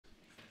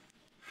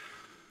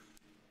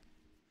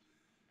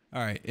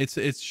All right,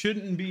 it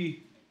shouldn't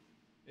be.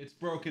 It's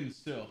broken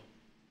still.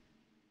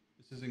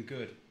 This isn't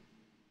good.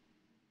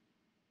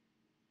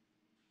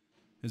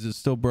 Is it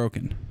still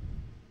broken?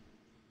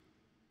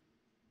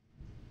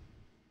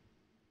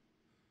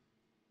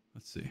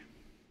 Let's see.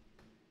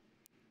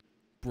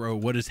 Bro,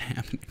 what is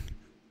happening?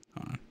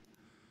 Hold on.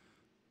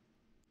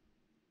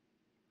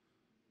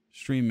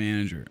 Stream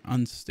manager,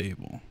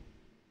 unstable.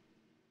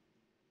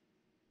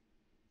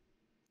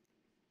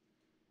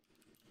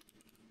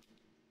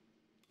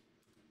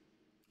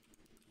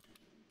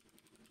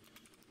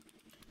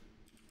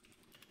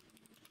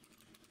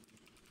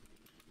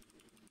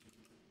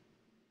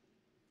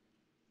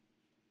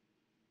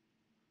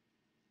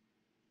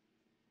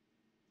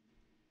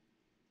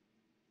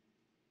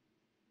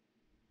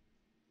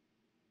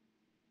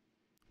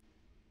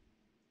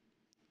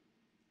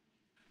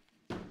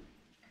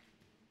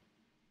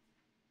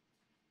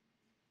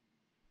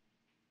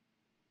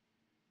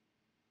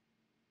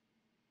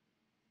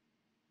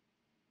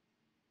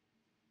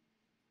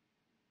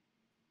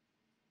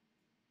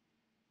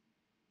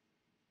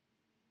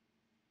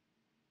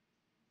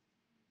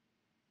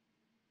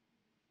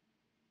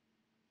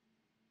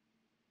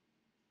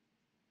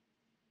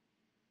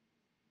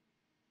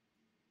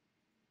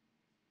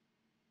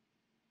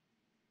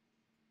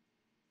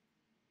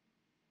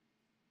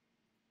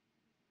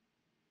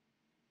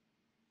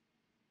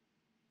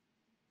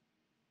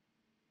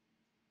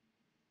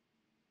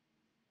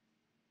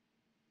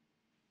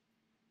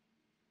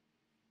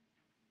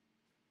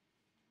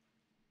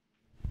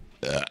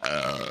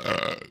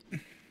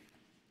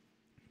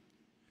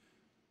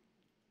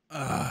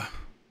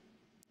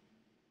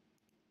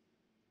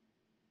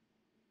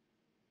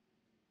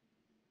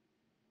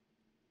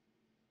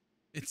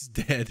 It's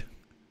dead.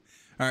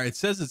 All right, it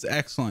says it's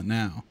excellent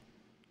now.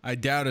 I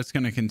doubt it's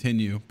going to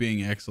continue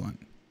being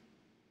excellent.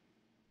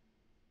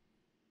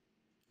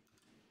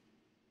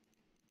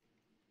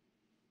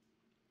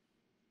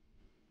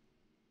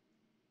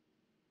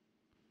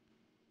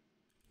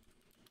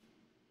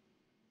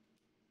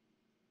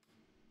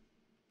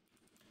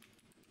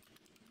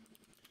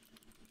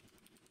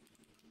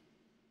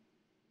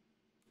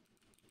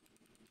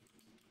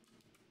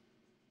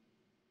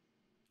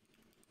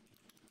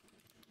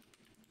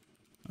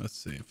 Let's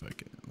see if I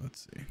can.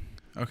 Let's see.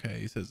 Okay,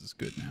 he says it's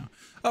good now.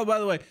 Oh, by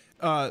the way,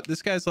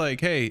 this guy's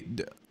like, hey,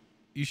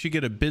 you should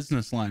get a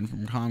business line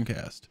from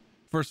Comcast.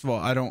 First of all,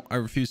 I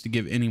refuse to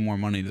give any more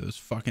money to those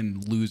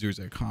fucking losers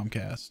at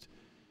Comcast.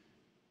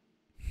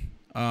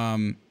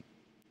 Sam,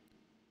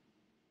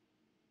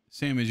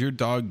 is your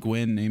dog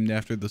Gwen named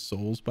after the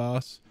Souls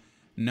boss?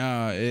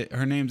 No,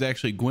 her name's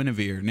actually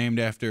Guinevere, named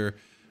after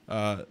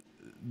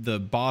the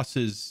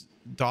boss's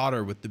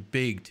daughter with the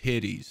big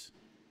titties.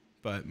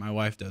 But my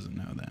wife doesn't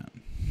know that.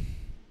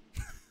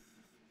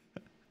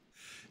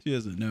 She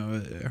doesn't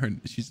know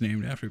she's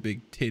named after a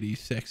big titty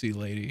sexy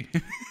lady.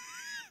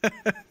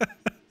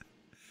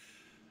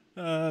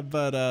 Yeah,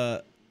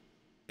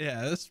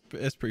 that's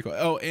pretty cool.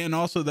 Oh, and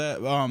also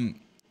that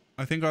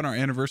I think on our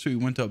anniversary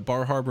we went to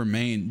Bar Harbor,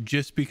 Maine,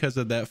 just because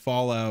of that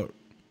Fallout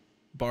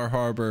Bar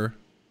Harbor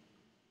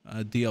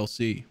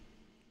DLC.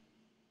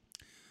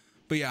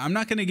 But yeah, I'm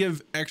not gonna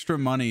give extra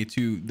money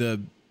to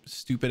the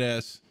stupid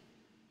ass.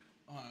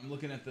 Oh, I'm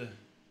looking at the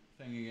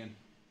thing again.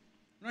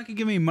 I'm not gonna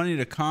give any money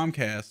to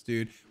Comcast,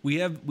 dude. We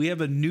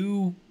have a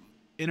new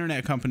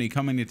internet company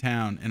coming to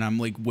town, and I'm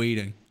like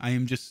waiting. I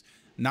am just,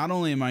 not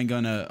only am I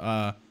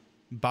gonna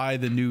buy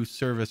the new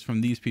service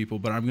from these people,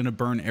 but I'm gonna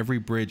burn every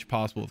bridge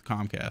possible with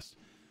Comcast.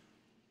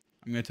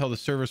 I'm gonna tell the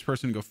service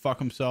person to go fuck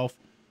himself.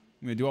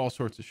 I'm gonna do all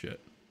sorts of shit.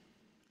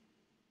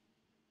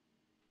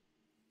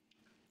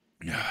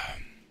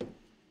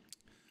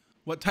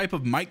 What type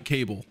of mic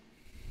cable?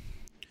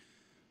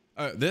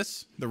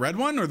 The red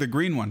one or the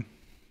green one?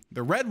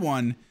 The red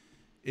one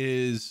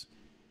is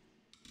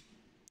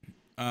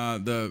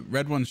the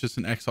red one's just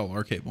an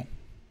XLR cable.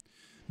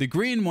 The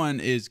green one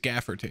is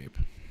gaffer tape,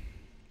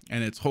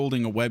 and it's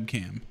holding a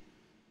webcam.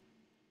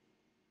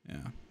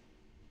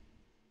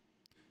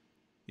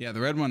 Yeah,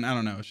 the red one, I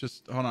don't know. It's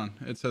just, hold on.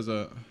 It says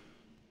a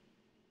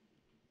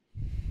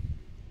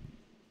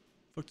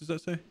fuck does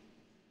that say?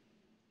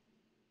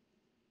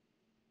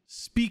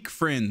 Speak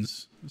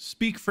Friends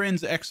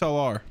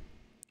XLR.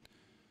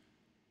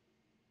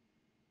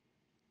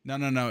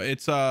 No.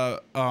 It's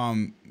what's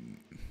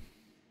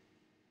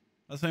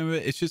the name of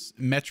it? It's just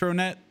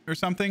Metronet or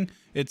something.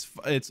 It's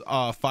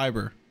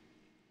fiber.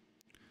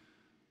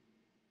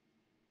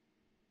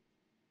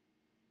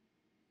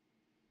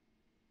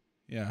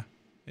 Yeah.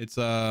 It's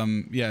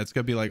it's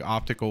gonna be like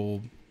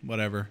optical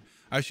whatever.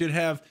 I should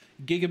have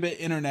gigabit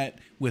internet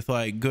with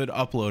like good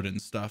upload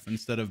and stuff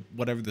instead of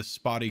whatever the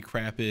spotty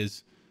crap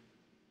is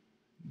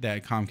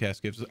that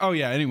Comcast gives us. Oh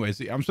yeah,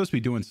 anyways, I'm supposed to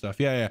be doing stuff.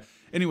 Yeah.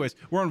 Anyways,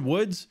 we're on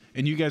Woods,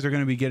 and you guys are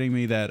going to be getting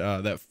me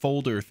that that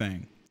folder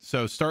thing.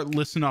 So start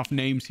listing off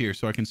names here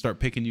so I can start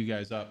picking you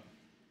guys up.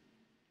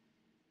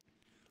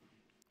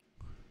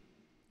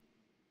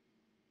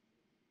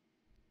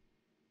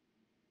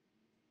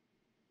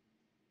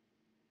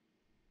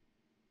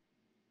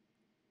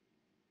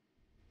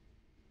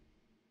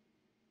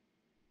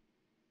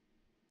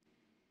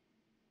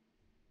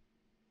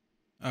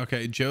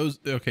 Okay, Joe's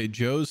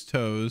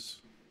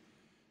toes.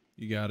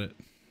 You got it.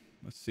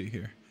 Let's see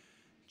here.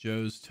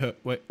 Joe's toe.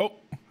 Wait. Oh,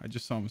 I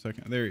just saw him a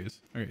second. There he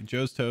is. Okay,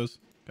 Joe's toes.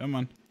 Come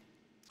on.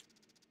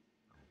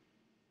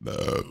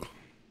 What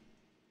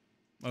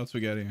else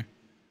we got here?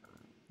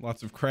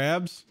 Lots of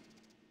crabs.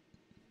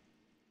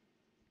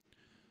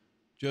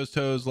 Joe's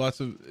toes.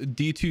 Lots of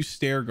D2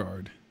 stair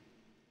guard.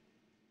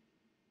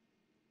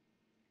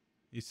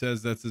 He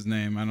says that's his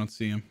name. I don't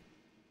see him.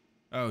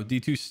 Oh,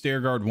 D2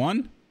 stair guard 1?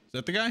 Is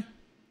that the guy?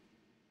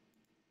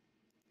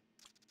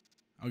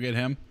 I'll get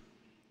him.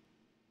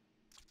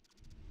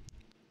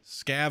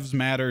 Scavs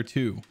matter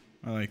 2.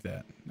 I like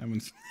that. That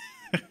one's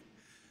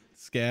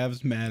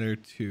Scavs matter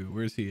 2.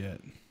 Where's he at?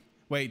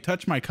 Wait,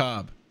 touch my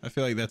cob. I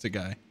feel like that's a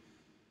guy.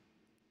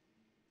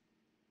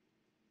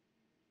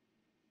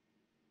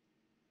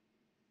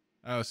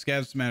 Oh,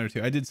 Scavs matter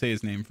 2. I did say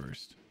his name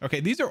first. Okay,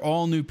 these are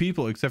all new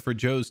people except for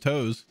Joe's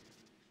toes.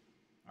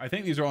 I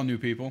think these are all new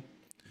people.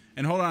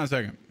 And hold on a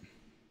second.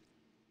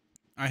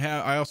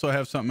 I also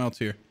have something else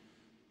here.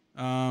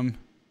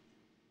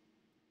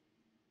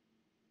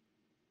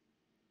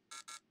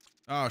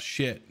 Oh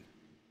shit.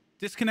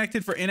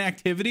 Disconnected for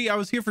inactivity? I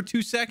was here for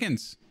 2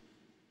 seconds.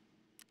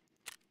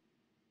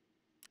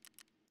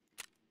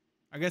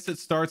 I guess it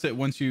starts at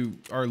once you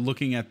are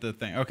looking at the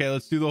thing. Okay,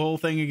 let's do the whole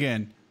thing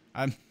again.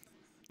 I'm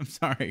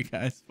sorry,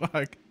 guys. Fuck.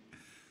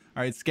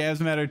 All right,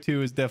 Scavs Matter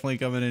 2 is definitely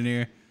coming in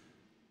here.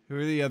 Who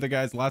are the other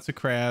guys? Lots of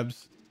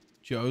crabs.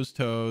 Joe's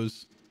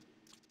toes.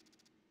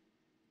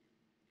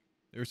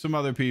 There's some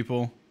other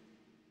people.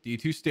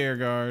 D2 stair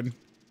guard.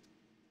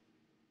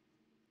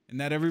 Isn't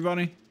that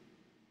everybody?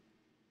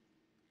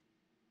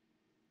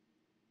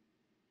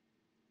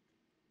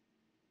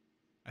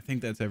 I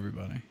think that's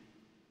everybody.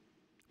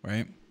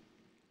 Right?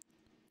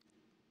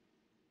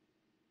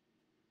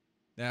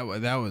 That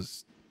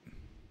was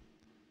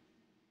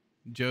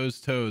Joe's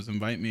toes.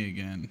 Invite me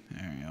again.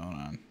 All right, hold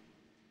on.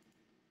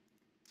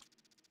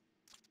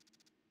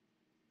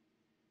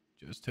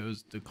 Joe's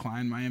toes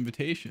declined my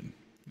invitation.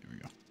 There we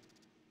go.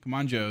 Come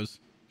on, Joe's.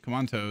 Come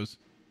on, toes.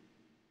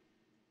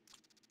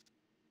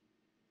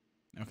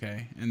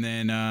 Okay, and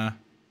then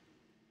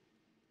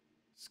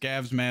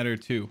Scavs matter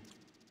 2.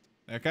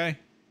 That guy?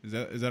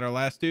 Is that our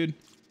last dude?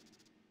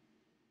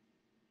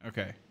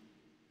 Okay.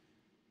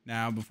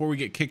 Now, before we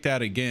get kicked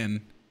out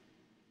again,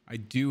 I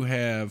do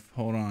have,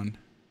 hold on.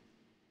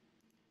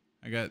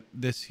 I got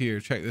this here.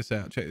 Check this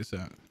out. Check this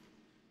out.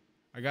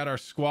 I got our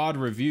squad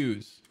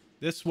reviews.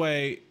 This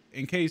way,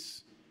 in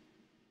case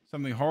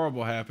something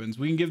horrible happens,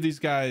 we can give these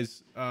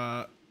guys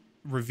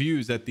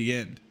reviews at the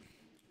end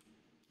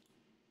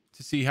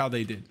to see how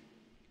they did.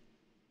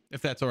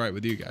 If that's all right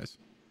with you guys.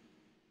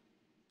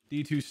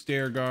 D2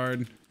 stair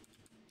guard.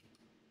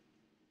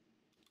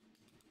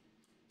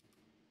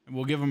 And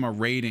we'll give them a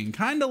rating.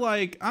 Kind of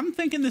like, I'm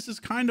thinking this is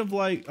kind of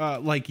like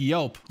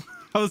Yelp.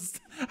 I was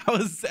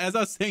as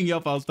I was saying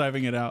Yelp, I was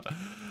typing it out.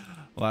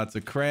 Lots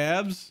of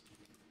crabs.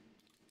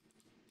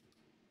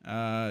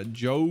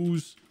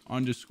 Joe's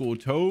underscore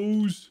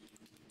toes.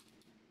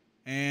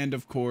 And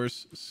of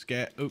course,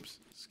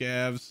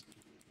 Scavs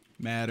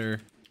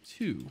matter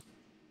 2.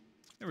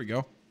 There we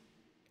go.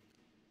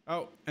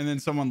 Oh, and then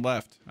someone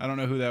left. I don't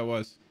know who that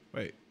was.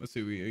 Wait, let's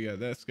see. We got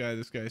this guy,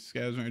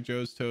 Scavs matter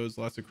Joe's toes,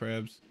 lots of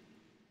crabs.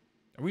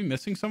 Are we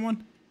missing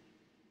someone?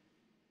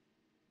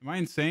 Am I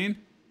insane?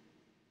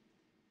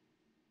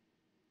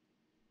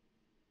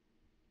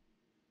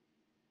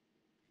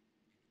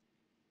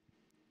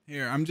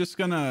 Here, I'm just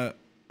gonna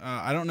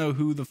I don't know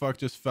who the fuck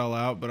just fell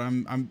out, but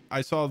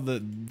I saw the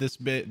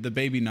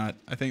baby nut.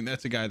 I think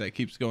that's a guy that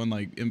keeps going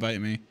like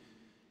invite me.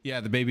 Yeah,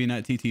 the baby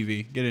nut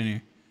TTV. Get in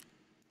here.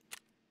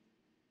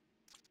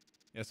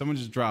 Yeah, someone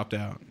just dropped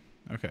out.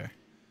 Okay.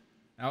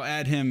 I'll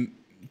add him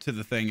to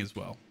the thing as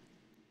well.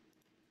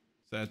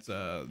 So that's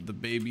the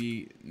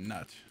baby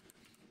nut.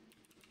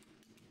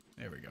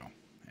 There we go.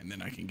 And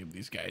then I can give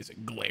these guys a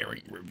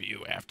glaring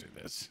review after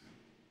this.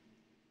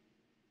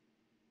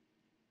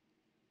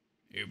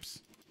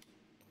 Oops.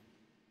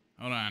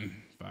 Hold on.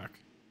 Fuck.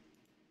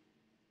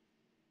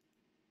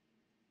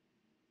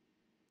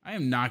 I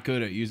am not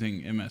good at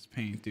using MS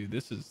Paint, dude.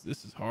 This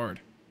is hard.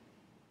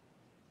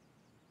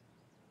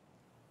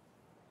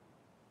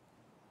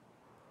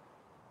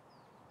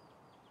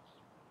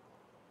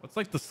 What's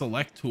like the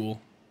select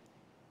tool?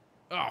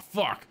 Oh,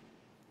 fuck.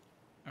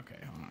 Okay,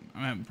 hold on.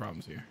 I'm having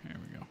problems here. There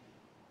we go.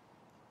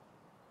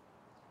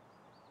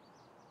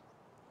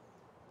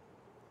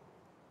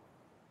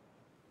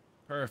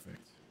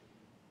 Perfect.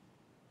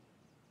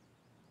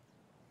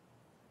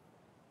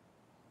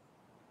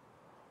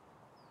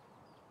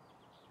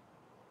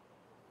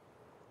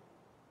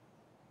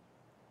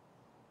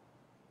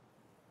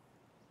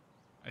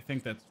 I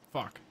think that's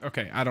fuck.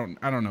 Okay, I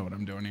don't know what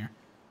I'm doing here.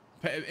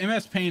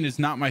 MS Paint is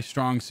not my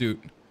strong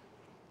suit.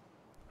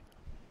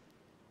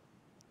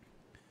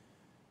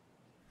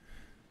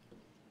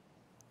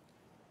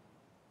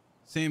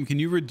 Sam, can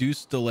you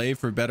reduce delay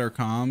for better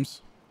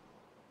comms?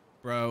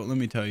 Bro, let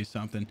me tell you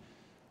something.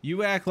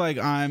 You act like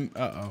I'm...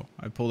 Uh-oh,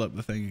 I pulled up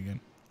the thing again.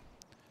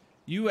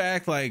 You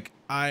act like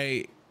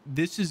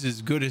this is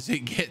as good as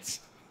it gets.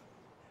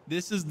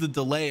 This is the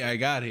delay I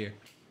got here.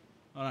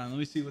 Hold on, let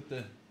me see what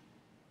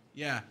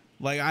yeah,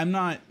 like I'm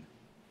not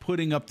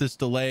putting up this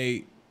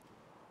delay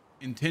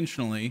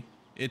intentionally.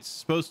 It's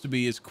supposed to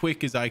be as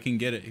quick as I can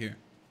get it here.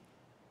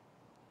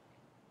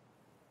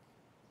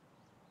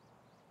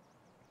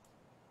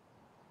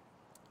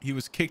 He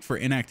was kicked for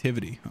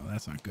inactivity. Oh,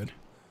 that's not good.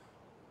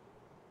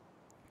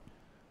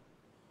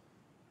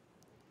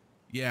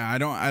 Yeah, I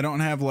don't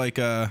have like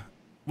a,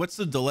 what's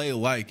the delay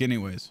like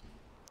anyways?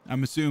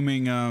 I'm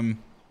assuming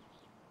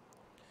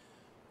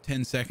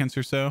 10 seconds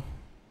or so.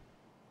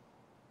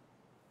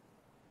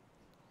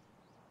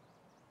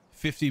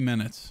 50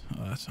 minutes.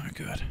 Oh, that's not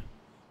good.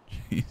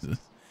 Jesus.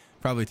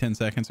 Probably 10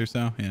 seconds or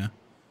so. Yeah.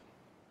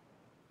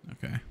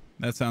 Okay.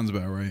 That sounds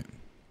about right.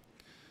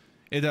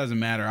 It doesn't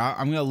matter.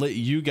 I'm going to let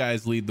you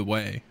guys lead the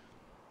way.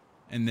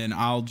 And then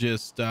I'll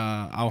just,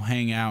 I'll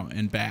hang out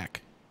and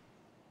back.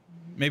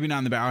 Maybe not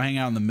in the back. I'll hang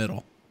out in the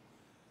middle.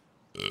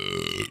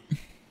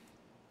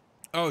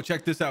 Oh,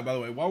 check this out, by the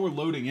way. While we're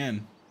loading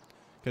in,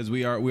 because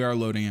we are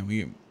loading in.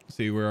 We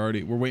see we're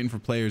waiting for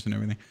players and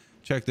everything.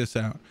 Check this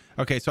out.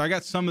 Okay, so I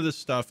got some of this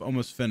stuff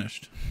almost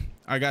finished.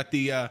 I got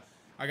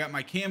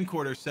my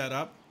camcorder set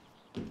up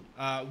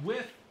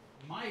with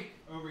mic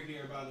over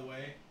here, by the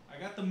way.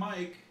 I got the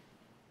mic,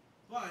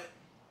 but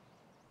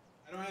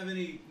I don't have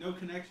no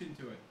connection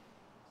to it.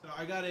 So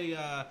I got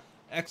a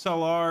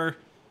XLR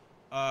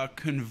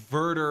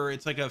converter.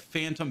 It's like a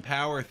phantom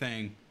power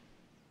thing.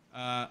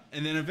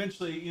 And then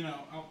eventually, you know,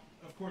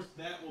 of course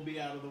that will be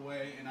out of the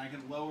way, and I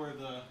can I'll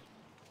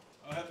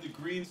have the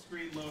green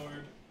screen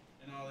lowered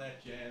and all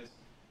that jazz,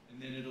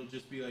 and then it'll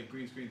just be like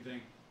green screen thing.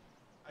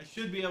 I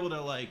should be able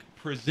to like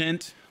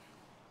present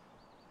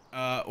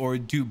or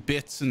do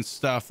bits and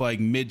stuff like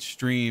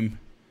midstream.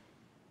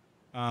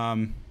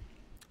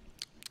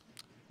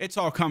 It's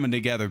all coming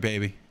together,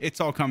 baby. It's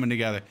all coming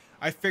together.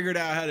 I figured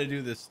out how to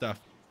do this stuff.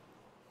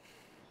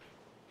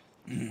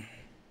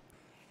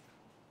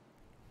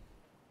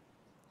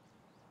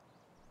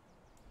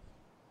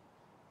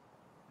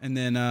 And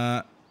then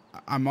I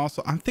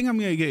think I'm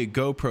gonna get a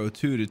GoPro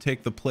too to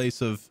take the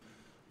place of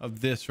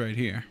this right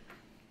here,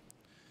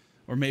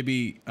 or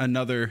maybe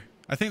another.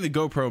 I think the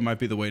GoPro might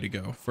be the way to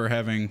go for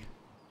having.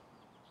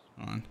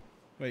 On,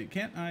 wait,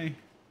 can't I?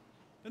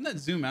 Doesn't that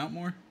zoom out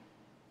more?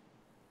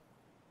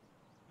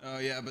 Oh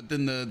yeah, but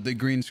then the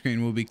green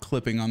screen will be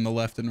clipping on the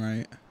left and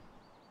right.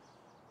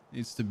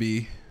 Needs to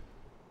be,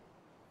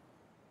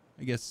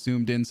 I guess,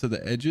 zoomed in so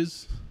the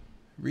edges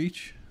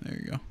reach. There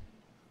you go.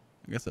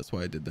 I guess that's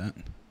why I did that.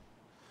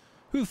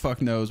 Who the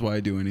fuck knows why I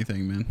do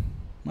anything, man?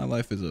 My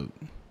life is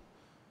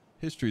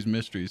history's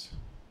mysteries.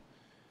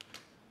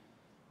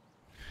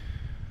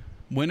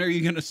 When are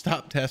you gonna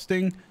stop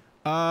testing?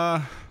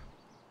 I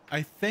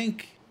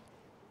think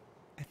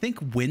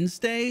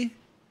Wednesday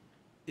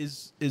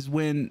is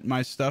when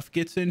my stuff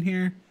gets in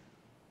here,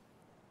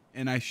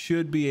 and I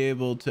should be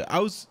able to. I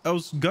was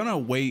gonna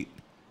wait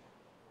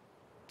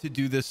to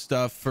do this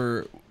stuff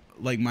for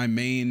like my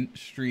main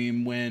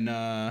stream when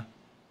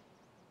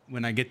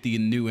I get the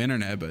new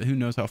internet, but who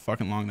knows how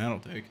fucking long that'll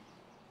take.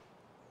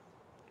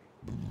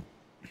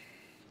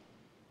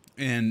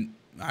 And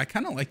I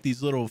kind of like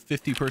these little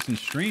 50-person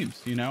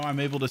streams, you know? I'm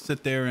able to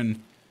sit there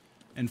and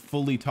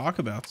fully talk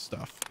about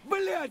stuff.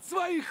 Never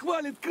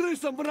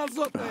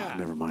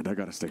mind, I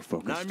gotta stay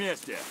focused.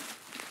 There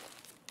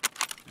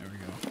we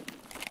go.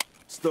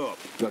 Stop.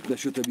 All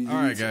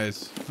right,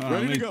 guys.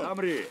 Ready to go.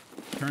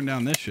 Turn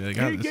down this shit.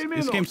 God,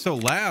 this game's so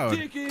loud.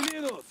 Hey,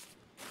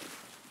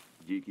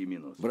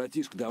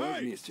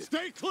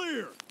 stay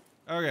clear.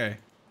 Okay.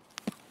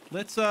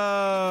 Let's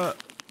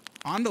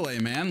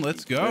Andale, man.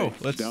 Let's go.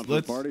 Hey,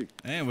 let's party.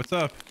 Hey, what's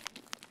up?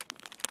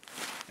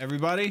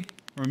 Everybody,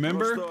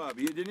 remember,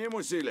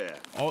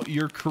 all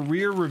your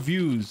career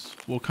reviews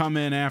will come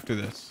in after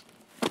this.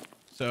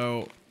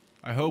 So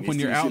I hope when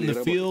you're out in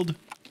the field,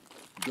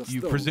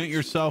 you present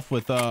yourself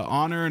with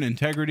honor and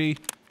integrity,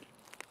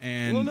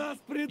 and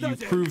you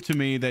prove to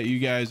me that you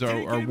guys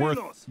are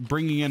worth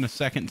bringing in a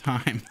second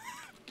time.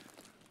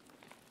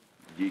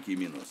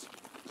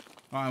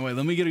 Oh, wait,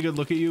 let me get a good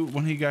look at you.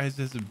 One of you guys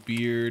has a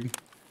beard.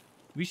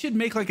 We should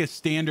make like a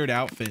standard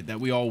outfit that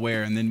we all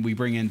wear, and then we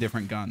bring in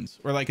different guns,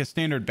 or like a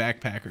standard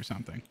backpack or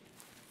something.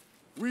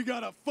 We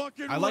got a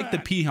fucking I like the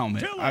P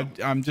helmet.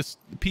 I'm just,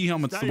 the P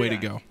helmet's the way to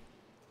go.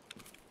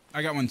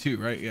 I got one too,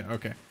 right? Yeah,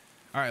 okay.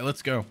 All right,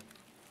 let's go.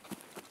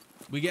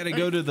 We got to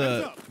go to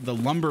the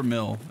lumber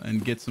mill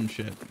and get some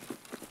shit.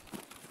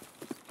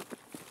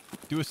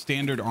 Do a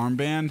standard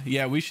armband.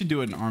 Yeah, we should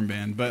do an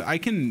armband, but I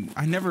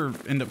never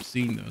end up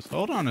seeing those.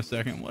 Hold on a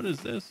second. What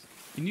is this?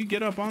 Can you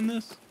get up on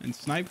this and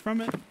snipe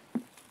from it?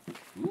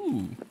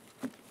 Ooh.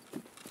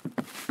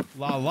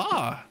 La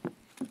la.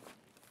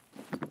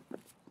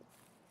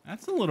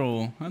 That's a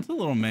little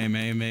may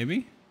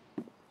maybe.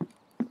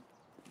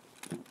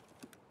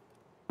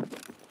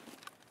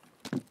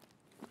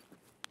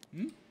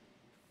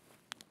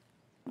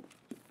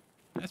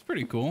 That's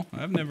pretty cool.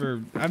 I've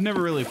never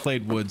really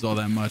played woods all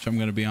that much, I'm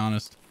gonna be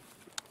honest.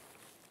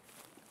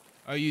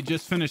 Oh, you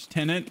just finished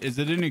Tenet? Is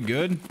it any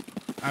good?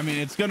 I mean,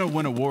 it's gonna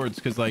win awards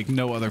because like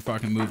no other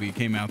fucking movie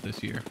came out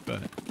this year,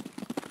 but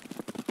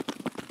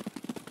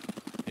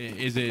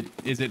is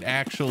it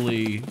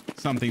actually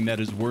something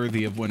that is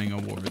worthy of winning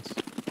awards?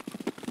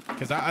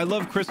 Because I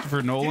love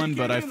Christopher Nolan,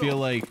 but I feel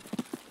like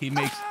he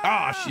makes...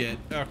 Oh, shit.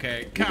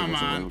 Okay, come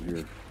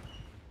on.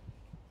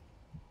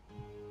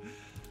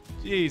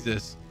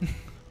 Jesus.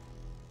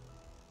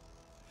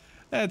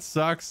 That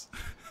sucks.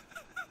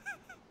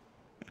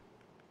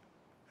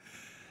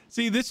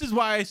 See, this is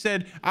why I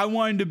said I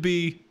wanted to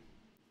be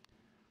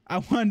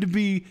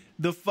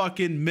the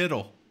fucking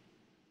middle.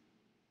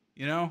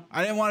 You know?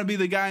 I didn't want to be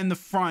the guy in the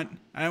front.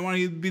 I didn't want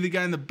to be the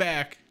guy in the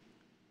back.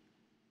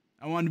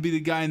 I wanted to be the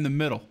guy in the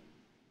middle.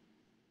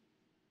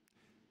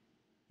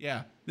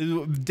 Yeah, this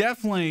is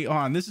definitely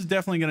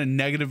going to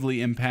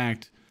negatively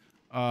impact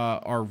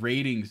our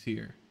ratings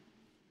here.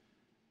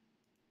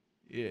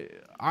 Yeah,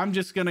 I'm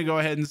just going to go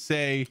ahead and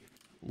say,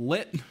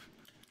 let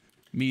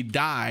me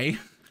die.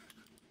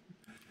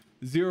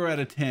 0 out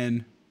of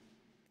 10.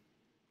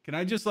 Can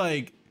I just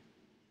like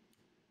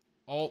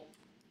can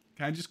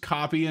I just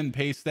copy and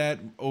paste that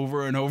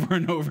over and over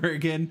and over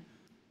again?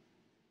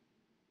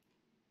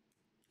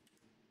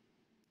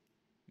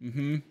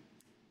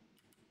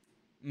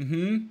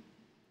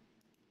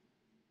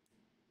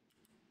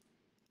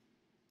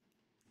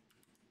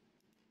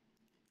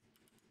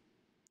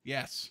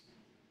 Yes.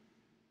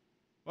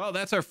 Well,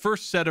 that's our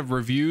first set of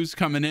reviews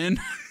coming in.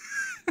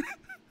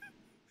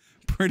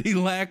 Pretty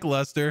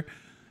lackluster.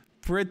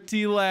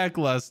 Pretty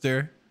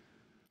lackluster.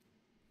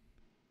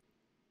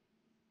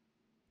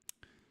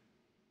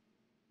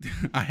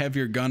 I have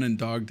your gun and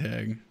dog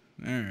tag.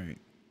 All right.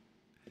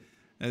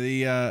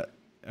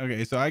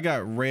 Okay, so I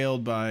got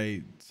railed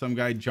by some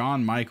guy,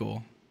 John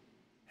Michael.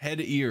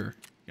 Head ear.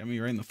 Got me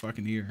right in the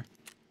fucking ear.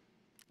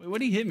 Wait,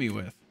 what'd he hit me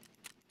with?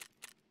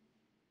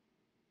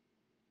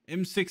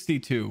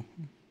 M62.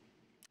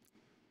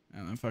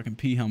 And that fucking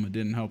P helmet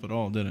didn't help at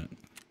all, did it?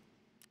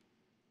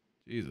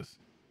 Jesus.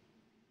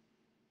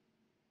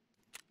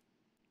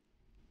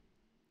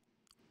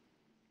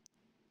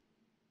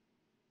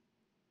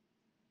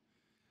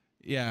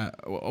 Yeah,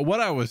 what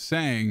I was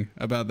saying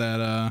about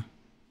that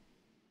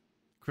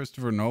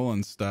Christopher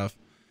Nolan stuff,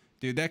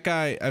 dude, that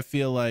guy I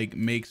feel like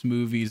makes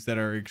movies that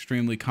are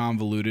extremely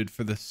convoluted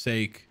for the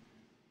sake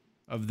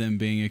of them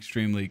being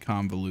extremely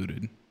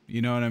convoluted.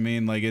 You know what I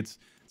mean? Like it's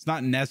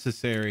not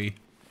necessary.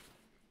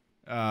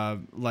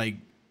 Like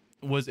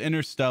was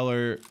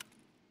Interstellar,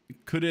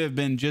 could it have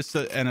been just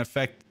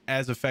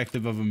as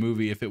effective of a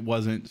movie if it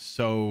wasn't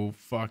so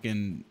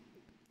fucking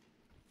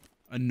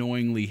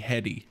annoyingly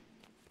heady?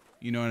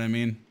 You know what I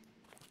mean?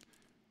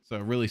 It's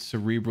a really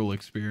cerebral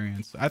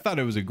experience. I thought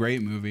it was a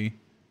great movie.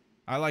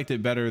 I liked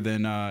it better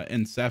than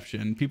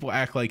Inception. People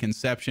act like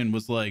Inception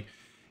was like,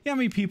 yeah, how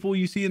many people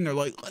you see and they're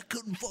like, I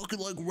couldn't fucking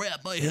like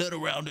wrap my head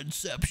around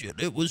Inception.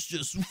 It was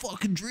just a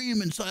fucking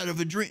dream inside of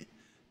a dream.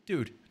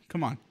 Dude,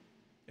 come on.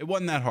 It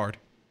wasn't that hard.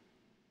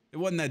 It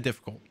wasn't that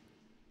difficult.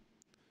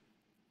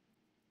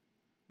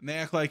 And they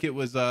act like it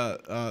was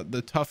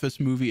the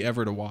toughest movie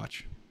ever to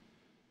watch.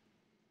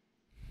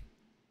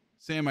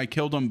 Sam, I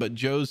killed him, but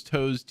Joe's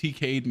toes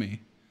TK'd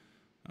me.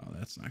 Oh,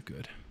 that's not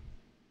good.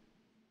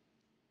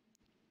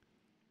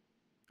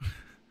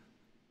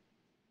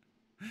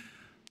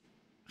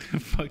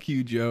 Fuck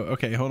you, Joe.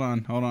 Okay, hold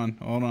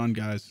on,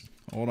 guys.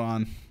 Hold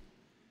on.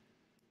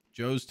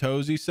 Joe's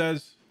toes, he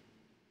says.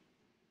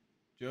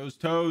 Joe's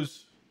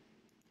toes.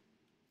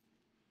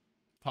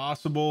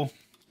 Possible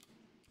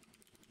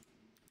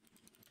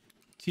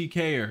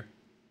TK'er.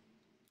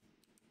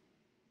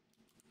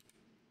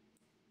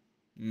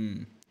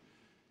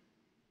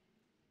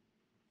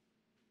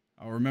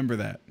 I'll remember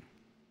that.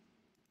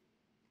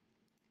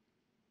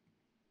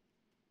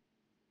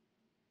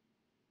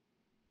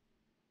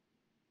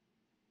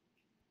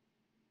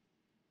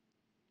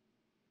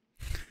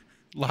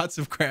 Lots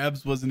of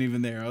crabs wasn't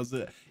even there. I was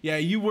yeah,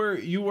 you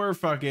were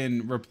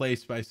fucking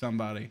replaced by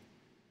somebody.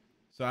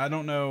 So I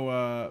don't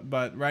know,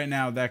 but right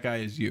now that guy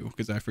is you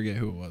because I forget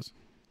who it was.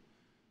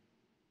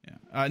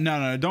 Yeah.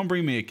 No, don't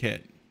bring me a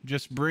kit.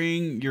 Just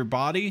bring your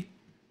body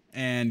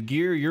and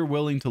gear you're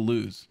willing to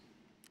lose.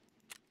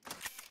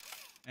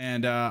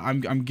 And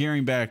I'm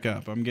gearing back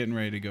up. I'm getting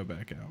ready to go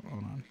back out.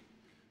 Hold on.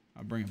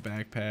 I'll bring a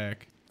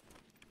backpack.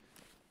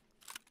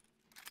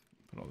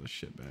 Put all this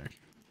shit back.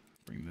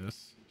 Bring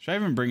this. Should I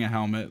even bring a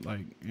helmet?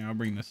 Like, you know, I'll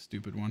bring this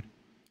stupid one.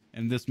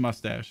 And this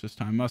mustache this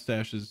time.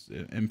 Mustache is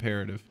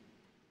imperative.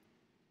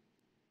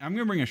 I'm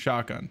going to bring a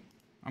shotgun.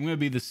 I'm going to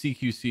be the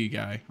CQC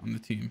guy on the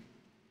team.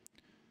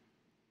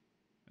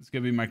 That's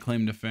going to be my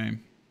claim to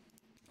fame.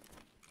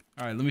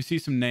 All right, let me see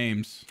some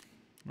names.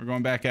 We're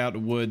going back out to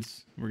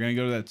woods. We're going to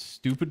go to that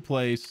stupid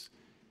place.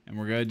 And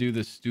we're going to do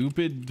the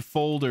stupid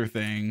folder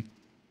thing.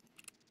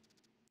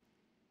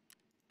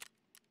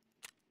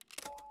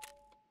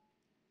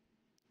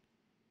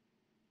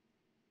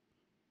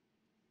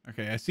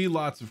 Okay, I see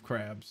lots of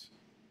crabs.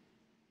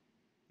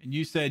 And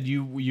you said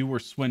you were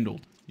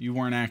swindled. You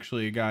weren't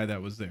actually a guy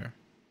that was there.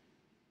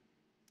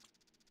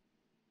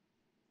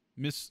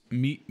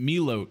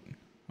 Melote.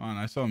 On,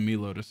 I saw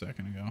Melote a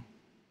second ago.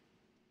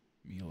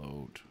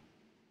 Melote.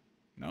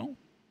 No?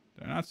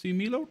 Did I not see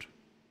Melote?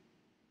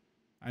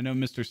 I know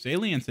Mr.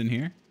 Salient's in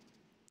here.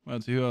 Well,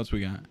 let's see who else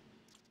we got.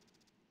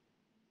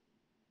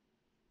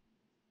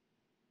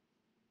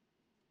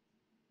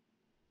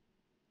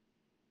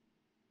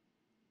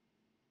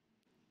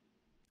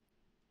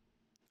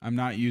 I'm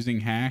not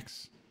using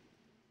hacks.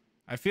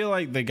 I feel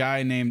like the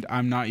guy named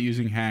I'm not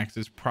using hacks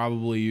is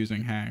probably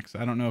using hacks.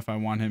 I don't know if I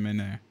want him in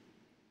there.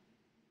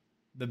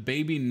 The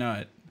baby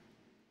nut.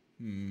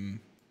 He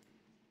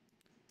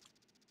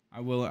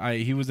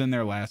was in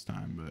there last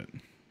time,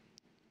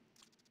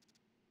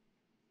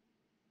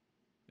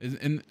 but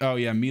oh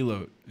yeah,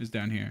 Melote is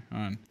down here.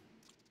 On.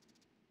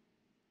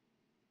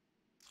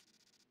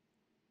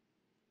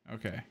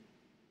 Okay.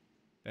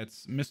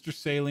 That's Mr.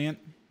 Salient.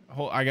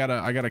 I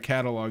gotta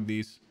catalog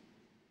these.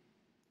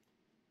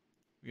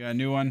 We got a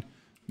new one,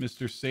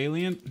 Mr.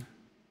 Salient.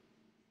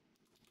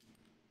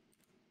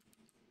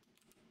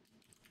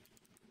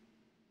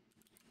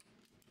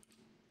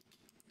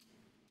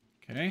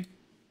 Okay.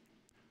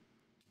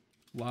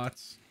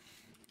 Lots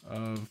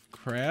of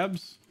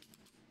crabs.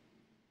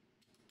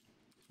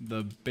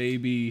 The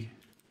baby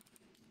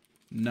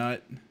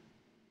nut.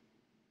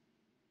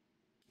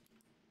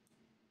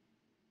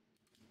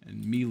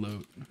 And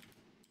Melote.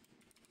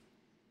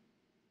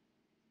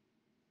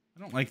 I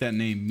don't like that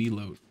name,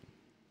 Melote.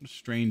 What a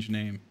strange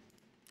name.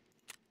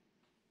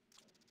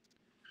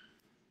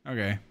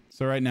 Okay,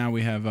 so right now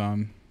we have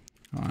on.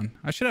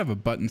 I should have a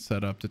button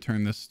set up to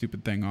turn this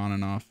stupid thing on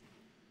and off.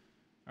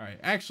 All right,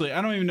 actually,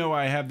 I don't even know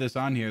why I have this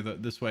on here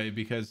this way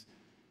because.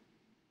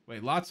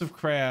 Wait, lots of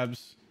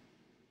crabs.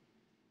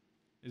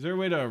 Is there a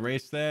way to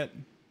erase that?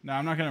 No,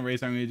 I'm not gonna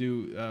erase. I'm gonna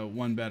do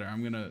one better.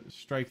 I'm gonna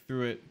strike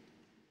through it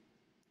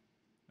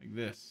like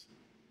this.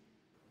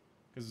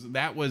 Because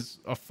that was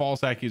a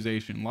false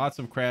accusation. Lots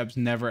of crabs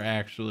never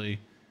actually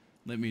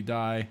let me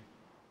die.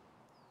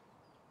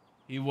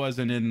 He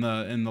wasn't in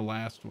the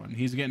last one.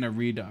 He's getting a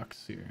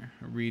redux here,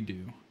 a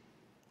redo.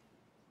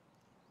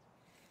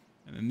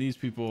 And then these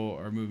people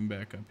are moving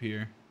back up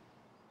here.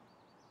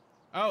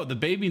 Oh, the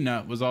baby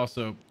nut was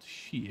also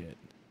shit.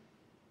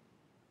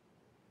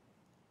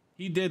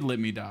 He did let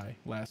me die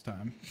last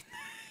time.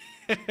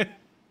 Because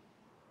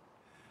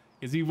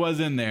he was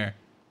in there.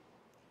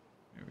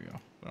 There we go.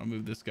 But I'll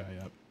move this guy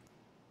up.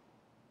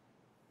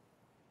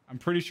 I'm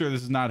pretty sure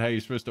this is not how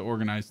you're supposed to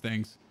organize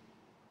things.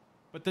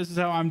 But this is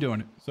how I'm doing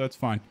it, so that's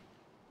fine.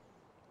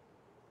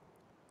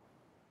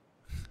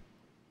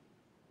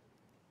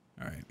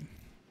 All right.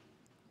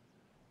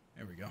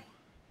 There we go.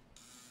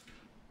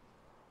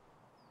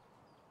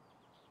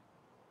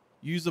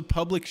 Use a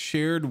public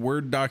shared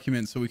Word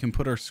document so we can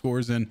put our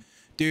scores in.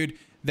 Dude,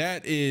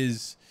 that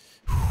is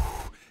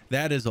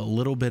a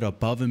little bit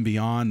above and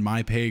beyond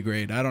my pay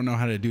grade. I don't know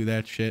how to do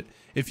that shit.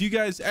 If you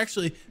guys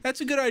actually,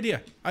 that's a good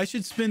idea. I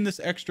should spend this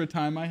extra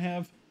time I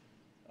have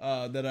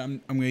that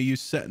I'm going to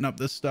use setting up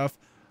this stuff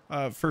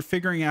for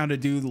figuring out how to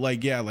do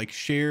like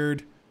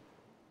shared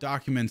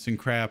documents and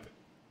crap.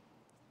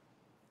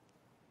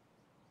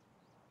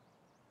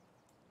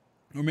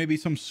 Or maybe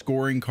some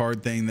scoring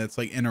card thing that's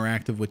like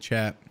interactive with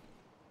chat.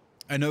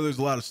 I know there's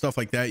a lot of stuff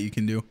like that you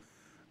can do.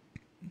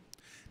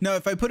 Now,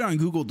 if I put it on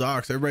Google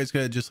Docs, everybody's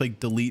got to just like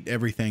delete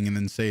everything and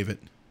then save it.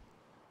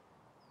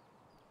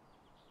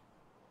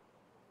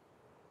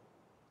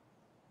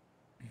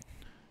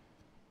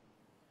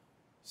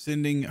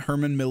 Sending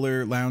Herman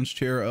Miller lounge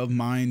chair of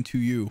mine to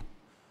you.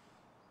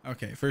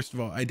 Okay, first of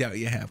all, I doubt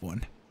you have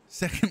one.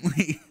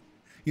 Secondly,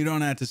 you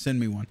don't have to send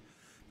me one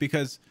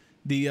because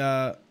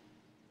the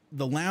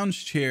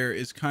lounge chair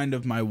is kind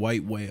of my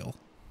white whale.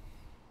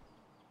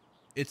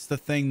 It's the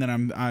thing that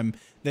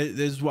this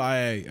is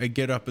why I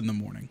get up in the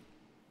morning.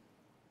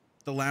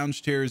 The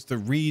lounge chair is the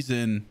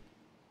reason,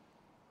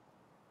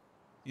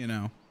 you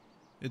know,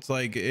 it's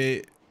like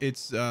the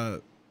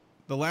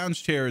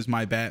lounge chair is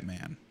my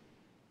Batman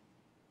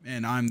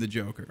and I'm the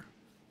Joker.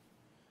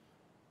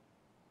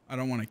 I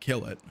don't want to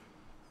kill it.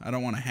 I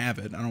don't want to have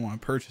it. I don't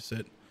want to purchase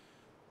it.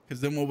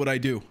 Because then what would I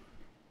do?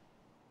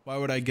 Why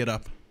would I get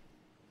up?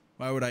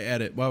 Why would I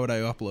edit? Why would I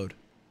upload?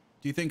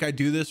 Do you think I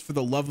do this for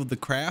the love of the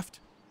craft?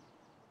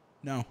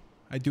 No,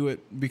 I do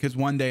it because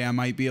one day I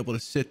might be able to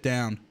sit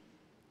down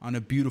on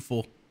a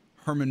beautiful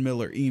Herman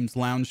Miller Eames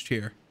lounge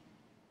chair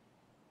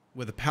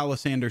with a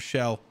palisander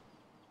shell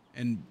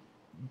and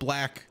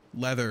black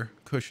leather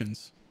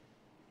cushions.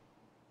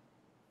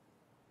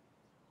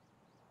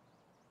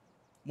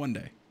 One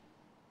day.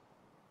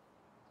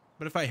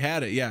 But if I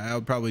had it, yeah, I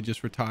would probably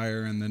just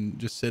retire and then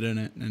just sit in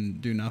it and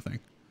do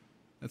nothing.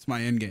 That's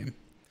my end game.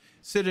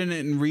 Sit in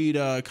it and read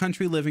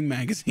country living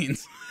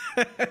magazines.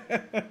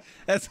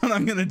 That's what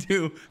I'm gonna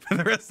do for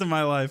the rest of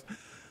my life.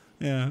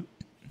 Yeah.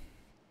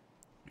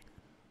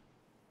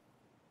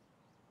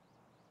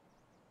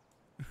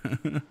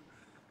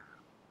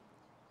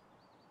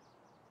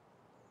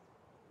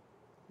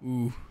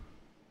 Ooh.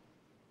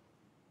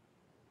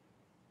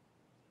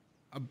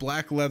 A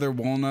black leather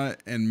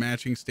walnut and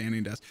matching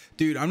standing desk.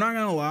 Dude, I'm not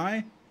gonna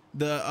lie.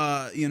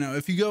 The you know,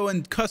 if you go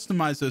and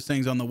customize those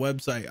things on the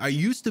website, I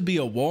used to be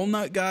a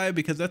walnut guy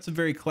because that's a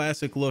very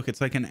classic look. It's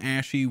like an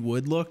ashy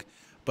wood look,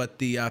 but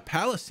the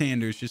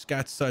Palisanders just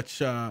got such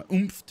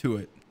oomph to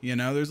it. You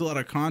know, there's a lot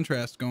of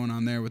contrast going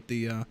on there with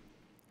the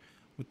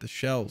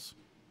shells.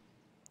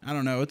 I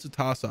don't know, it's a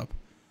toss up,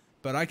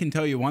 but I can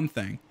tell you one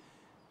thing: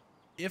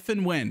 if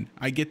and when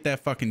I get that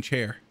fucking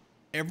chair,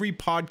 every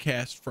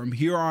podcast from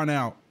here on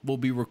out will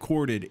be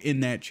recorded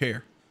in that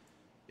chair.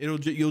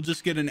 You'll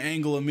just get an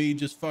angle of me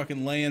just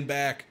fucking laying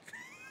back.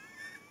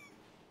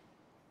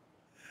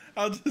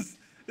 This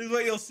is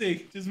what you'll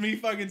see. Just me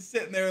fucking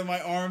sitting there with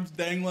my arms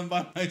dangling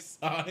by my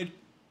side.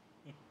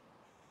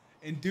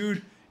 And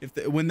dude,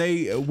 when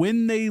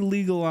they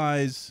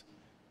legalize,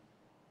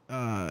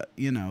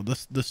 you know,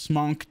 the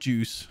smonk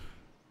juice,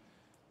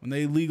 when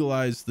they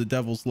legalize the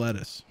devil's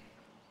lettuce,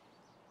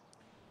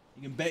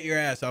 you can bet your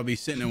ass I'll be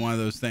sitting in one of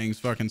those things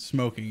fucking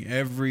smoking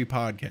every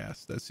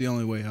podcast. That's the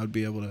only way I'd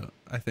be able to,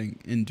 I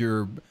think,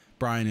 endure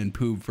Brian and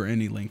Poob for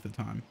any length of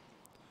time.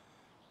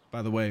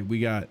 By the way, we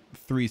got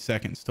 3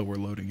 seconds till we're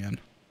loading in.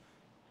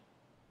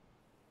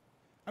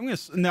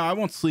 No, I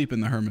won't sleep in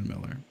the Herman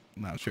Miller.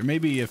 I'm not sure.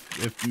 Maybe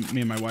if me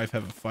and my wife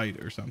have a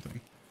fight or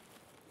something.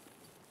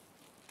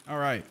 All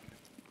right.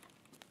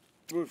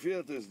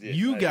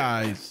 You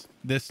guys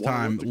this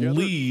time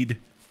lead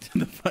to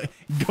the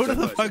go to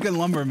the fucking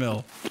lumber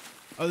mill.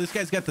 Oh, this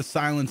guy's got the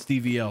silenced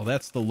DVL.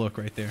 That's the look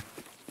right there.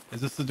 Is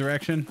this the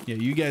direction? Yeah,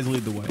 you guys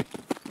lead the way.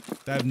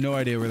 I have no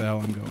idea where the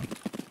hell I'm going.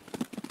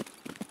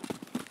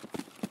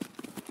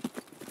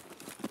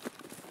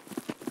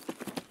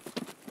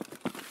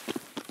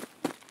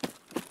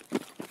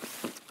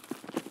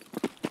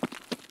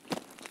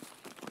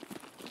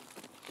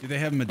 Do they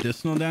have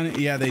medicinal down here?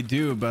 Yeah, they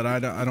do, but I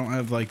don't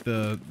have like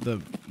the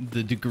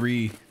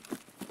degree,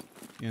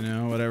 you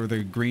know, whatever,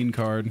 the green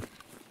card.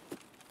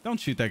 Don't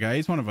shoot that guy.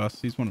 He's one of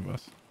us. He's one of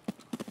us.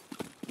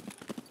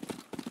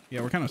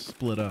 Yeah, we're kind of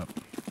split up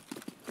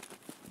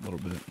a little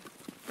bit.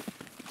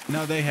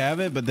 No, they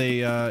have it, but they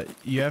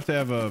you have to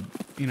have a,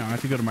 you know, I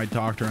have to go to my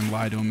doctor and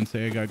lie to him and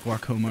say I got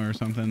glaucoma or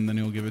something, and then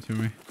he'll give it to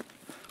me.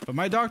 But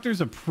my doctor's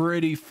a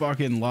pretty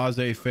fucking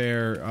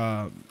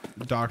laissez-faire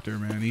doctor,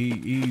 man.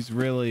 He's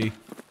really...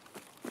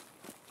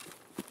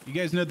 You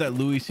guys know that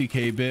Louis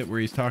C.K. bit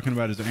where he's talking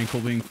about his ankle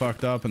being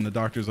fucked up and the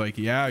doctor's like,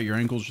 yeah, your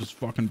ankle's just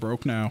fucking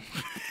broke now.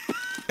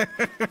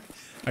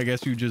 I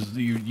guess you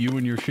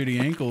and your shitty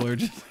ankle are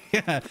just...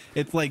 Yeah,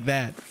 it's like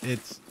that.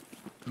 It's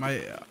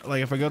my...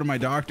 Like, if I go to my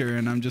doctor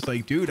and I'm just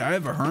like, dude, I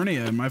have a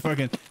hernia in my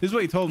fucking... This is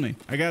what he told me.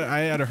 I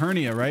had a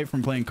hernia, right?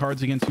 From playing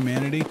Cards Against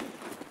Humanity.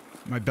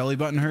 My belly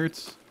button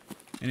hurts.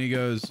 And he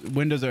goes,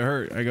 when does it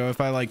hurt? I go, if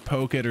I like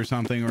poke it or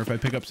something, or if I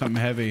pick up something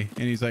heavy.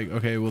 And he's like,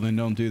 okay, well then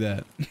don't do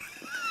that.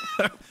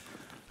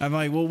 I'm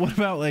like, well, what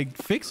about like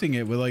fixing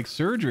it with like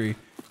surgery?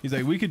 He's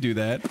like, we could do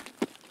that.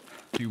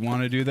 Do you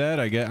want to do that?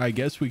 I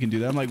guess we can do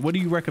that. I'm like, what do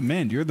you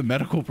recommend? You're the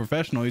medical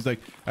professional. He's like,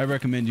 I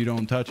recommend you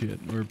don't touch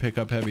it or pick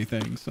up heavy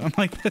things. I'm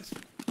like, that's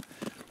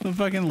the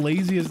fucking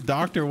laziest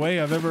doctor way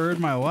I've ever heard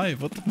in my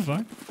life. What the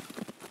fuck?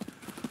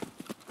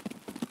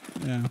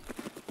 Yeah.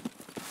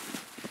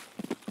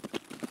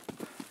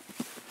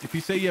 If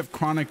you say you have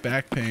chronic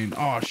back pain,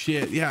 oh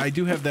shit, yeah, I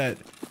do have that.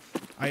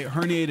 I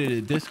herniated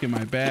a disc in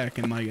my back,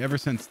 and like ever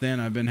since then,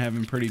 I've been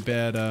having pretty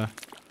bad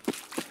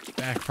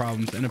back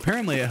problems. And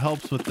apparently, it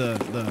helps with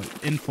the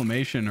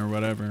inflammation or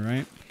whatever,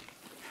 right?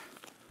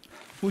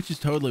 Which is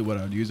totally what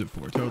I'd use it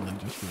for. Totally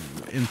just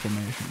for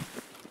inflammation.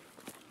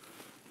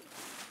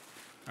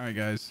 All right,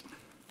 guys,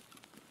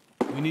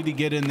 we need to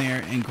get in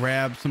there and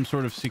grab some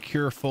sort of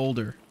secure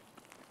folder.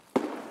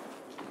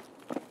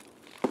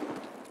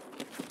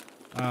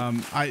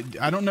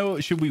 I don't know.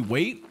 Should we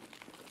wait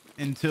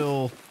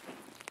until?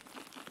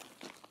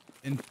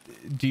 And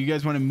do you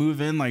guys want to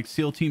move in like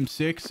SEAL Team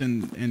 6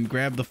 and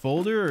grab the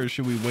folder, or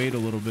should we wait a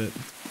little bit?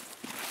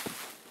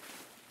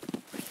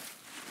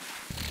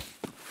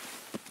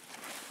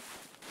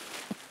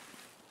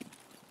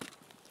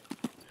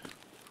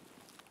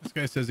 This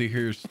guy says he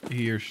hears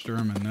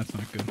Sturman. That's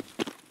not good.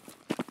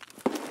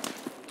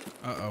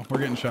 Uh-oh, we're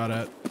getting shot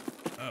at.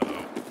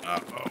 Uh-oh.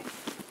 Uh-oh.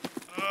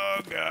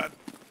 Oh god.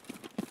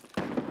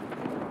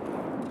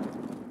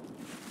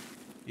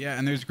 Yeah,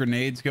 and there's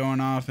grenades going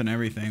off and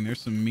everything.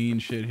 There's some mean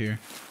shit here.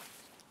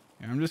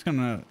 Yeah, I'm just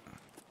gonna...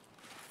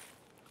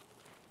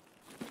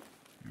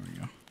 There we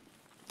go.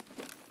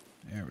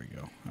 There we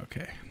go.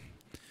 Okay.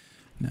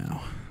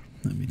 Now,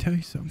 let me tell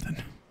you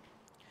something.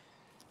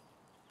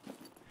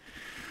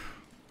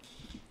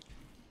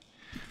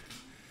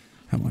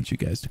 I want you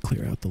guys to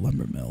clear out the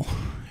lumber mill,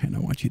 and I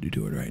want you to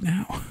do it right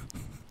now.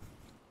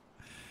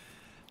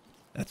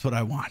 That's what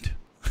I want.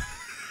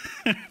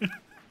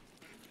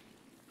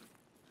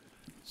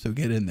 So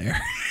get in there.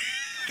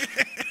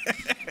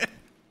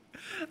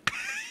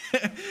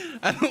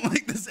 I don't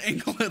like this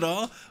angle at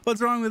all.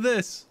 What's wrong with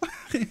this?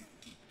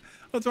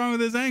 What's wrong with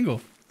this angle?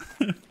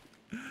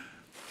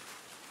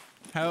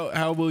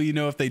 How will you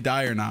know if they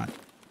die or not?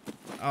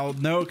 I'll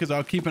know because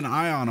I'll keep an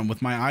eye on them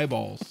with my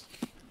eyeballs.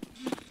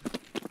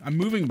 I'm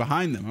moving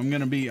behind them. I'm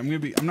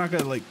not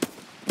gonna like.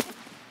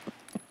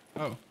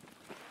 Oh.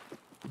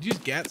 Did you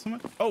just gat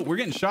someone? Oh, we're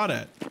getting shot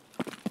at.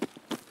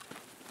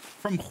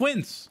 From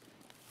whence?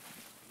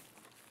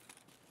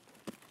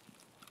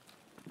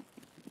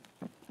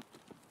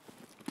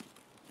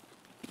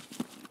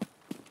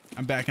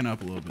 I'm backing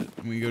up a little bit.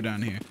 I'm gonna go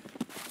down here.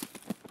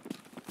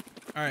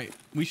 All right,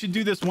 we should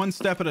do this one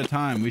step at a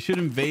time. We should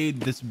invade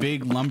this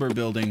big lumber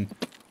building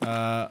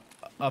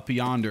up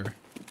yonder.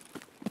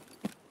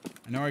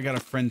 I know I got a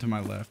friend to my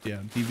left.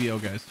 Yeah,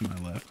 DVL guys to my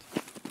left.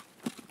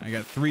 I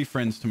got 3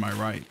 friends to my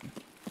right.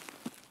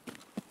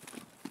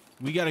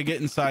 We got to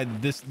get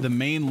inside the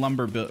main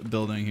lumber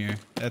building here.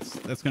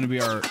 That's going to be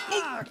our...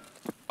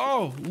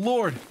 Oh,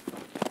 Lord.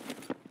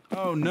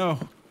 Oh, no.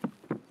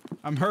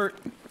 I'm hurt.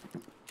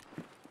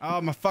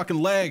 Oh, my fucking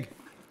leg.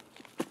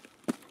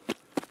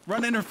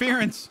 Run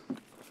interference.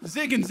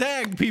 Zig and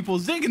zag, people.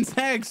 Zig and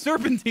zag.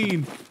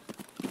 Serpentine.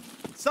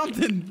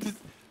 Something. Just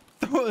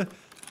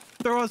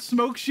throw a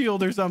smoke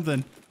shield or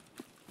something.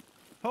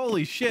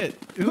 Holy shit.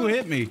 Who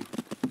hit me?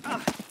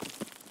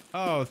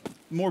 Oh,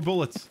 more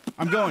bullets.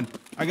 I'm going.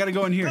 I gotta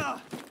go in here.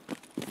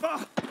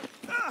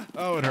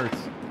 Oh, it hurts.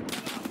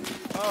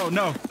 Oh,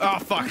 no. Oh,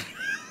 fuck.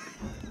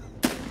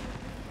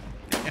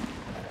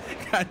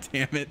 God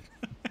damn it.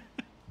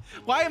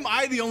 Why am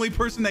I the only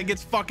person that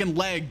gets fucking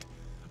legged?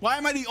 Why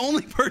am I the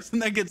only person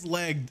that gets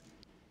legged?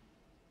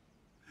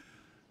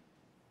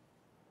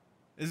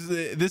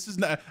 This is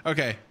not...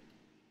 Okay.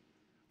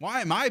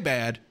 Why am I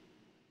bad?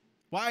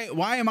 Why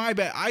am I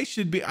bad? I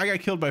got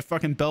killed by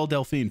fucking Belle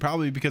Delphine,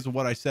 probably because of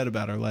what I said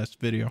about our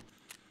last video.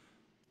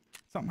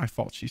 It's not my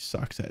fault she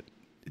sucks at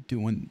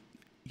doing,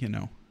 you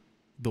know,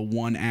 the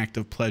one act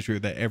of pleasure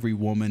that every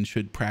woman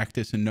should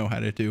practice and know how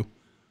to do.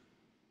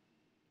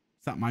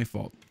 It's not my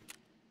fault.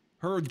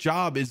 Her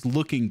job is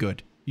looking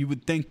good. You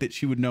would think that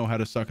she would know how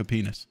to suck a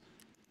penis.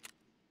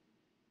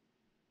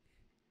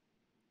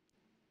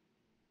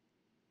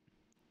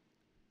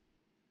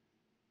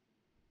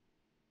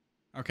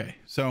 Okay,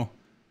 so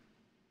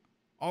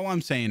all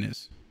I'm saying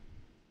is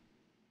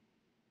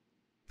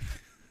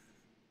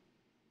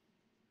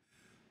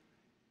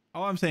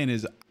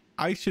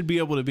I should be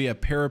able to be a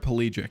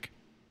paraplegic.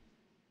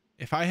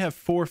 If I have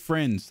 4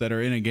 friends that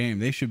are in a game,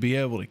 they should be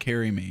able to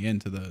carry me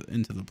into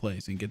the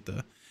place and get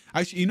the...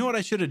 You know what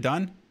I should have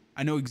done?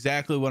 I know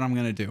exactly what I'm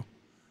going to do.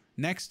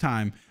 Next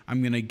time,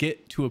 I'm going to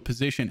get to a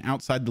position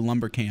outside the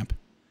lumber camp.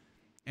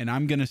 And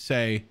I'm going to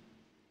say...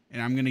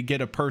 And I'm going to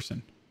get a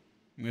person.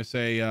 I'm going to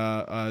say,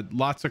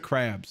 lots of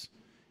crabs.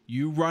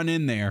 You run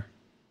in there.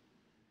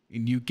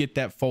 And you get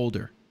that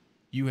folder.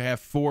 You have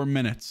 4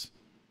 minutes.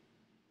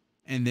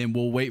 And then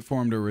we'll wait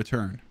for him to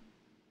return.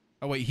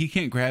 Oh, wait. He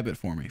can't grab it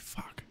for me.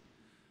 Fuck.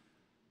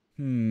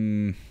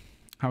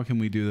 How can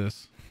we do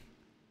this?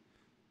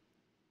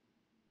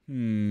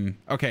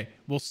 Okay,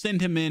 we'll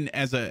send him in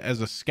as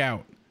a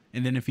scout,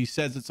 and then if he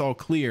says it's all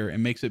clear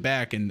and makes it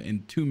back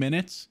in 2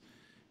 minutes,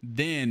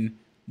 then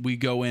we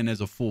go in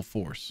as a full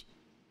force.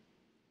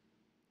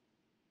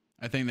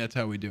 I think that's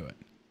how we do it.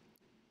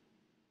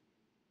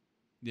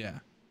 Yeah.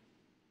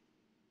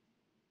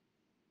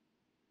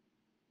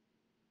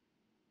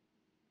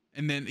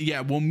 And then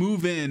yeah, we'll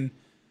move in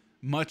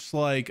much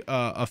like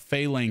a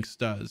phalanx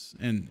does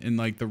in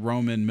like the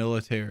Roman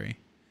military,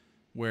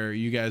 where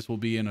you guys will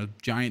be in a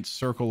giant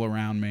circle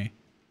around me,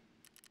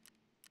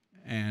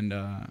 and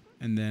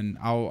then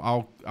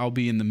I'll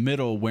be in the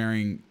middle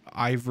wearing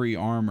ivory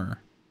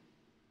armor,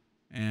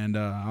 and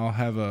I'll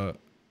have a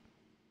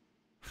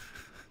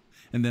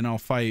and then I'll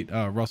fight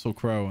Russell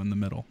Crowe in the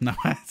middle. No,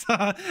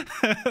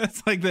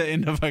 it's like the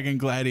end of fucking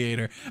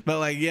Gladiator. But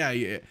like, yeah,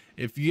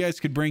 if you guys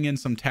could bring in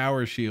some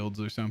tower shields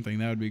or something,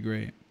 that would be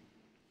great.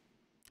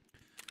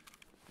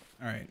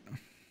 All right.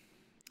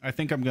 I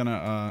think I'm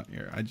gonna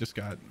here, I just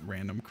got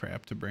random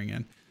crap to bring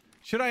in.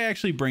 Should I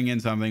actually bring in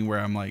something where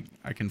I'm like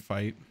I can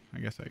fight? I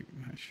guess I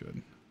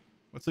should.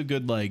 What's a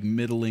good like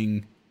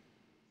middling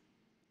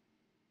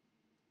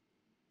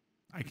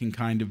I can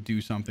kind of do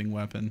something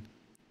weapon?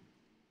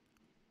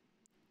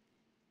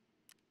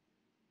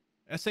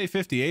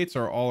 SA-58s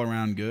are all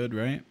around good,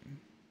 right?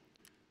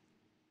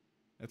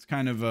 That's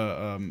kind of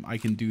a I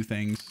can do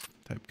things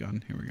type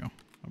gun. Here we go.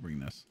 I'll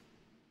bring this.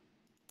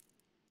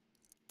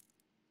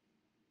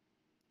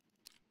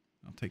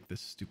 I'll take this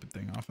stupid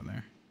thing off of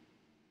there.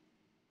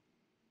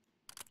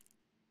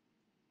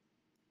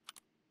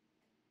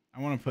 I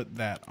want to put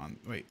that on.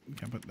 Wait,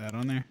 can I put that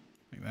on there?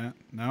 Like that?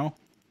 No?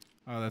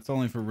 Oh, that's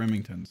only for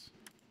Remingtons.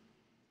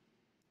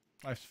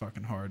 Life's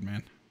fucking hard,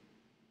 man.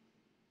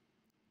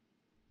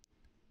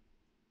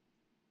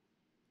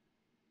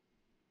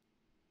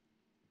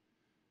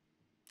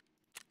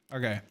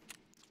 Okay.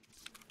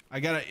 I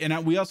gotta,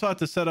 and we also have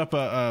to set up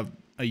a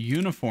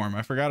uniform.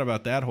 I forgot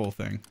about that whole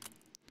thing.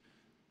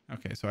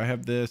 Okay, so I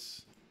have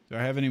this. Do I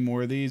have any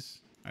more of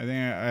these? I think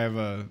I have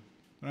a,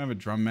 I don't have a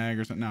drum mag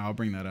or something. No, I'll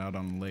bring that out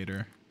on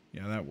later.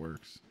 Yeah, that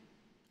works.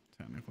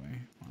 Technically.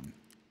 Let's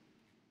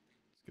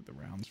get the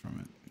rounds from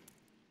it.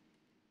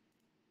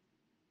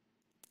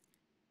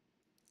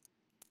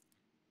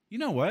 You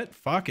know what?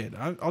 Fuck it.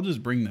 I'll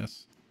just bring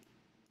this.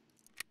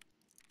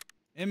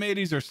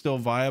 M80s are still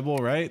viable,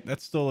 right?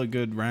 That's still a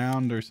good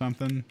round or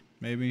something,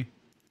 maybe.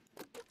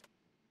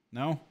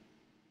 No?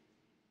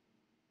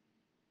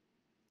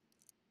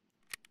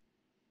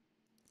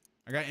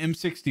 I got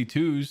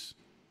M62s.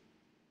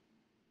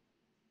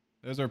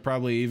 Those are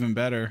probably even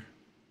better.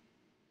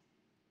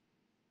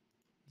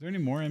 Is there any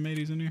more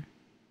M80s in here?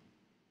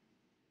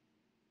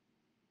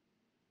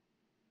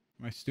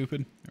 Am I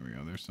stupid? There we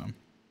go. There's some.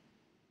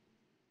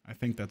 I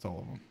think that's all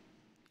of them.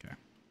 Okay.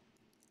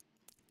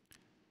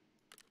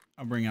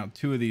 I'll bring out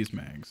 2 of these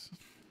mags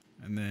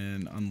and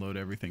then unload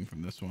everything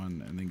from this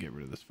one and then get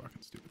rid of this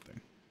fucking stupid thing.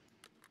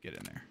 Get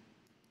in there.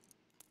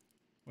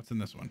 What's in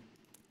this one?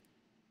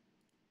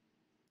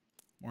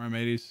 More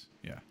M80s?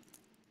 Yeah.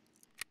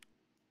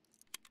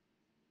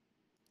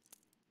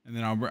 And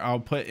then I'll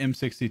put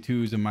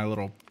M62s in my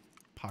little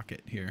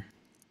pocket here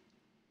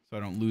so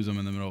I don't lose them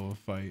in the middle of a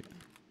fight.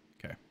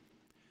 Okay.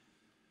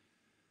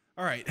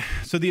 All right.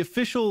 So the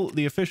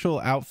official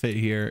outfit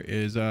here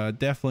is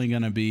definitely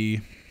going to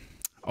be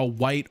a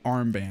white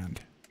armband.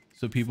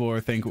 So people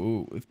think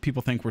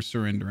we're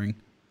surrendering.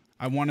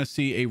 I want to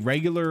see a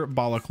regular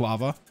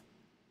balaclava,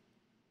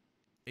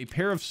 a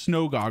pair of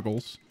snow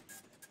goggles,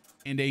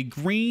 and a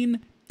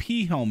green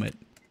pea helmet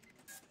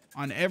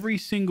on every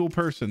single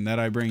person that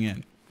I bring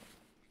in.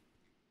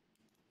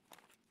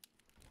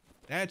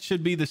 That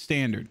should be the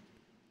standard.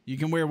 You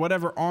can wear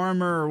whatever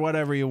armor or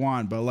whatever you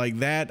want, but like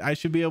that, I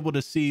should be able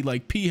to see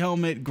like pea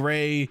helmet,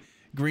 gray,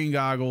 green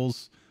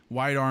goggles,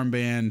 white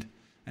armband,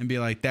 and be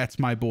like, that's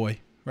my boy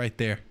right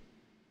there.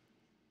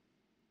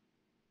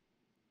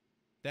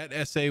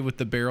 That SA with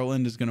the barrel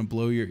end is going to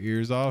blow your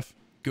ears off.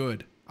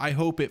 Good. I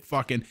hope it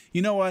fucking...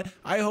 You know what?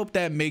 I hope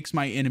that makes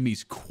my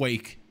enemies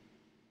quake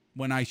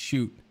when I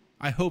shoot.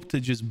 I hope to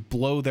just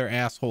blow their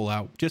asshole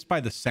out just by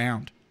the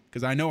sound,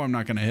 because I know I'm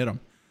not going to hit them.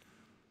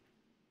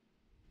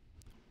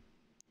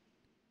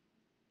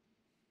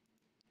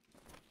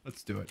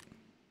 Let's do it.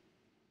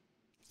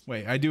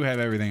 Wait, I do have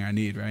everything I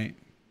need, right?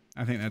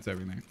 I think that's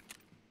everything.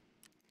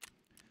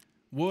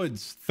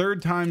 Woods,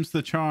 3rd time's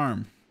the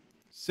charm.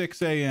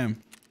 6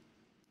 a.m.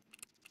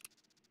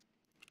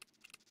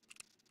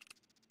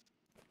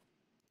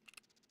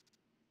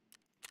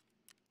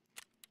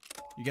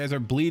 You guys are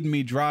bleeding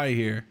me dry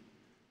here.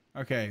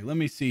 Okay, let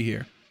me see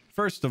here.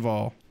 First of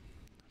all,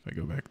 if I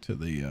go back to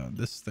the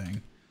this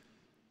thing,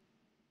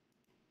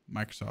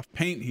 Microsoft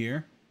Paint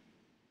here,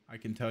 I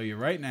can tell you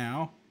right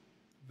now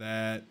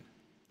that...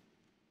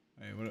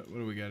 Hey, what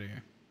do we got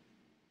here?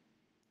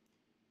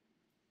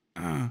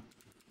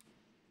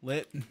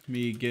 Let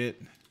me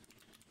get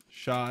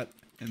shot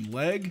in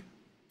leg.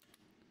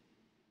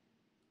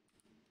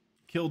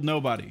 Killed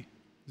nobody.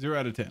 0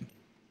 out of 10.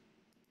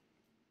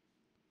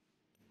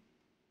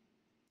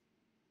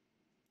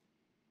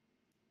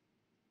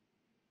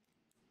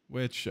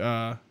 Which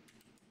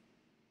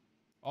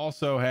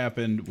also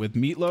happened with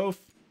Meatloaf.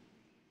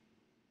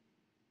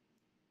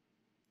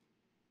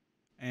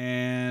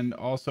 And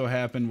also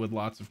happened with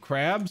lots of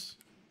crabs.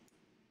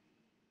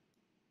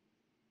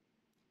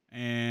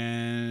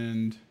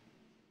 And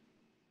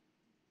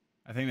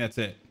I think that's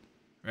it,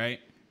 right?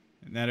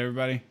 Isn't that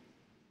everybody?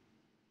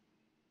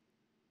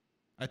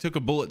 I took a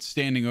bullet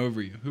standing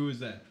over you. Who is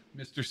that?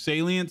 Mr.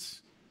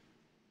 Salience?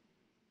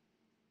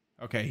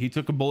 Okay, he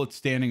took a bullet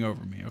standing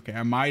over me. Okay,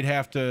 I might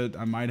have to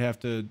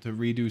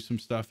redo some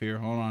stuff here.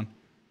 Hold on.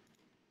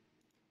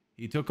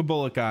 He took a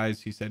bullet,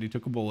 guys. He said he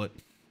took a bullet.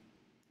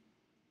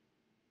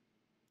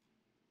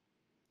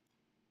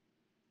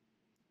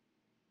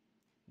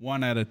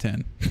 One out of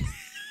 10.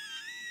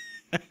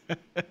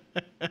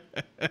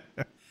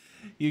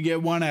 You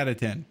get 1 out of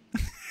 10.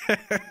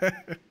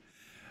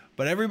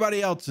 But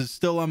everybody else is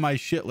still on my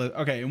shit list.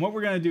 Okay, and what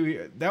we're gonna do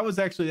here,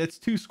 that's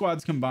 2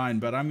 squads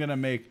combined, but I'm gonna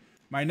make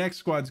my next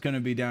squad's gonna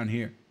be down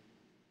here.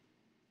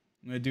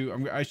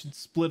 I should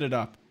split it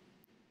up.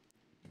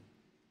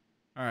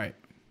 All right.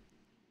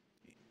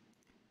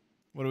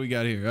 What do we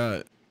got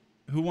here?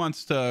 Who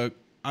wants to...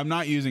 I'm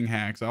not using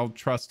hacks. I'll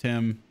trust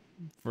him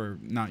for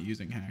not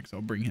using hacks.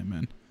 I'll bring him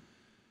in.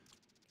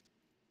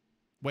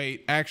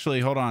 Wait, actually,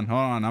 hold on.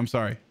 I'm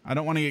sorry. I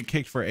don't want to get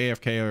kicked for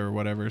AFK or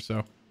whatever,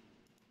 so...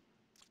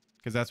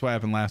 Because that's what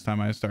happened last time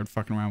I started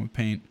fucking around with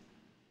paint.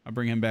 I'll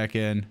bring him back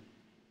in.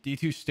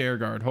 D2 stair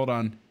guard. Hold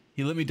on.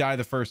 He let me die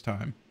the first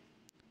time.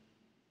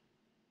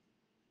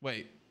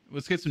 Wait.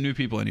 Let's get some new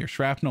people in here.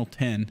 Shrapnel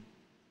 10.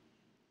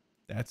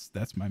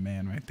 That's my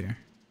man right there.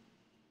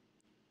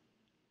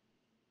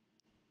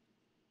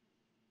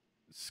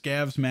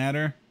 Scavs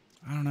matter.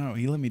 I don't know.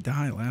 He let me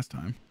die last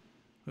time.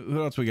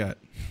 Who else we got?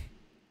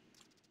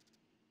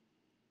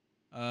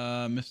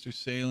 Mr.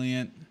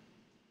 Salient.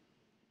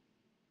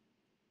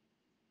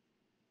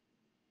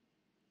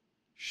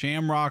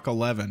 Shamrock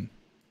 11.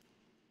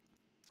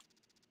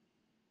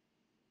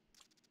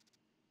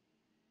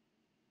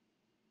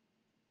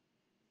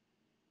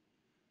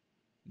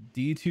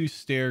 D2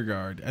 stair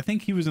guard. I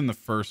think he was in the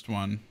first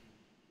one.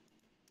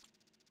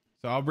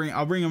 So I'll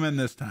bring him in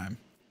this time.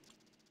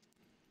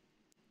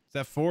 Is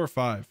that 4 or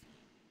 5?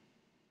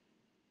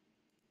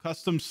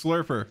 Custom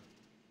slurper.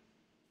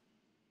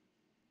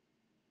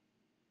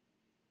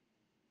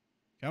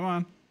 Come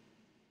on.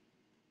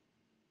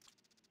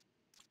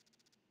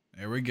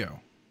 There we go.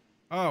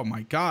 Oh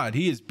my God,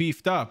 he is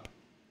beefed up.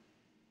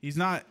 He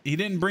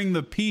didn't bring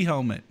the P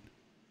helmet.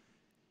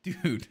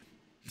 Dude.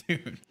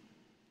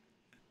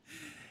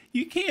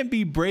 You can't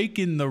be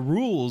breaking the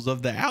rules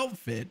of the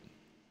outfit.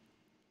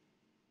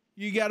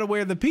 You got to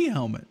wear the P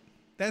helmet.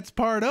 That's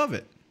part of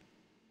it.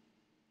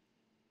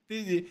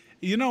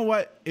 You know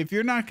what? If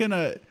you're not going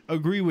to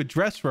agree with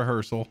dress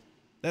rehearsal,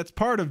 that's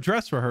part of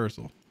dress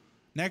rehearsal.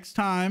 Next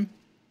time,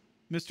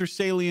 Mr.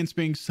 Salient's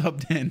being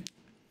subbed in,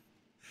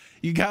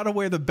 you got to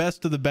wear the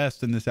best of the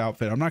best in this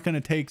outfit. I'm not going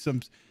to take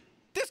some...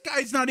 This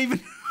guy's not even...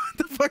 What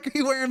the fuck are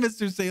you wearing,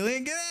 Mr.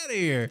 Salient? Get out of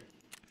here.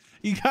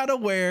 You got to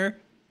wear...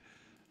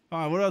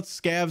 what else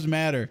scabs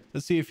matter?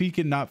 Let's see if he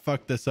can not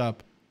fuck this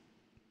up.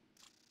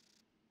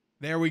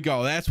 There we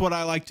go. That's what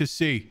I like to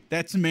see.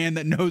 That's a man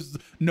that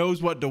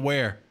knows what to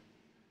wear.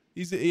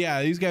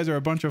 These guys are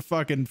a bunch of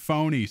fucking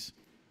phonies.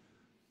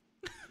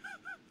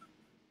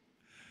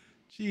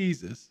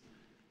 Jesus.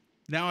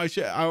 Now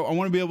I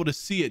want to be able to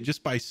see it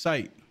just by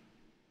sight.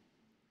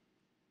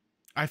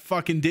 I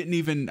didn't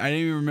even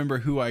remember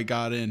who I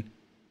got in.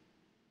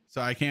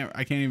 So I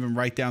can't even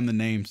write down the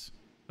names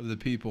of the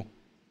people.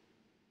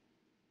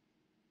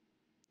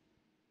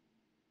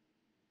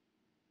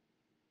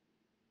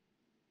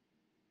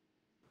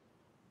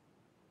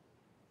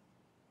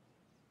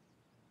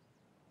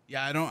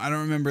 Yeah, I don't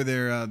remember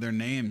their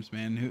names,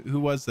 man. Who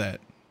was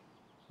that?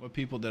 What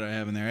people did I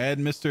have in there? I had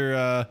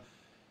Mr.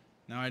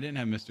 No, I didn't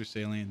have Mr.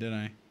 Salient, did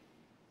I?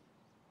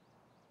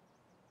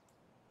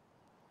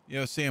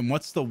 Yo, Sam,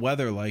 what's the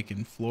weather like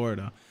in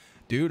Florida?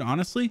 Dude,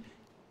 honestly,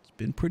 it's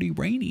been pretty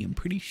rainy and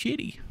pretty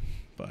shitty.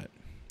 But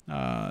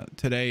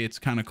today it's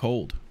kind of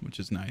cold, which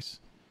is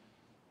nice.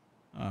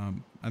 I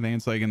think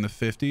it's like in the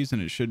 50s,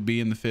 and it should be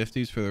in the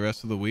 50s for the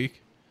rest of the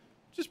week,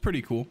 which is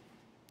pretty cool.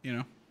 You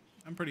know,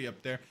 I'm pretty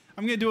up there.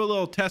 I'm going to do a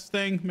little test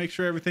thing, make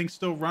sure everything's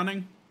still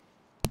running.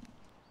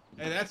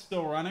 Hey, that's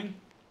still running.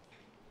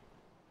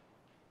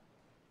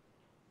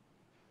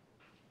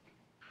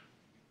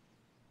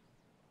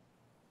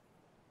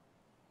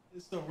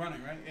 It's still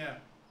running, right? Yeah.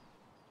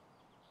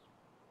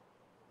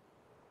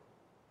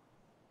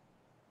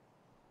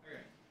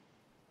 Okay.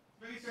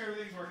 Making sure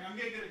everything's working. I'm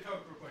going to get a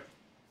Coke real quick.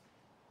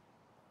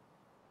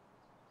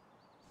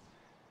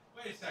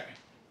 Wait a second.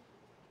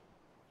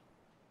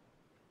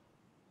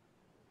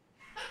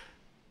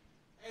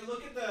 Hey,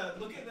 look at the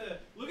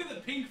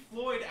Pink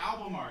Floyd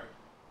album art.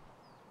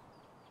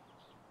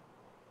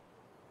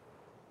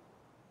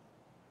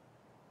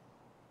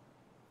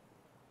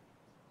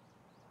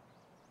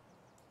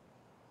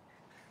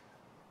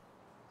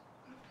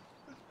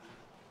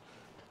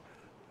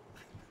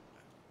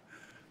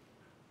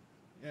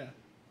 Yeah.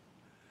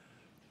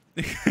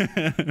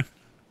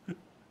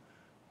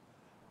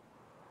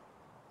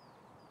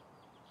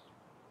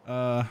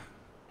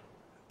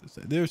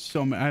 There's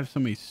so many. I have so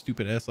many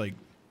stupid ass like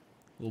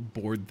little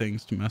board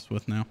things to mess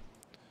with now.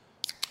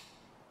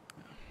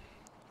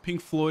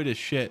 Pink Floyd is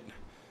shit.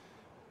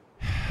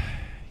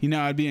 You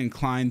know, I'd be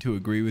inclined to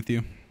agree with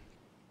you.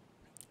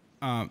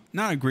 Not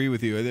agree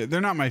with you.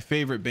 They're not my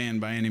favorite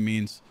band by any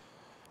means,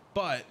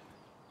 but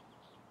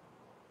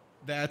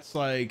that's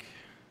like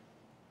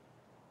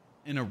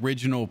an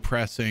original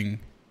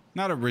pressing.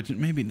 Not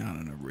original, maybe not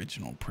an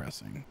original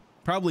pressing.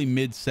 Probably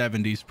mid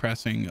 70s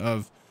pressing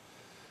of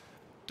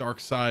Dark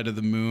Side of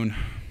the Moon.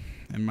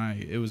 And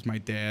it was my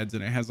dad's,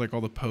 and it has like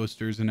all the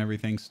posters and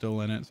everything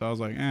still in it. So I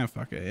was like,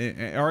 fuck it.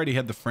 I already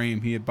had the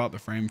frame. He had bought the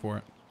frame for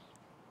it.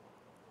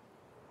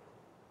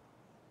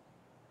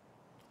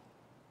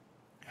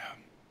 Yeah.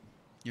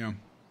 You know,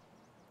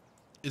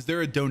 is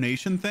there a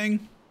donation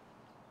thing?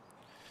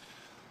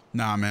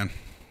 Nah, man.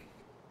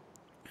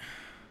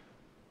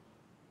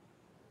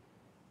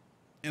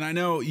 And I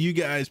know you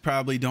guys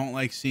probably don't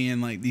like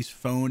seeing like these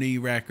phony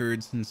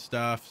records and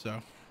stuff.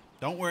 So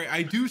don't worry.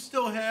 I do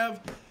still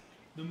have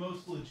the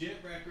most legit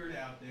record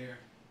out there.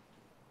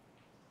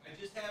 I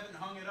just haven't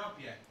hung it up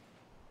yet.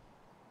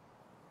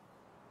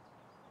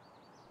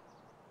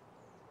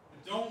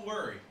 But don't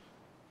worry.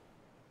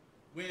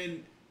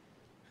 When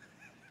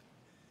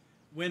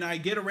I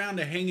get around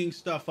to hanging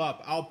stuff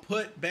up, I'll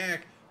put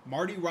back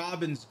Marty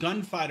Robbins'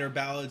 Gunfighter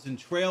Ballads and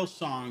Trail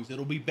Songs.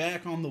 It'll be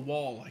back on the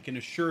wall, I can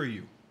assure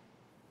you.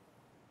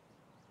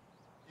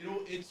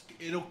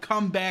 It'll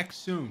come back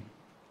soon.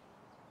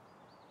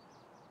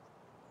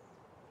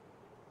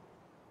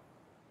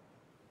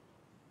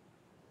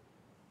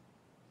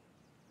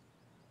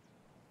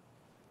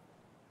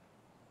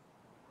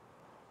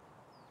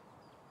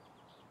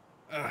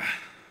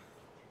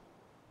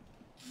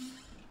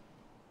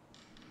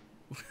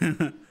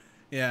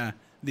 Yeah,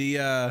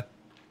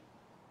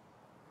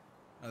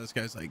 this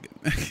guy's like,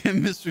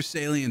 Mr.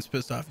 Salient's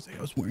pissed off. He's like,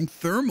 I was wearing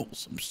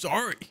thermals. I'm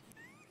sorry.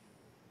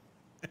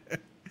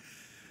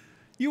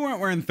 You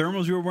weren't wearing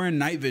thermals. You were wearing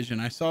night vision.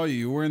 I saw you.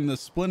 You were wearing the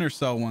Splinter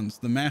Cell ones,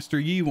 the Master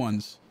Yi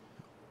ones.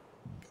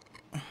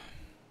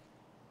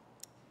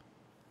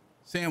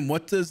 Sam,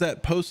 what does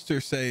that poster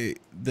say?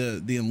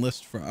 The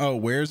enlist from? Oh,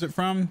 where is it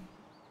from?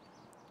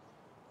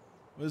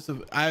 What is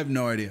the? I have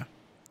no idea.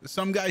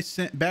 Some guy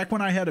sent back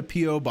when I had a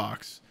PO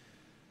box,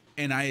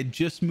 and I had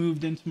just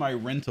moved into my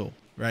rental.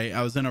 Right,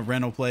 I was in a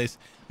rental place.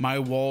 My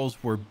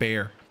walls were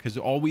bare because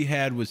all we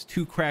had was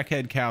 2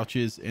 crackhead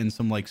couches and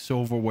some like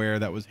silverware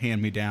that was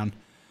hand me down,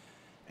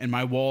 and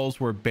my walls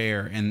were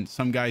bare. And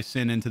some guy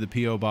sent into the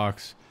PO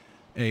box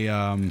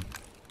a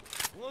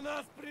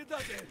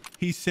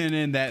he sent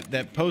in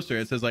that poster.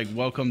 It says like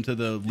 "Welcome to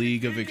the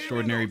League of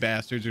Extraordinary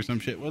Bastards" or some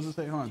shit. What does it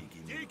say? Hold on.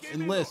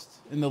 Enlist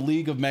in the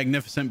League of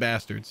Magnificent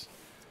Bastards.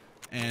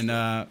 And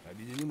I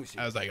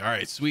was like, all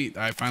right, sweet.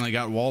 I finally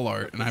got wall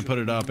art, and I put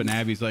it up, and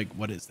Abby's like,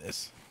 what is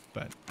this?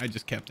 But I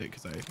just kept it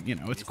because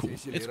it's cool.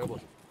 It's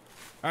cool.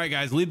 All right,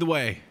 guys, lead the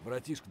way.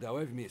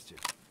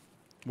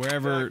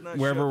 Wherever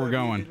we're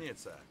going.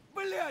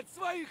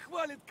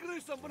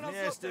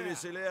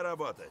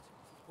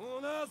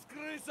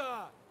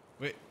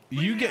 Wait,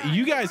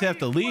 you guys have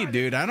to lead,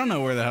 dude. I don't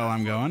know where the hell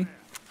I'm going.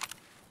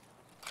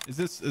 Is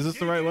this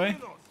the right way?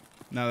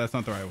 No, that's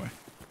not the right way.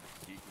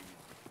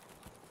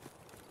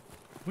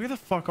 Where the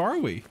fuck are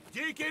we?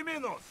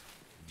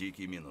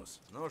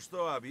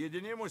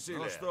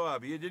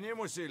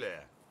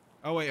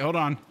 Oh wait, hold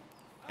on.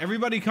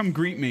 Everybody come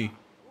greet me.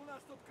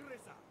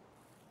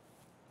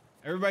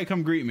 Everybody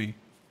come greet me.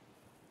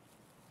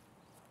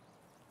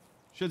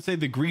 Should say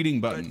the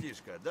greeting button.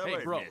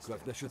 Hey, bro.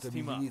 Hold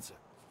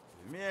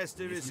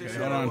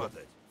on.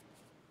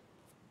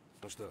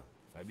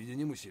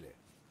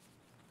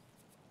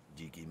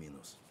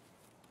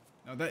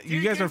 No,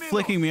 you guys are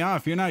flicking me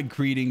off. You're not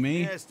greeting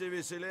me.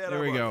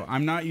 There we go.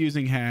 I'm not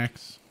using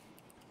hacks.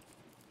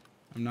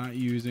 Want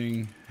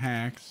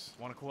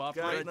to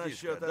cooperate?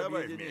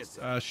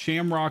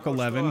 Shamrock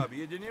 11.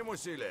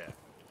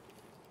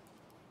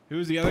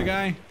 Who's the other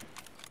guy?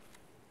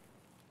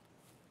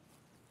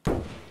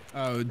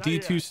 Oh,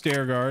 D2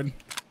 Stair Guard.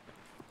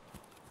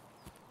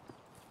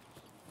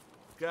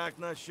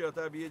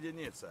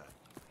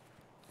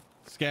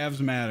 Scavs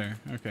matter.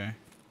 Okay.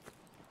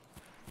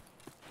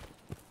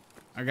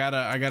 I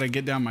gotta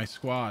get down my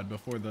squad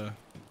before the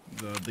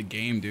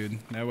game, dude.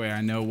 That way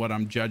I know what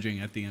I'm judging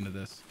at the end of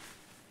this.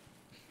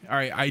 All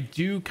right, I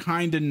do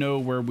kind of know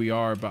where we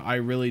are, but I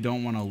really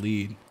don't want to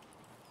lead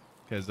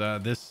because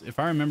this, if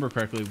I remember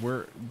correctly,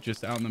 we're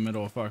just out in the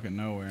middle of fucking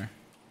nowhere.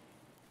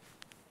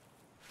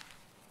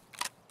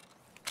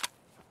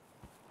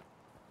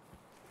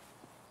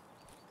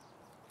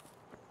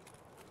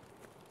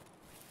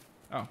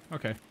 Oh,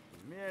 okay.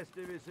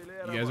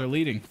 You guys are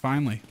leading.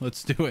 Finally,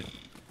 let's do it.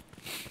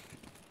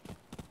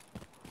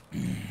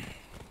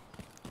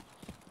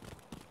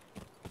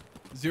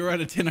 0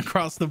 out of 10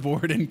 across the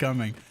board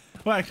incoming.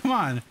 Why, come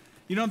on.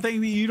 You don't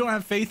think you don't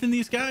have faith in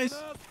these guys?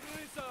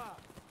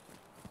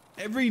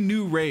 Every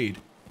new raid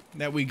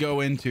that we go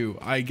into,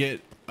 I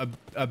get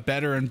a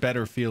better and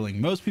better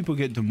feeling. Most people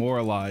get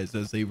demoralized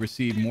as they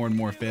receive more and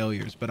more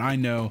failures, but I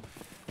know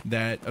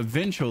that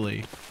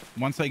eventually,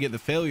 once I get the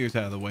failures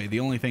out of the way, the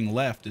only thing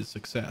left is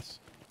success.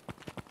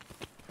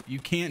 You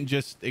can't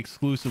just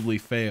exclusively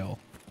fail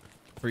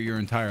for your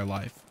entire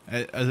life.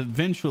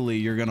 Eventually,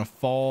 you're going to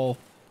fall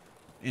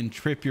and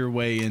trip your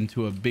way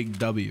into a big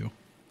W.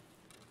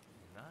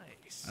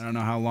 Nice. I don't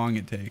know how long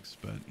it takes,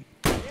 but...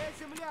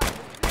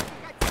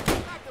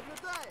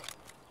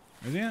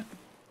 Where's he at?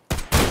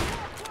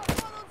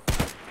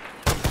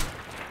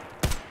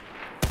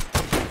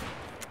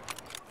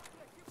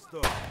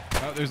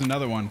 Oh, there's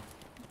another one.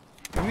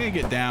 I'm gonna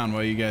get down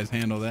while you guys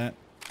handle that.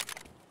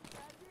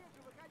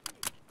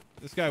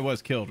 This guy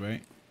was killed,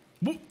 right?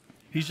 Whoop.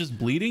 He's just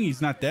bleeding? He's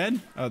not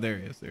dead? Oh, there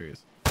he is. There he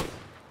is.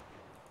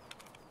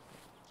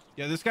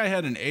 Yeah, this guy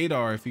had an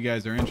ADAR if you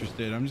guys are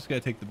interested. I'm just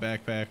gonna take the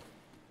backpack.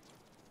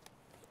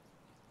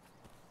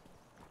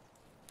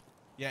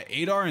 Yeah,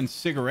 ADAR and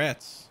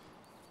cigarettes.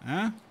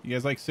 Huh? You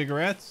guys like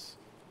cigarettes?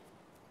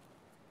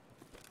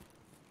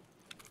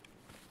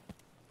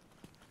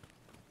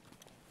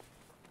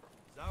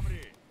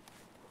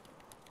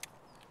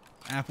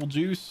 Apple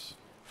juice.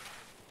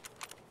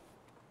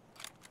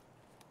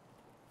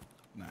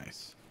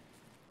 Nice.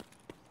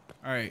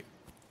 All right,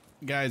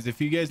 guys,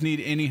 if you guys need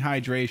any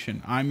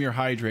hydration, I'm your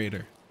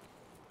hydrator.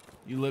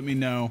 You let me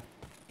know.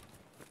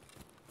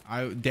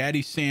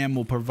 Daddy Sam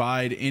will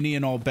provide any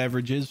and all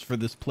beverages for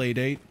this play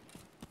date.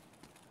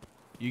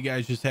 You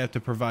guys just have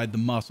to provide the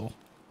muscle.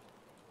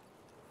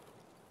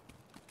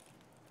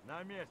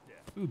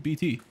 Ooh,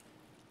 BT.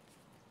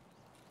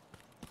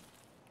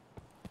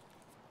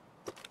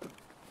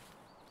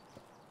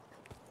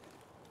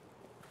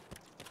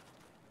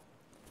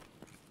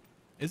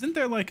 Isn't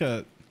there like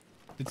a...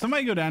 Did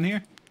somebody go down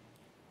here?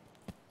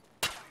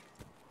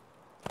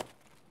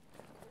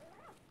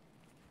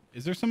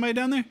 Is there somebody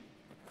down there?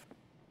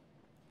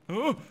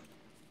 Oh,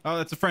 oh,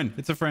 that's a friend.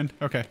 It's a friend.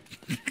 Okay.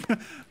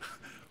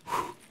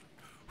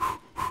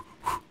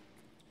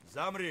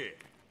 Zamri.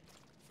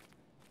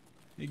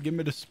 Hey, give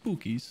me the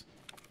spookies.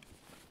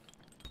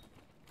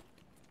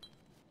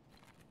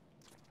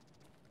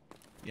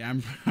 Yeah,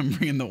 I'm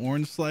bringing the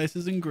orange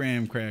slices and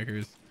graham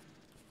crackers.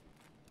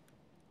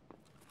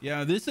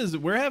 Yeah,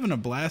 we're having a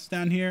blast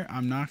down here.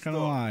 I'm not gonna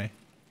lie.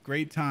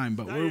 Great time,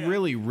 but we're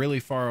really, really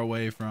far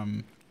away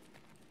from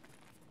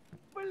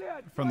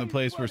the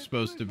place we're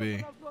supposed to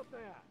be.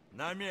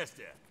 На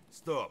месте.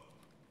 Stop.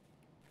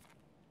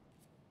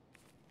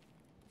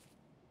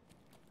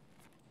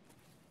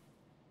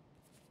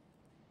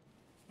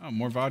 Oh,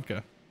 more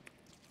vodka.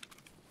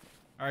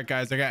 All right,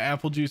 guys, I got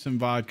apple juice and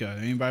vodka.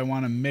 Anybody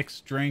want a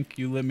mixed drink?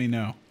 You let me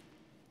know.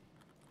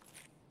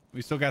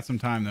 We still got some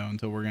time, though,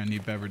 until we're going to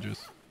need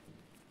beverages.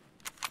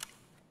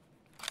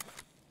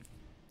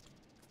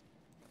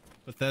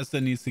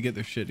 Bethesda needs to get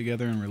their shit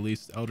together and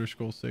release Elder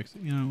Scrolls 6.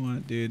 You know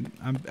what, dude?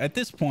 At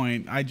this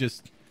point, I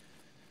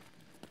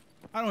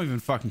don't even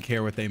fucking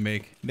care what they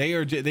make. They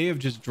have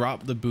just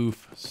dropped the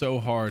booth so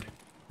hard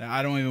that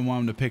I don't even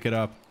want them to pick it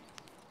up.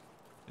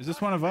 Is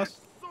this one of us?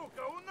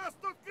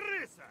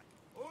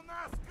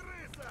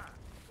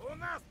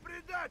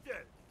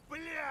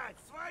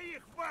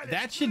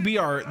 That should be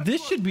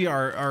this should be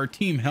our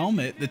team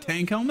helmet, the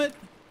tank helmet.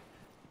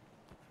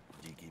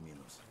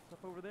 What's up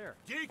over there?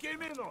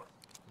 Never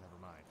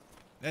mind.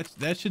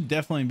 That should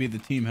definitely be the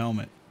team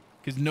helmet,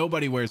 because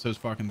nobody wears those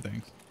fucking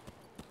things.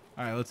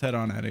 All right, let's head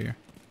on out of here.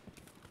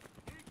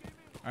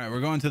 All right,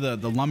 we're going to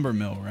the lumber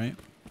mill, right?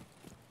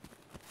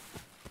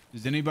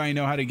 Does anybody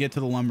know how to get to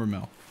the lumber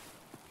mill?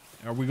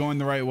 Are we going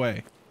the right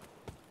way?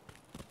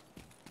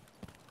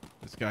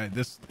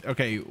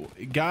 Okay,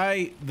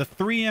 guy, the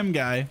 3M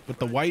guy with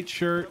the white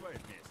shirt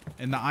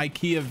and the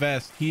IKEA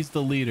vest, he's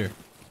the leader.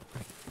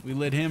 We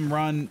let him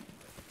run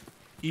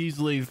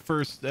easily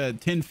first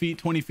 10 feet,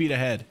 20 feet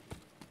ahead.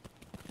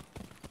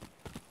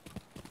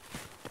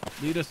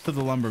 Lead us to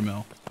the lumber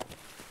mill.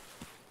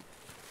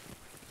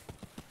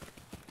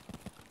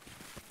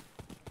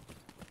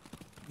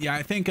 Yeah,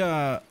 I think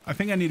I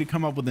need to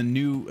come up with a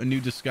new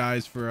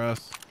disguise for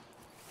us.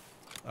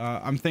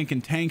 I'm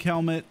thinking tank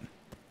helmet,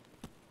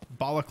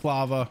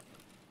 balaclava,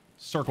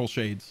 circle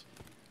shades.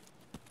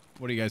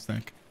 What do you guys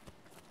think?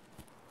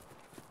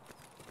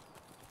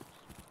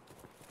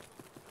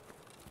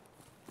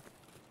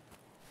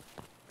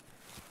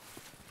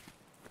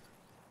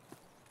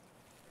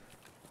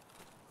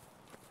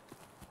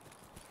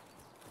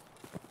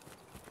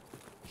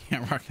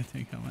 Can't rock the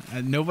tank helmet.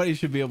 Nobody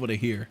should be able to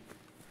hear.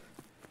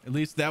 At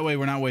least that way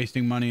we're not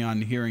wasting money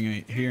on hearing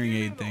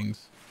aid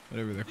things,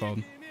 whatever they're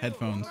called,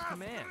 headphones.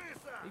 Man,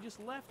 they just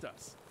left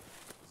us.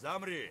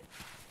 Zamri.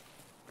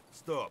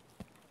 Stop.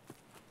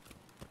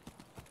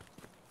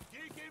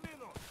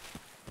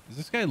 Is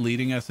this guy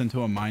leading us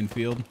into a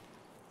minefield?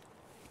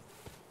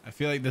 I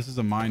feel like this is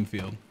a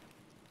minefield.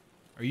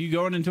 Are you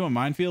going into a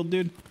minefield,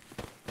 dude?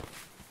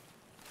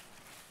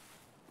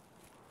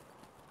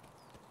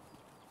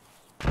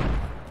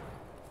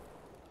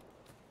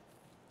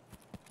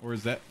 Or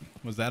was that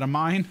a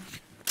mine?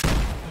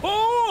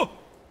 Oh!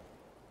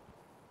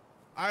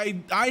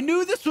 I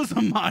knew this was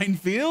a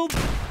minefield.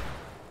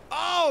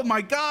 Oh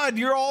my God,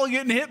 you're all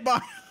getting hit by.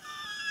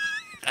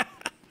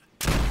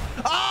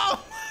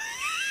 Oh!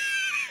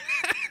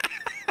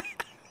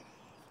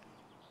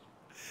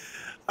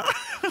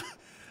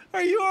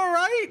 Are you all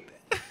right?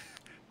 They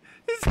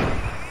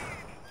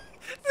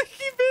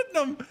keep hitting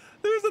them.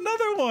 There's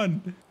another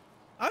one.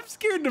 I'm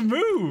scared to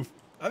move.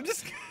 I'm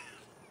just.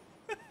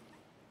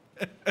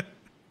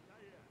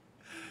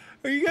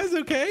 Are you guys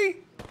okay?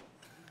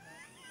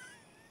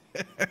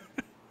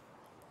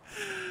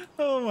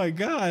 Oh my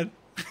God.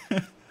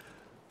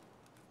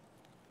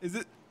 Is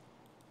it?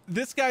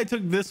 This guy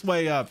took this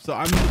way up, so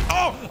I'm.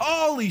 Oh,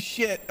 holy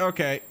shit.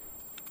 Okay.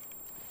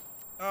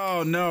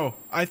 Oh no.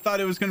 I thought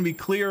it was going to be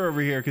clear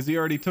over here because he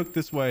already took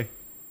this way.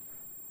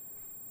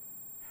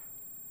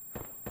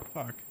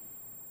 Fuck.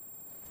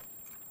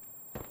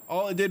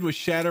 All it did was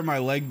shatter my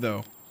leg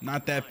though.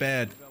 Not that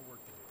bad.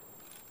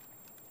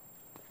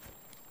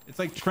 It's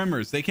like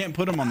trimmers. They can't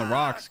put them on the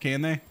rocks,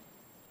 can they?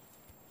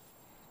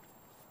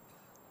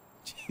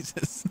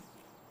 Jesus.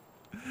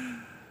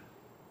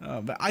 Oh,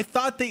 but I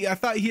thought he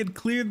had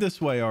cleared this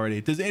way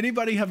already. Does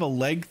anybody have a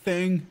leg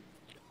thing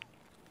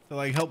to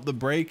like help the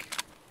brake?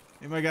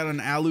 Anybody got an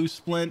alu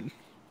splint?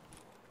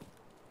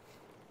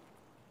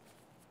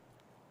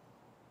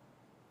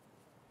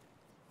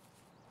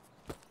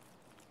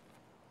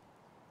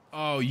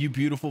 Oh, you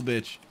beautiful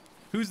bitch.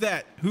 Who's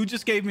that? Who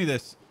just gave me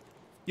this?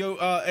 Yo,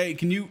 hey,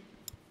 can you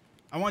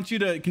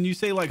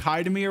say like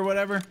hi to me or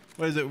whatever?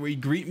 What is it? Where you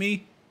greet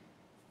me?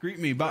 Greet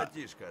me, but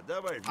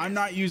I'm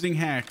not using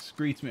hacks.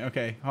 Greets me.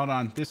 Okay, hold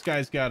on. This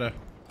guy's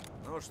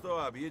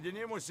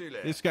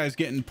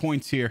getting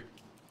points here.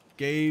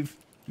 Gave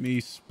me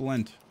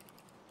splint.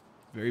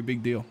 Very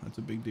big deal. That's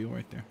a big deal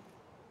right there.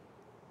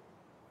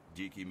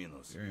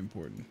 Very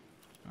important.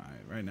 All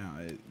right, right now,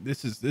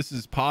 this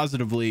is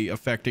positively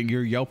affecting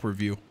your Yelp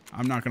review.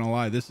 I'm not gonna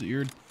lie.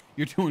 You're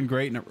doing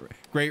great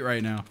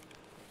right now.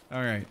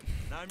 All right.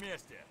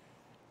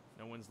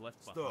 No one's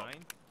left behind.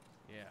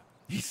 Yeah.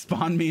 He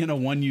spawned me in a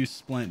one-use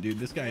splint, dude.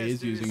 This guy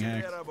is using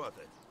hacks.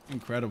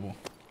 Incredible.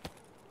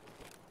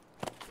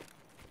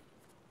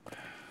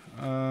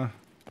 Yeah,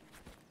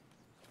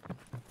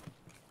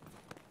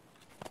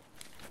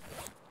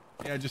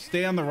 just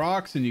stay on the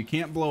rocks and you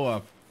can't blow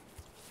up.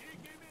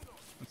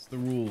 That's the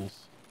rules.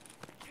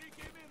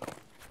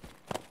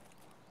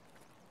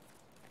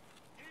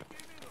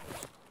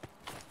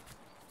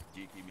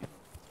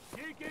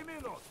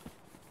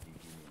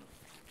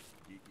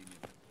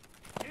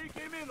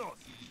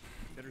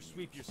 Better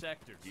sweep your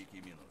sectors.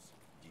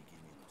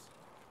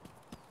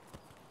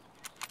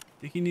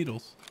 Dicky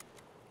Needles.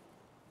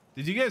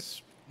 Did you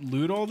guys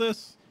loot all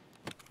this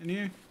in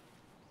here?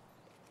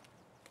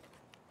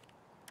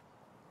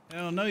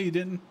 Hell no, you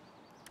didn't.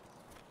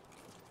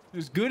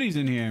 There's goodies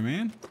in here,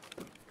 man.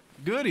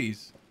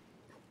 Goodies.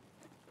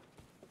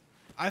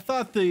 I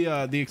thought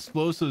the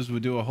explosives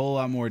would do a whole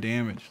lot more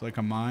damage, like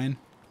a mine.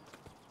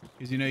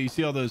 Because, you know, you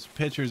see all those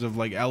pictures of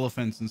like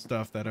elephants and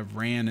stuff that have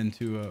ran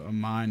into a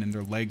mine and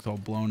their legs all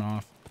blown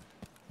off.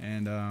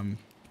 And I'm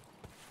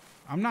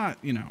not,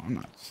 you know, I'm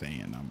not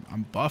saying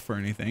I'm buff or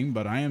anything,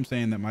 but I am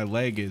saying that my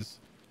leg is,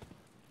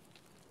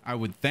 I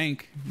would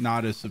think,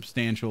 not as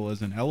substantial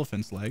as an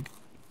elephant's leg.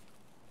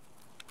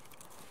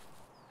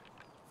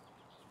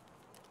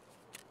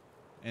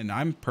 And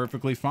I'm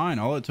perfectly fine.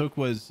 All it took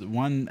was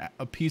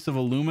a piece of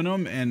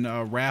aluminum and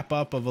a wrap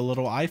up of a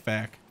little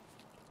IFAK.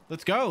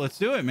 Let's go. Let's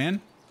do it,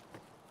 man.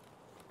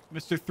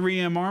 Mr.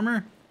 3M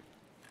Armor,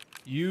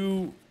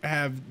 you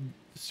have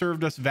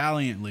served us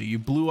valiantly. You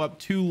blew up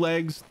 2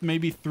 legs,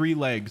 maybe 3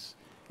 legs.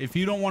 If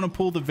you don't want to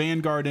pull the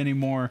Vanguard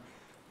anymore,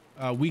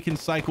 we can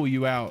cycle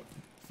you out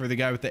for the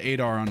guy with the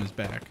 8R on his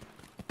back.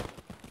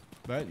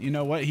 But you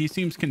know what? He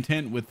seems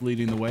content with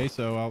leading the way,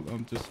 so I'll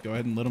just go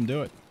ahead and let him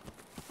do it.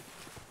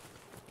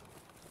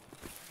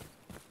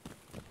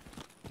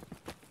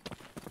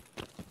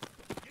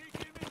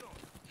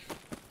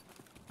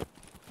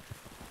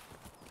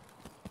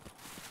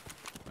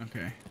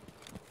 Okay.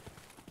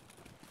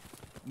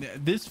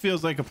 This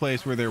feels like a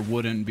place where there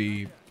wouldn't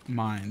be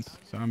mines,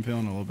 so I'm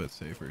feeling a little bit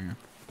safer here.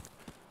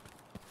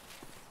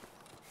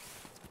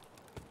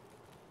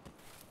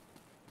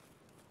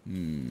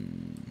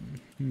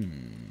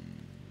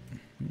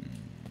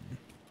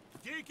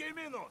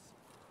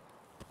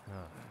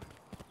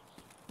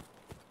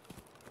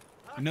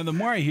 You know, the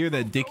more I hear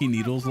that Dicky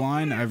Needles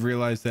line, I've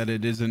realized that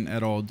it isn't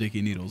at all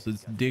Dicky Needles.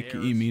 It's Dick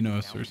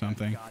Iminos or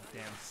something.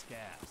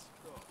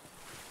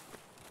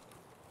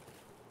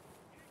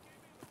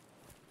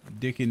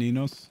 Dicky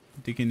Ninos?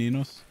 Dicky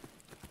Ninos?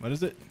 What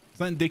is it? It's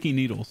not Dicky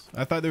Needles.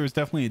 I thought there was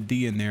definitely a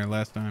D in there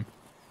last time.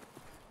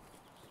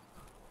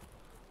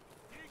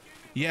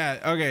 Yeah,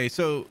 okay,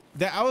 so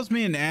that I was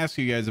meaning to ask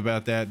you guys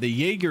about that. The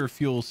Jaeger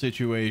fuel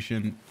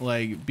situation,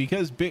 like,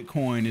 because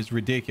Bitcoin is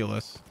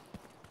ridiculous,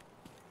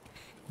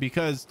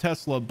 because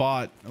Tesla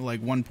bought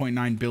like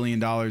 $1.9 billion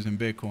in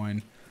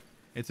Bitcoin,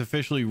 it's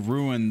officially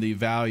ruined the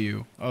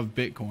value of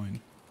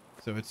Bitcoin.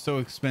 So it's so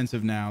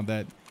expensive now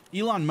that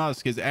Elon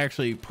Musk is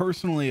actually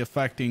personally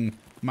affecting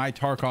my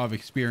Tarkov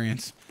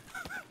experience.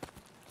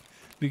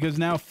 Because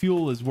now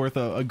fuel is worth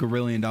a $1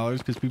 gazillion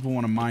because people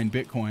want to mine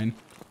Bitcoin.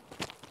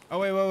 Oh,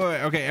 wait.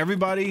 Okay,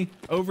 everybody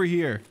over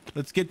here.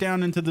 Let's get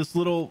down into this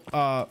little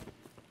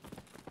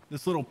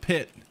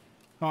pit.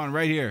 Hold on,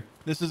 right here.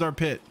 This is our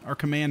pit, our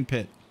command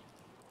pit.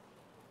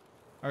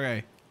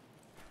 Okay.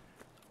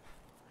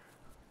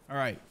 All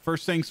right,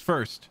 first things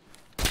first.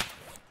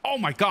 Oh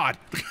my God.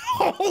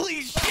 Holy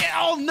shit.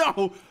 Oh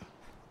no.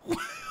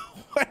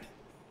 What?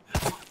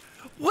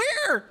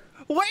 Where?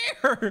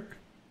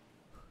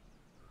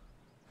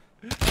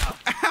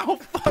 Ow,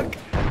 fuck.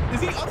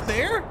 Is he up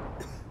there?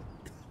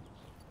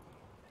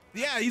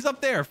 Yeah, he's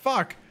up there.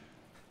 Fuck.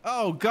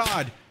 Oh,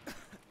 God.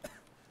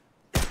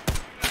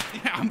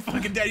 Yeah, I'm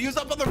fucking dead. He was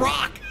up on the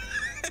rock.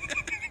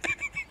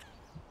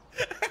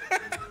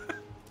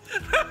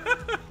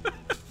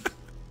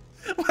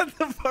 What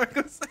the fuck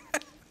was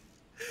that?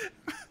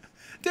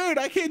 Dude,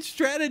 I can't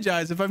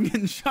strategize if I'm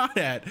getting shot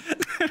at.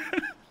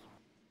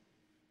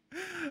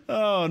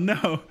 Oh,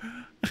 no.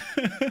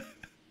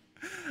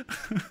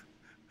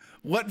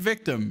 What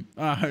victim?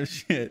 Oh,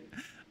 shit.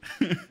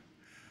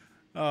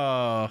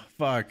 Oh,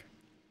 fuck.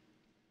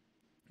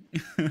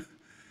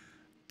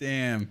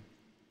 Damn.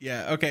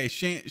 Yeah, okay.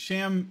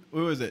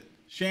 What was it?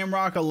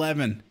 Shamrock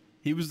 11.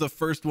 He was the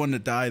first one to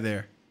die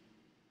there.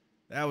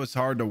 That was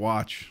hard to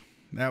watch.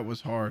 That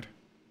was hard.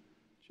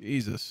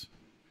 Jesus.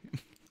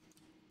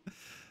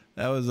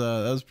 That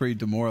was pretty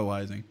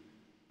demoralizing.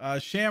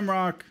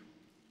 Shamrock,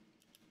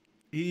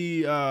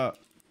 he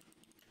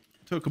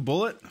took a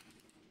bullet,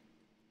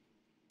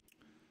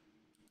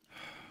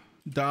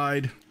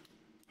 died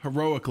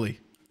heroically.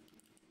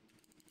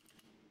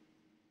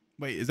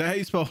 Wait, is that how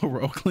you spell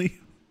heroically?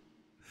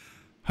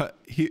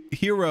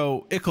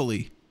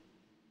 Heroically.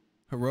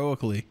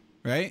 Heroically,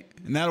 right?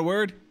 Isn't that a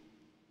word?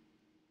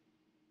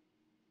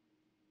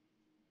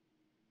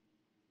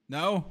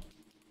 No?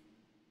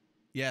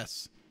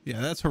 Yes. Yeah,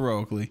 that's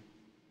heroically.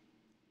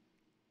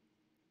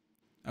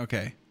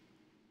 Okay.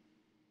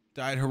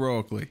 Died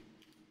heroically.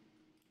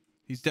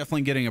 He's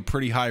definitely getting a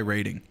pretty high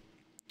rating.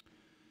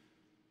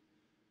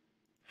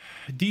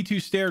 D2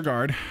 Stair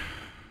Guard.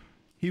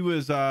 He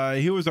was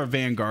our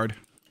vanguard.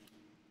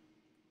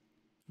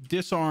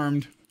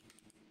 Disarmed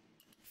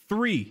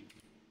 3.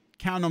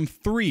 Count them,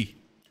 3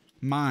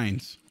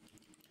 mines.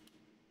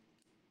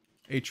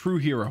 A true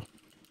hero.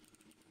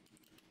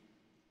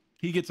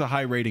 He gets a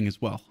high rating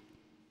as well.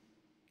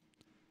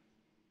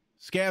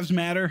 Scavs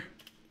matter.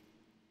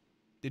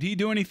 Did he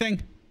do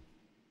anything?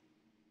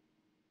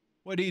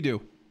 What did he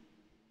do?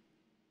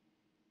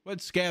 What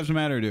did Scavs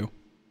matter do?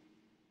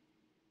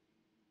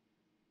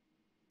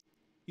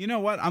 You know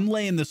what? I'm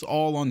laying this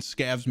all on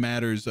Scavs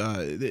Matters.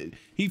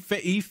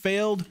 He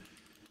failed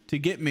to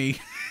get me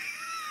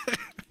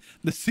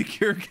the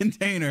secure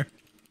container.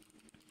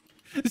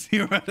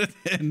 0 out of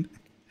 10.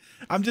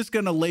 I'm just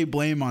gonna lay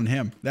blame on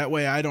him. That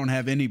way I don't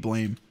have any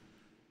blame.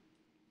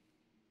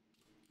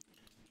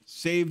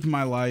 Saved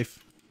my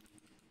life.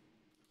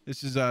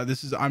 This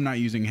is I'm not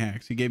using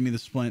hacks. He gave me the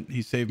splint.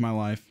 He saved my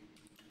life.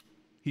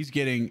 He's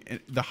getting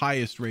the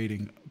highest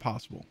rating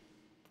possible.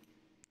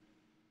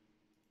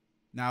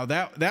 Now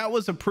that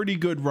was a pretty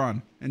good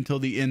run until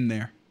the end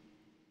there.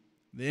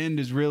 The end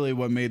is really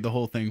what made the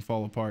whole thing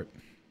fall apart.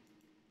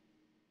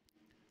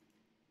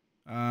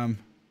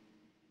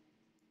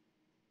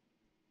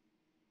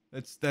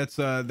 That's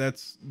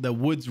the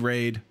woods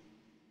raid.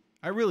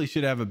 I really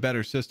should have a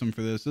better system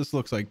for this. This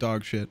looks like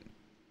dog shit.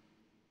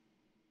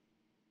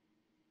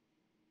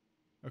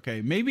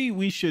 Okay, maybe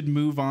we should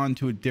move on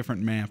to a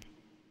different map.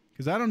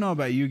 Because I don't know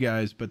about you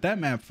guys, but that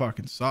map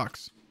fucking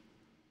sucks.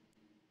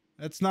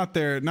 That's not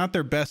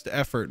their best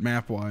effort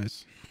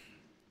map-wise.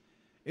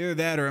 Either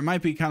that or it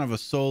might be kind of a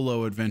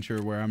solo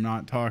adventure where I'm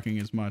not talking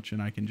as much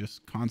and I can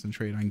just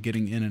concentrate on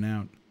getting in and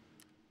out.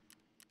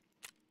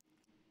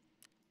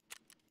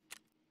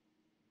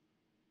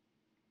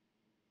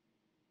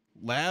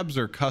 Labs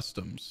or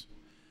customs?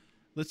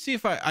 Let's see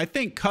if I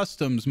think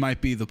customs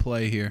might be the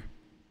play here.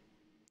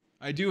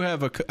 I do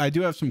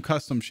have some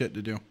custom shit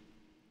to do.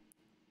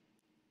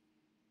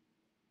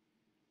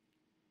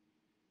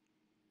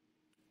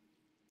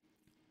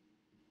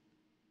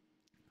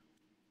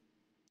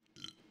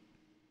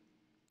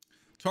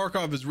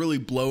 Tarkov is really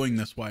blowing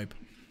this wipe.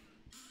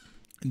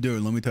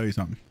 Dude, let me tell you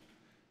something.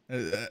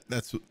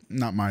 That's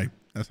not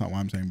what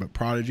I'm saying, but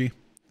Prodigy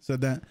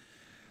said that.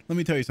 Let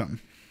me tell you something.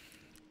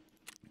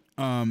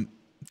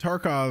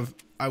 Tarkov,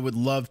 I would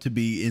love to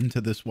be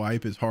into this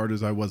wipe as hard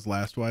as I was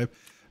last wipe.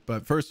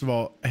 But first of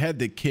all, I had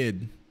the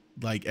kid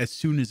like as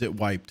soon as it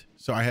wiped.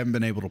 So I haven't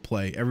been able to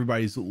play.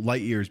 Everybody's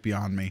light years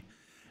beyond me.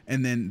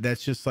 And then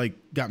that's just like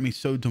got me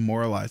so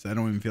demoralized. I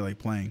don't even feel like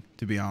playing,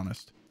 to be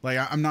honest. Like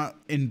I'm not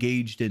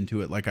engaged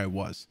into it like I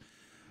was.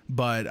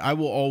 But I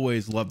will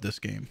always love this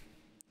game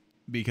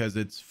because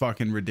it's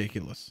fucking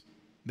ridiculous.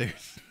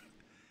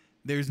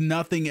 There's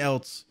nothing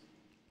else.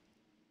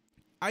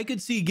 I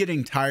could see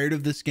getting tired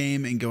of this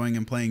game and going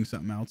and playing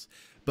something else,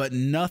 but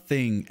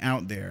nothing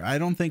out there. I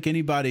don't think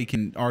anybody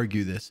can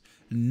argue this.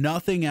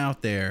 Nothing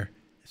out there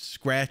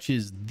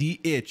scratches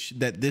the itch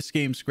that this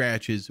game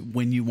scratches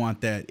when you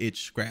want that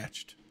itch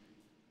scratched.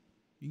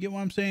 You get what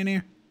I'm saying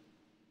here?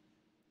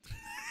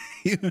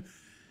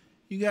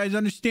 You guys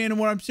understanding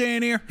what I'm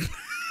saying here?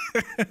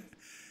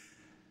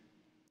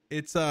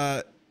 It's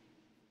isn't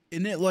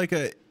it like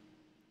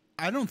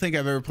I don't think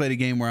I've ever played a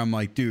game where I'm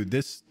like, dude,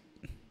 it's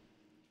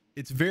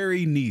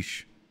very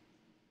niche.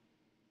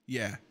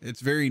 Yeah,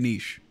 it's very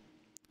niche.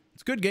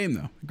 It's a good game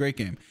though. Great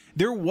game.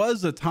 There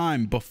was a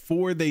time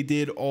before they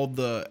did all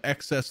the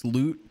excess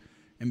loot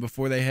and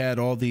before they had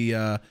all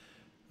the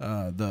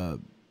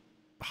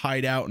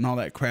hideout and all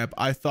that crap.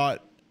 I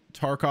thought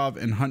Tarkov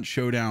and Hunt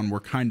Showdown were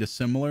kind of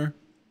similar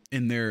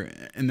in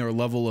their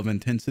level of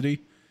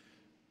intensity.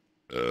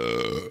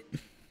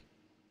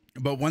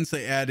 But once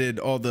they added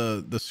all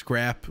the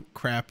scrap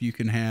crap you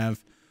can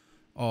have,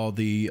 all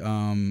the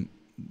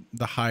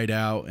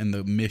hideout and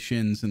the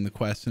missions and the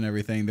quests and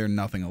everything, they're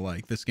nothing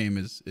alike. This game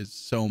is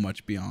so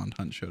much beyond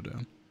Hunt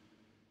Showdown.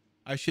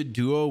 I should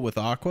duo with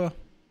Aqua.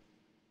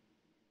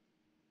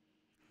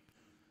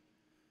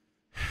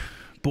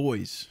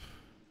 Boys,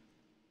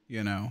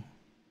 you know,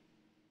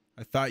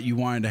 I thought you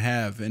wanted to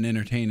have an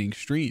entertaining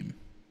stream.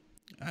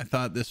 I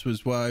thought this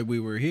was why we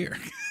were here.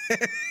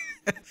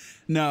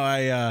 No,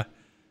 I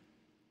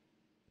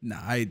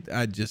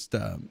just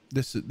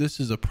this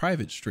is a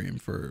private stream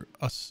for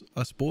us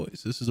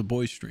boys. This is a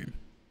boys stream.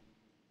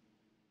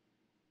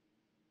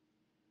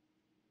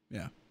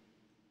 Yeah.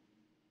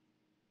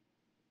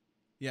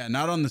 Yeah,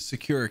 not on the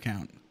secure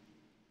account.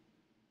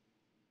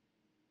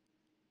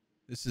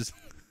 This is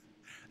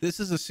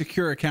a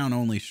secure account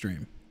only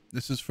stream.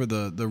 This is for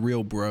the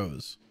real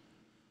bros.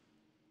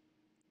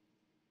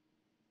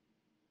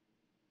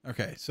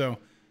 Okay, so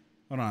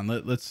hold on.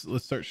 Let's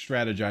start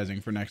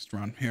strategizing for next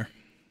run here.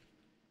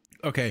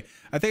 Okay,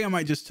 I think I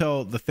might just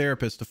tell the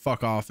therapist to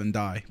fuck off and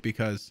die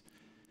because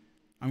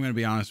I'm going to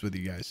be honest with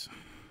you guys.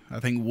 I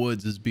think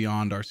Woods is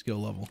beyond our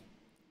skill level.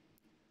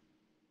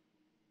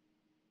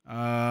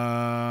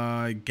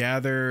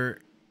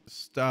 Gather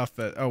stuff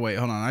at... Oh, wait,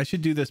 hold on. I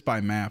should do this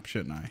by map,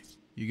 shouldn't I?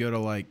 You go to,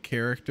 like,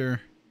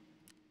 character.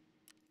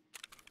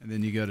 And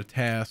then you go to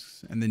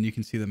tasks. And then you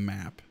can see the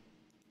map.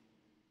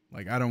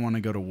 Like, I don't want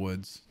to go to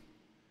woods.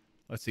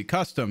 Let's see.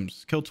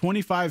 Customs. Kill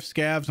 25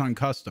 scavs on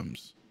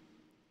customs.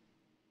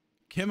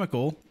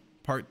 Chemical,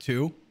 part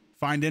 2.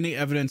 Find any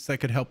evidence that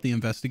could help the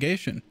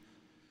investigation.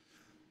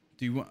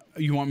 Do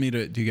you want me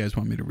to, do you guys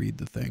want me to read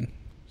the thing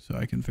so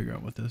I can figure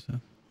out what this is?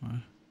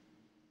 I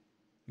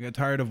got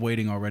tired of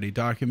waiting already.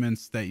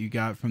 Documents that you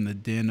got from the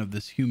den of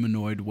this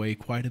humanoid weigh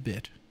quite a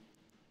bit.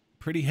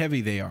 Pretty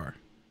heavy they are,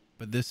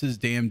 but this is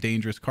damn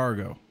dangerous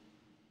cargo.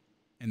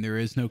 And there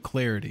is no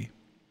clarity.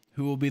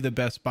 Who will be the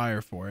best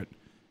buyer for it?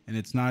 And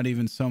it's not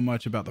even so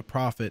much about the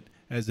profit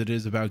as it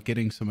is about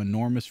getting some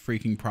enormous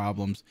freaking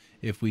problems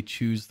if we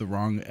choose the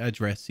wrong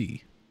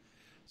addressee.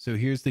 So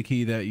here's the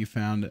key that you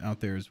found out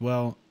there as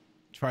well.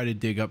 Try to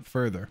dig up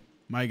further.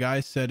 My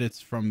guy said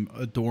it's from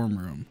a dorm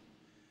room.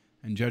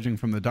 And judging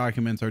from the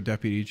documents, our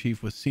deputy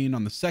chief was seen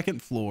on the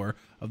 2nd floor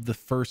of the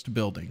 1st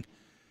building.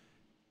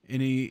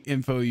 Any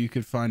info you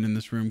could find in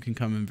this room can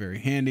come in very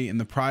handy, and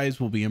the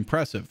prize will be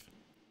impressive.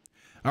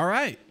 All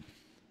right.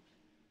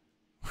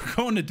 We're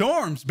going to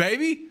dorms,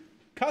 baby.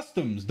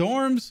 Customs,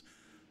 dorms.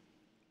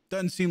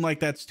 Doesn't seem like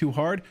that's too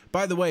hard.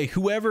 By the way,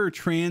 whoever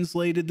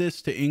translated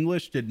this to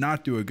English did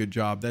not do a good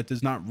job. That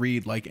does not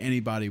read like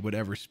anybody would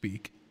ever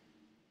speak.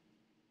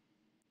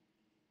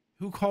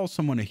 Who calls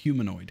someone a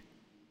humanoid?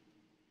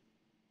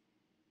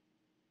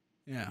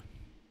 Yeah.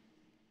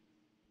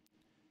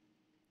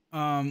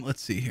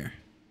 Let's see here.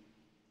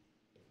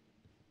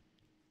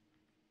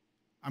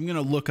 I'm going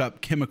to look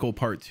up chemical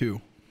part 2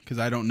 because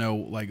I don't know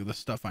like the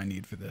stuff I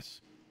need for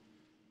this.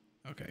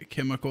 Okay,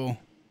 chemical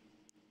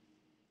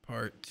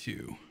part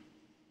 2.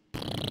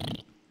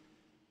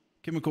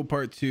 Chemical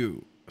part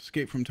 2.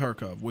 Escape from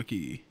Tarkov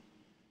wiki.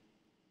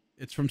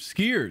 It's from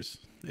skiers.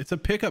 It's a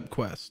pickup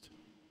quest.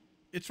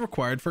 It's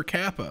required for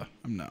Kappa.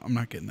 I'm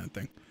not getting that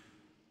thing.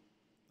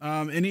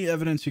 Any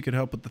evidence you could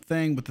help with the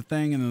thing, and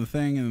then the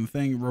thing, and the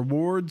thing.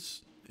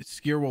 Rewards.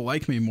 Skier will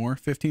like me more.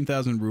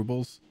 15,000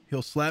 rubles.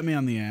 He'll slap me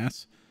on the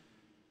ass.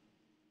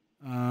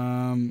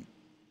 And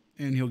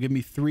he'll give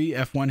me 3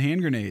 F1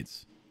 hand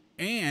grenades.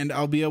 And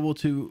I'll be able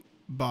to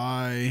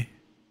buy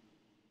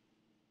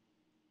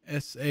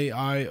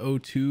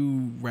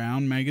SAI-02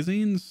 round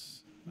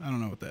magazines. I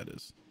don't know what that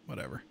is.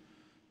 Whatever.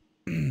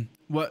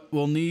 What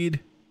we'll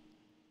need.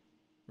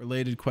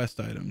 Related quest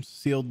items.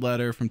 Sealed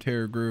letter from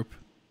Terror Group.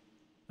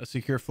 A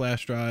secure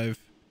flash drive.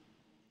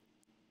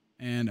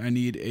 And I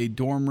need a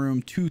dorm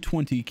room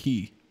 220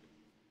 key.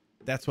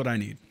 That's what I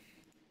need.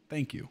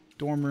 Thank you.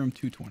 Dorm room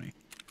 220.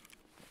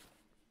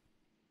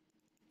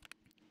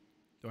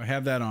 Do I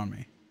have that on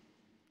me?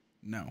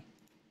 No.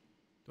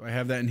 Do I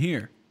have that in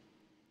here?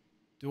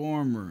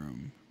 Dorm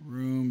room.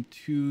 Room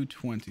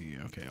 220.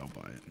 Okay, I'll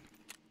buy it.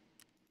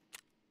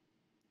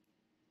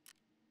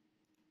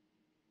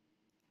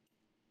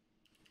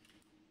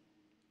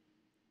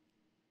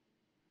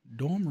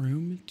 Dorm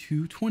room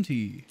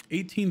 220.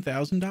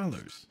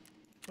 $18,000.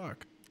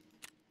 Fuck.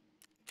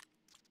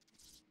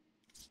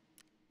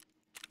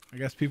 I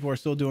guess people are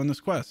still doing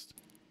this quest.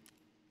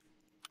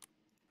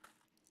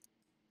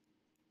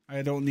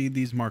 I don't need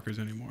these markers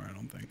anymore, I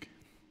don't think.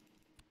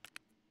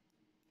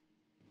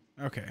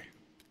 Okay.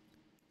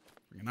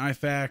 Bring an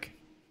IFAK.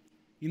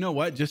 You know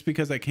what? Just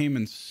because I came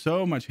in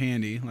so much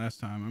handy last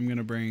time, I'm going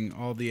to bring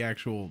all the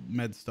actual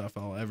med stuff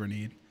I'll ever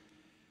need.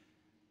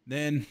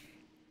 Then,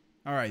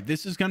 all right,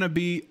 this is going to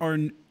be our...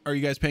 Are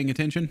you guys paying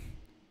attention?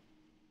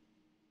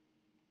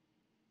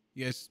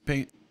 You guys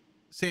paying...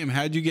 Sam,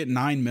 how'd you get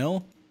 9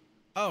 mil?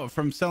 Oh,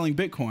 from selling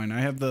Bitcoin. I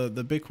have the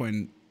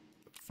Bitcoin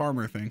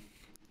farmer thing.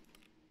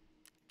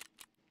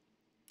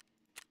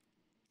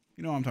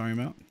 You know what I'm talking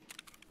about.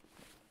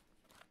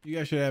 You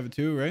guys should have it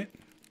too, right?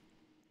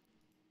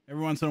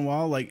 Every once in a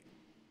while, like...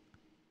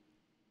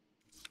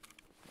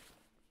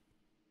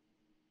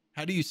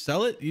 How do you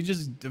sell it? You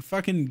just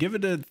fucking give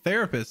it to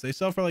therapists. They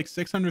sell for like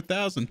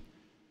 600,000.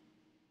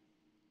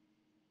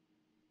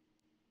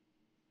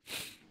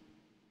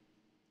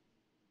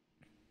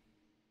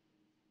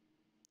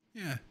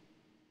 Yeah.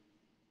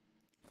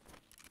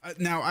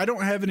 Now, I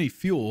don't have any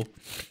fuel.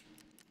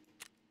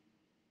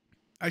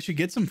 I should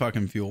get some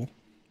fucking fuel.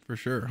 For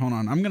sure. Hold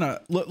on. I'm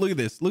gonna look at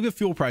this. Look at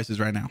fuel prices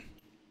right now.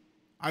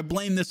 I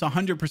blame this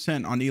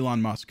 100% on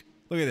Elon Musk.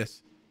 Look at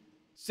this.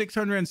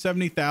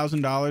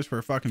 $670,000 for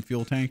a fucking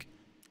fuel tank.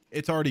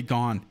 It's already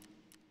gone.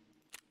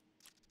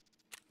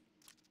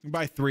 You can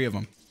buy 3 of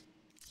them.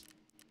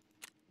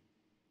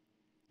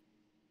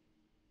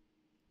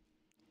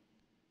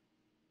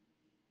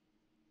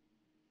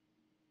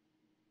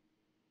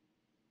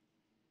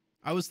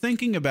 I was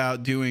thinking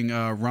about doing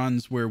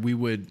runs where we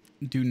would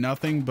do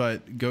nothing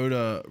but go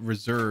to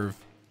reserve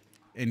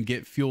and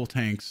get fuel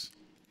tanks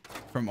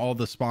from all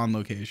the spawn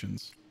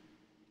locations.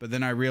 But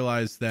then I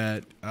realized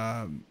that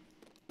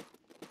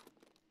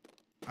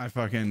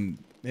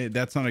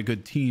that's not a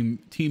good team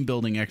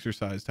building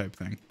exercise type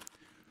thing.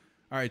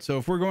 All right, so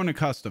if we're going to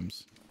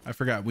customs, I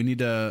forgot we need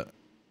to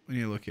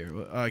look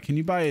here. Can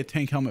you buy a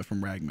tank helmet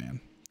from Ragman?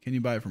 Can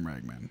you buy it from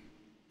Ragman?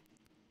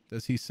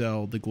 Does he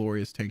sell the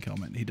glorious tank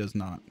helmet? He does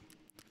not.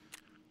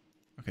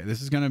 Okay,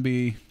 this is going to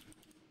be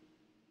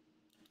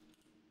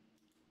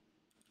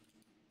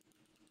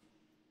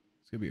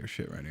gonna be our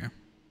shit right here.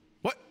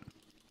 What?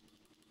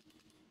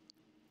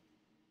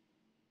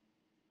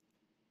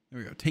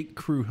 There we go. Tank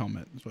crew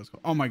helmet. That's what it's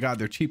called. Oh my God,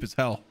 they're cheap as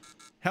hell.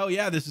 Hell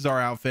yeah, this is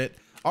our outfit.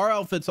 Our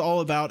outfit's all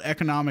about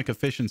economic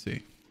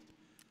efficiency.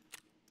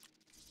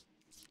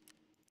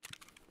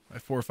 Buy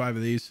 4 or 5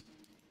 of these.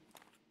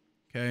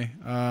 Okay.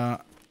 And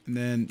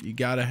then you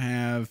gotta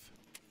have,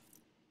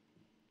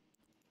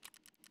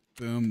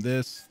 boom,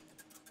 this.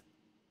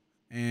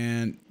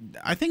 And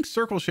I think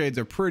circle shades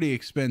are pretty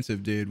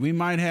expensive, dude. We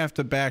might have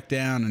to back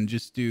down and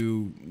just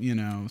do, you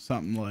know,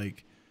 something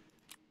like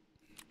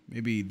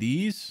maybe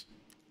these,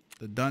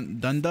 the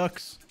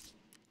Dunducks.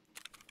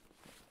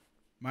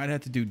 Might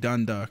have to do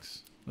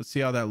Dunducks. Let's see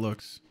how that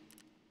looks.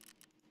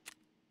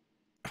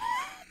 Oh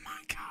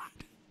my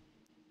God.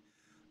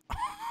 Oh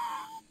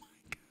my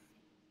God.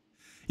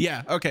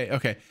 Yeah,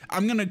 okay.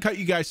 I'm gonna cut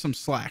you guys some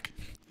slack.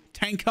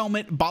 Tank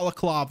helmet,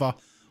 balaclava,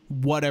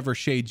 whatever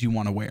shades you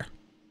want to wear.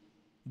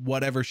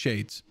 Whatever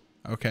shades,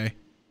 okay?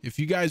 If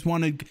you guys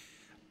want to,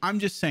 I'm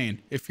just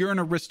saying, if you're an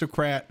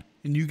aristocrat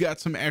and you got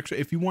some extra,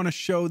 if you want to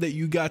show that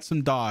you got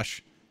some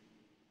dosh,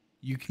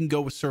 you can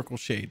go with circle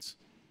shades.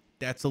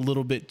 That's a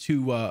little bit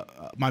too,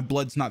 my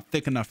blood's not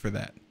thick enough for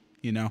that,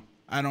 you know?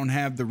 I don't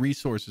have the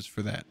resources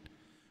for that.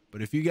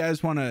 But if you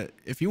guys want to,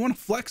 if you want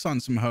to flex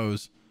on some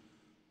hoes,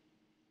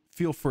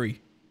 feel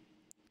free.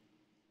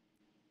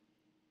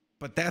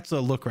 But that's a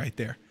look right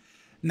there.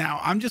 Now,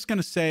 I'm just going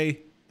to say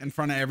in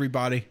front of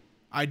everybody,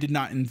 I did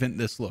not invent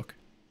this look.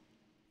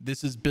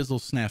 This is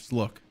Bizzlesnaff's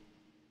look.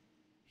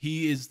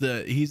 He's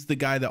the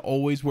guy that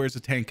always wears a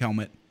tank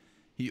helmet.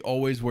 He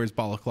always wears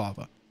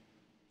balaclava.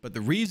 But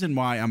the reason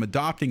why I'm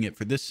adopting it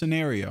for this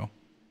scenario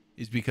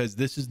is because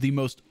this is the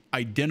most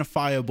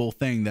identifiable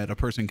thing that a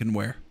person can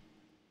wear.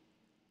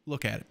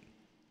 Look at it.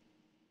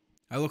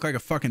 I look like a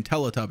fucking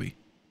Teletubby.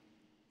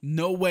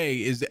 No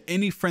way is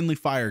any friendly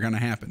fire gonna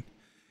happen.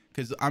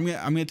 Because I'm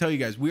gonna tell you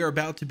guys, we are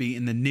about to be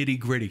in the nitty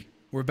gritty.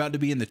 We're about to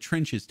be in the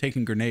trenches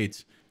taking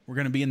grenades. We're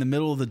going to be in the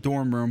middle of the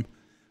dorm room.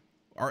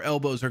 Our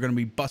elbows are going to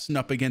be busting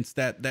up against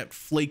that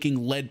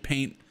flaking lead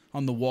paint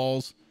on the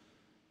walls.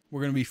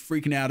 We're going to be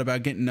freaking out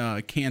about getting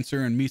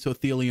cancer and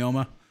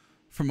mesothelioma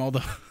from all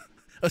the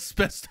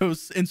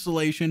asbestos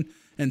insulation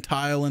and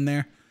tile in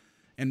there.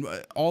 And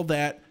all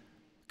that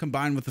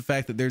combined with the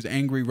fact that there's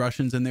angry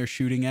Russians in there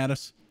shooting at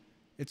us.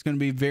 It's going to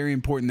be very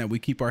important that we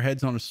keep our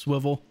heads on a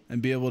swivel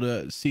and be able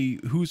to see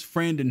who's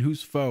friend and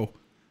who's foe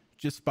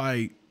just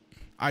by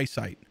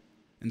eyesight.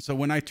 And so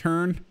when I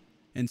turn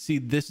and see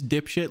this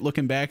dipshit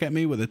looking back at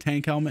me with a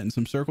tank helmet and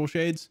some circle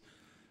shades,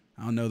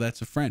 I'll know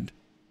that's a friend.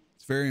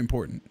 It's very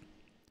important.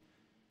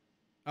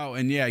 Oh,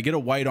 and yeah, get a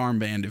white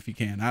armband if you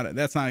can.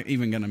 That's not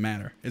even going to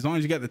matter. As long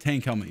as you got the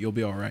tank helmet, you'll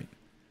be all right.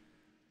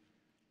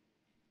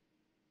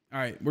 All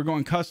right, we're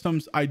going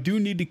customs. I do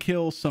need to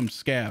kill some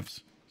scavs.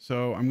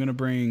 So I'm going to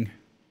bring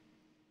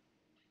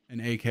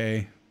an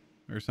AK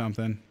or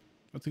something.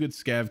 What's a good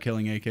scav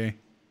killing AK?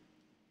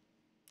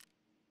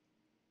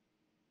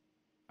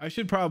 I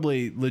should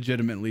probably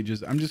legitimately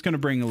I'm just going to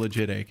bring a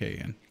legit AK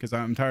in because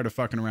I'm tired of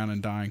fucking around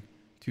and dying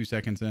 2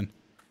 seconds in.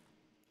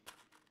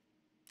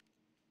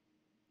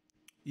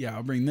 Yeah,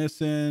 I'll bring this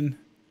in.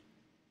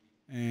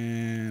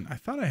 And I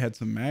thought I had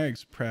some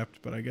mags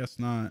prepped, but I guess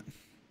not.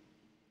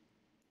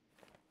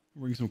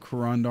 Bring some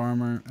Corund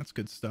armor. That's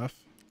good stuff.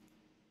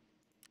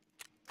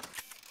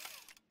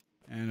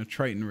 And a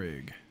Triton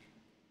rig.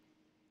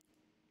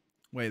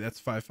 Wait, that's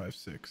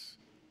 5.56.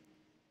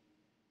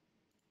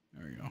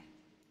 There we go.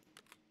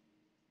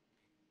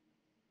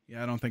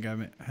 Yeah, I don't think I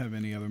have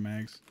any other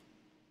mags.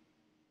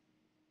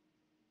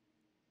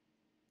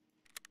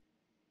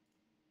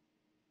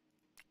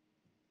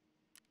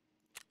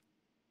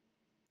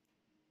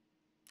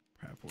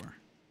 Prep war.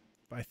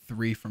 Buy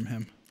 3 from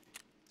him.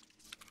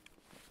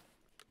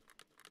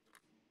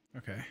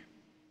 Okay.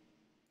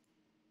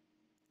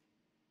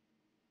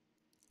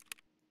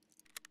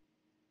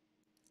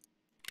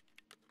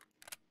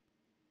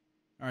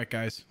 All right,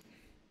 guys.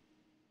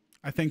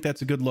 I think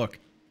that's a good look.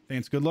 Think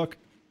it's a good look?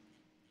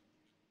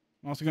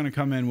 I'm also going to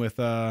come in with,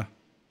 I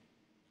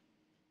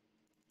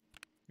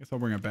guess I'll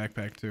bring a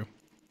backpack too.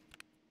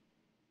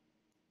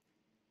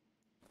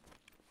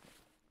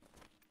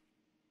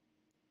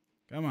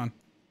 Come on.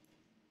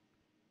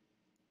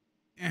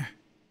 Eh.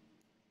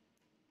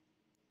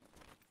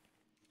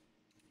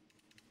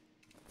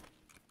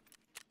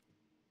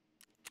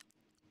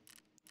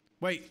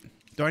 Wait,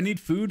 do I need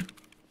food?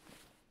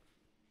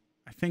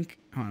 I think,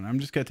 hold on, I'm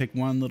just going to take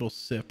one little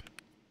sip.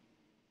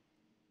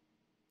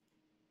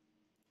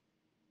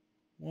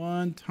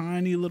 One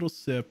tiny little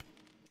sip.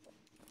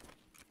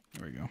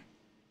 There we go.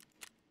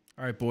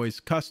 All right, boys.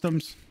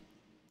 Customs.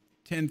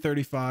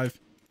 1035.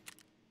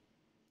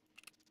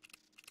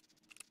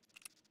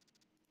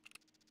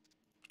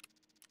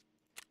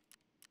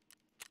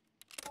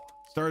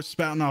 Start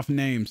spouting off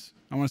names.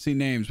 I want to see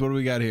names. What do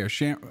we got here?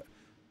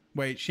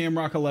 Wait,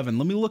 Shamrock 11.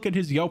 Let me look at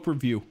his Yelp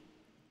review.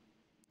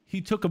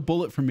 He took a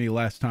bullet from me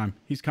last time.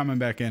 He's coming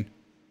back in.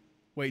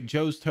 Wait,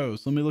 Joe's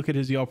Toast. Let me look at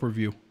his Yelp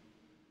review.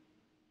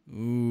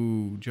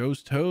 Ooh,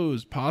 Joe's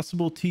Toes,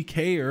 possible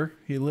TK'er.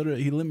 He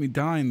let me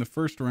die in the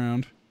first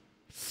round.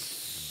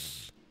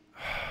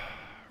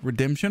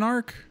 Redemption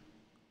arc?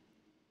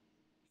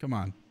 Come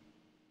on.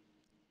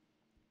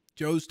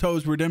 Joe's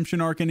Toes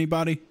redemption arc,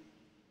 anybody?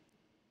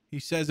 He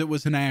says it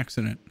was an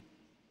accident.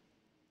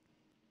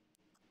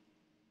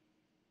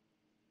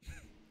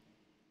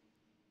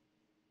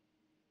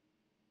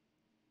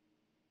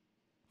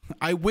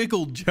 I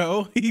wiggled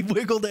Joe. He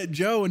wiggled at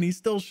Joe and he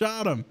still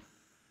shot him.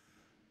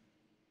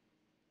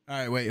 All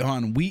right, wait, hold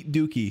on. Wheat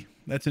Dookie.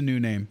 That's a new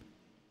name.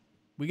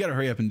 We got to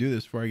hurry up and do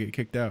this before I get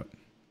kicked out.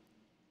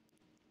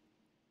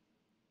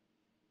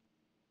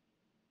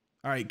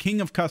 All right,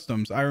 King of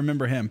Customs. I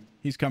remember him.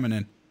 He's coming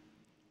in.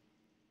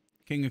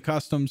 King of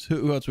Customs.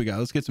 Who else we got?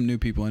 Let's get some new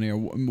people in here.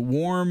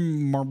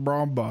 Warm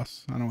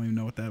Marbus. I don't even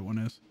know what that one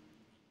is. Is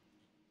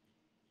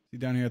he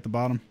down here at the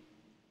bottom?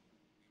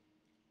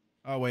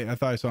 Oh, wait. I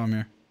thought I saw him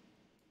here.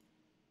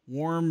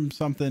 Warm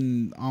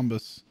something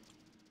Ombus.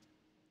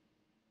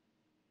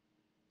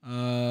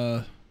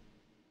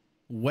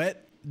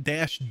 Wet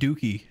dash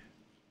Dookie.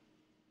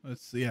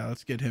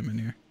 Let's get him in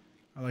here.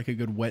 I like a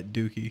good wet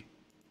Dookie.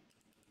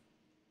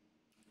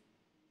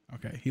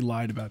 Okay, he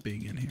lied about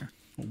being in here.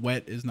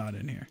 Wet is not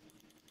in here.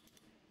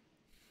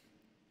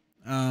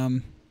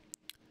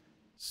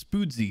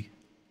 Spoodsy.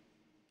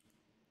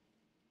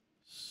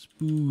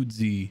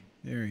 Spoodsy.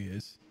 There he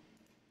is.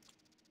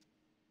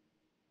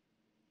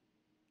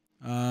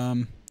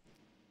 A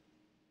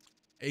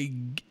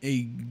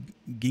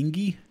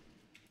Gingy.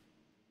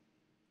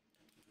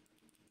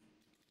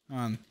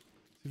 See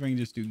if I can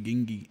just do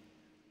Gingy.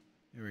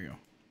 There we go.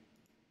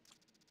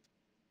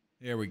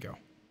 There we go.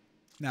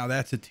 Now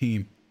that's a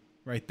team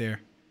right there.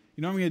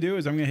 You know what I'm going to do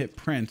is I'm going to hit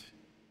print.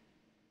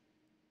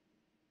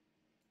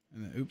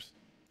 And then, oops,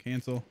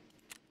 cancel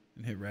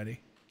and hit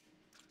ready.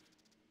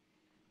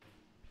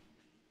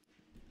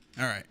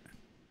 All right.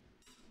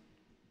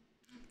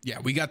 Yeah,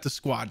 we got the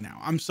squad now.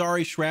 I'm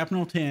sorry,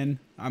 Shrapnel 10.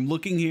 I'm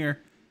looking here.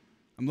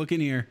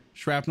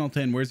 Shrapnel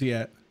 10, where's he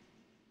at?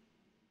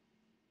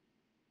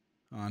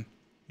 On.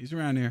 He's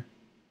around here.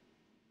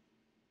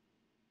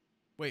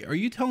 Wait, are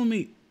you telling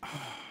me? Oh,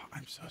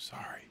 I'm so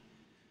sorry.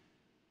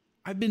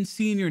 I've been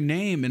seeing your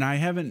name and I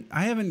haven't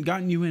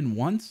gotten you in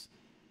once.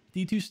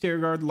 D2 Stair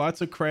Guard,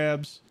 lots of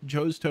crabs,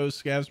 Joe's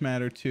Toast, Scavs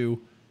Matter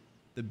 2,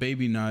 the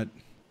Baby Nut,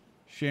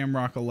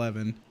 Shamrock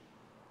 11.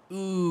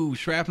 Ooh,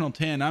 Shrapnel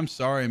 10. I'm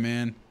sorry,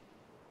 man.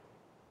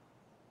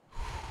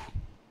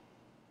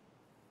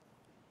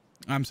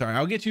 I'm sorry.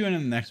 I'll get you in the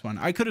next one.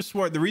 I could have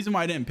sworn the reason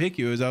why I didn't pick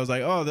you is I was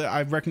like, oh,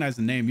 I recognize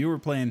the name. You were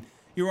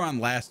on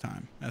last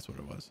time. That's what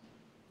it was.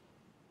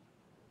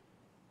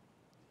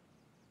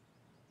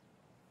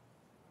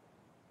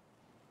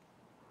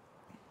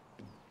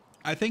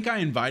 I think I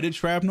invited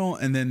Shrapnel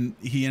and then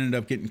he ended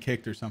up getting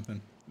kicked or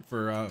something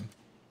for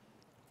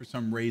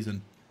some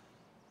reason.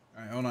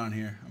 All right, hold on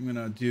here. I'm going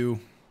to do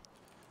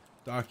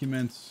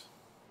documents.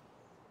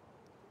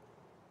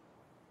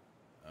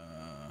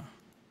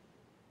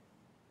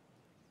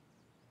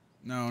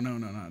 No,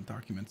 not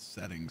documents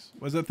settings.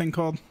 What's that thing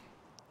called?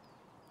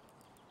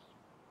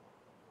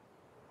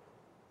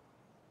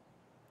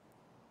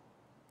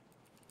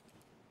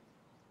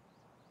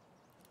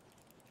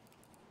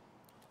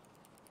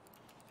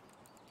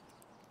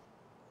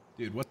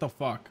 Dude, what the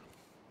fuck?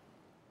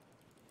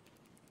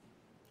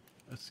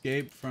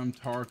 Escape from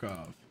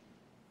Tarkov.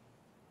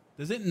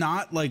 Does it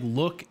not like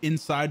look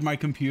inside my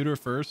computer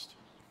first?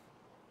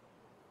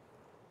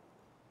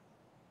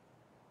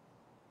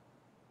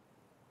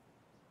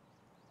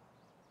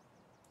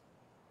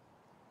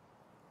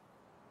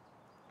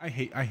 I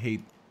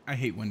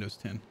hate Windows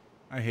 10.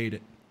 I hate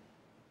it.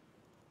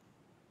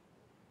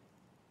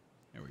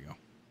 There we go.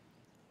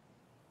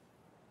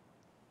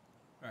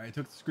 All right, I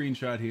took the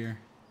screenshot here.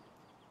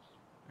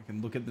 I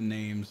can look at the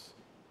names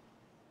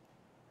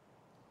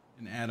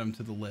and add them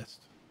to the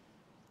list.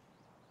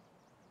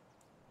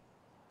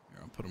 Here,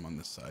 I'll put them on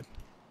this side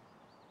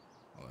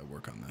while I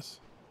work on this.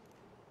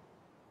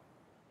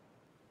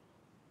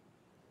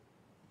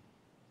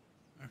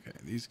 Okay,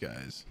 these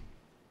guys.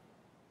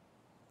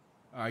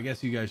 I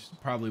guess you guys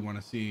probably want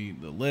to see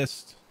the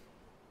list.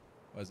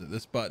 Was it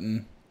this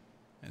button?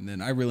 And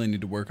then I really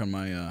need to work on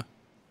my on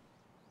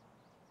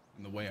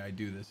the way I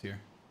do this here.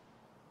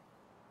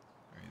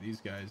 All right, these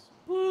guys.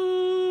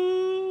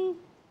 Woo!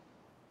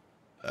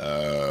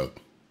 They're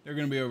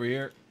gonna be over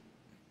here.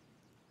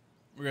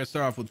 We're gonna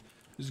start off with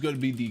this is gonna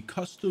be the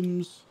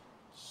customs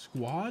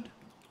squad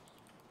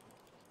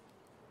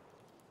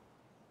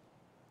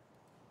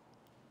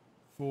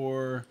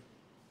for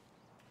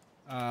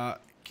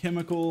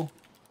chemical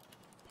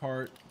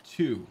part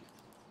 2.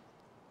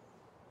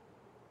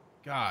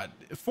 God,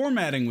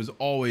 formatting was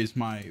always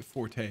my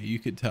forte, you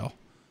could tell.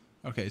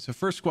 Okay, so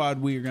first squad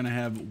we are gonna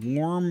have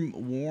War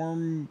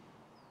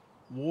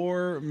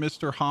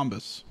Mr.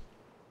 Hombus.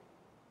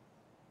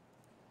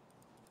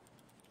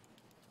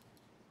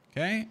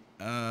 Okay,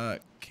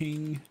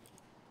 King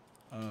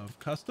of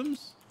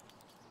Customs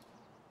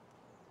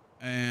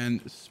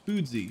and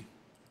Spoodsy.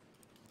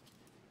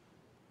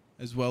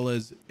 as well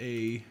as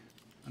a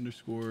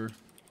underscore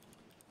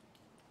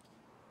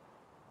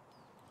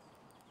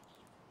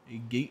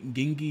a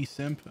Gingy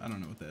simp. I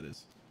don't know what that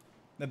is.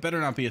 That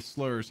better not be a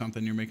slur or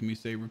something you're making me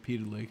say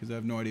repeatedly, because I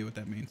have no idea what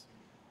that means.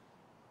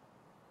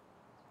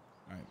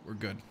 All right, we're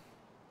good.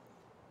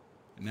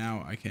 And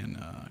now I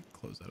can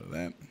close out of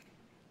that.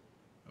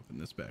 Open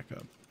this back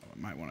up. Oh, I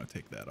might want to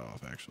take that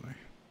off, actually.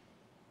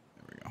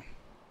 There we go.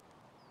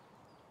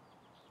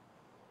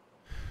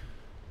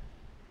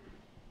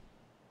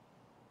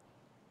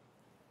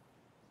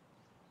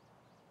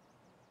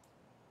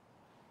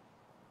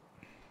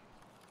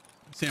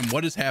 Sam,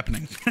 what is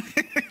happening?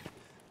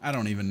 I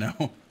don't even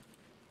know.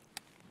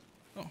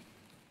 Oh. Are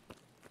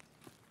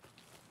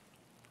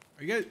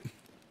you guys...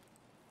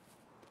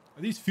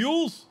 Are these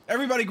fuels?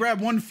 Everybody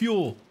grab one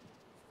fuel.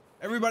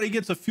 Everybody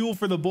gets a fuel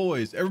for the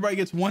boys. Everybody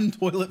gets one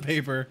toilet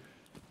paper.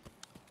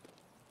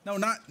 No,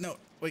 no.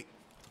 Wait.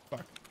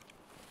 Fuck.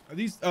 Are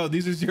these... Oh,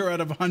 these are 0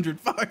 out of 100.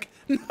 Fuck.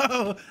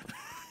 No.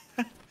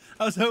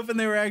 I was hoping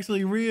they were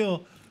actually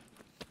real.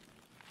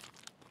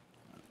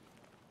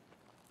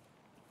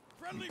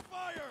 Friendly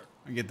fire.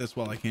 I get this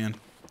while I can.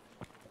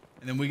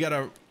 And then we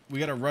gotta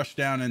rush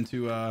down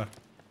into what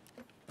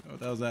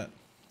the hell's that?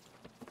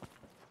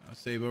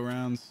 Sabo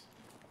rounds.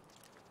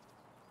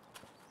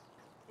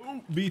 Oh,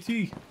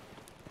 BT.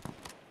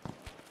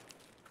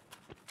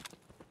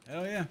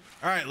 Hell yeah.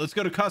 All right, let's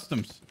go to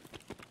customs.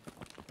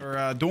 Or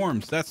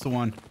dorms, that's the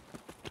one.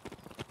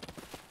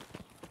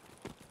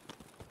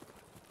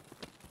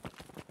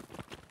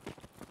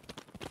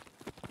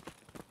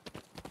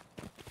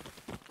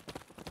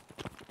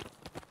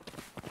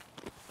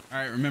 All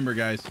right, remember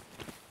guys,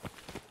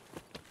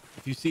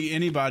 if you see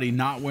anybody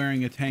not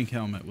wearing a tank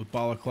helmet with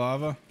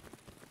balaclava,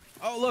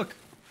 oh look,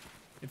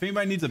 if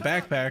anybody needs a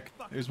backpack,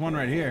 there's one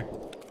right here.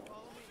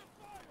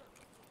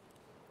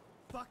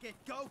 Fuck it,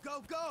 go,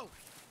 go, go!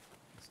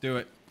 Let's do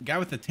it. Guy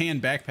with the tan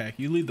backpack,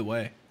 you lead the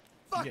way.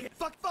 Fuck it,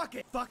 fuck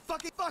it, fuck it,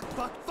 fuck it,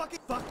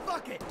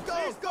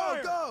 go, go,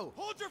 go!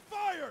 Hold your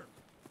fire!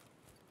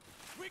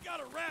 We got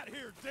a rat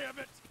here, damn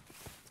it!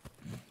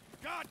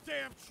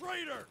 Goddamn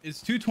traitor!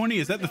 Is 220,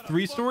 is that the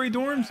 3-story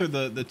dorms or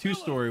the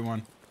 2-story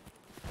one?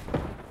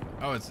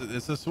 Oh, it's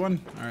this one?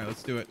 All right,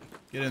 let's do it.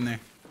 Get in there.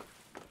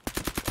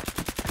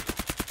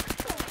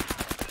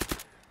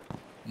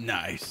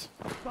 Nice.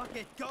 Fuck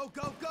it, go,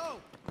 go, go!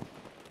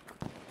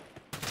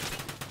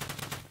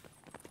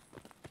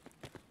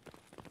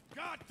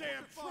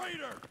 Goddamn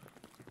traitor!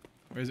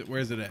 Where's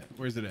it at?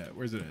 Where's it at?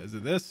 Is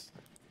it this?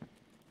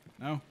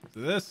 No? Is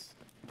it this? Is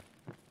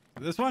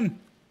it this one?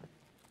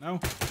 No?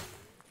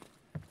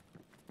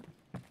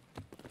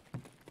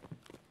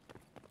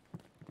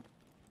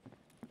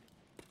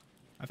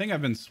 I think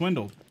I've been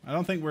swindled. I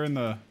don't think we're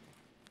not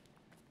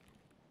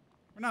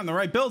in the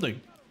right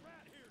building.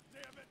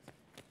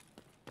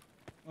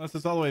 Unless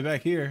it's all the way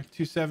back here.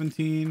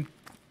 217,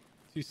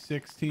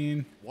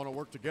 216. Want to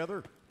work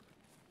together?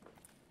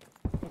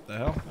 What the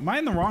hell? Am I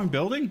in the wrong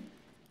building?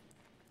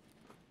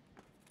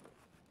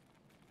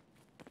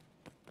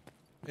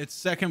 It's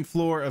 2nd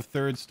floor of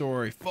 3rd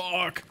story.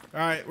 Fuck. All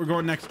right, we're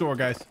going next door,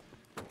 guys.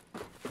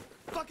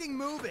 Fucking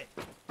move it!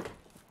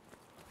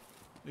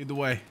 Lead the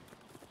way.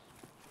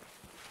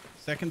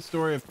 2nd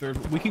story of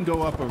 3rd. We can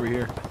go up over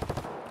here.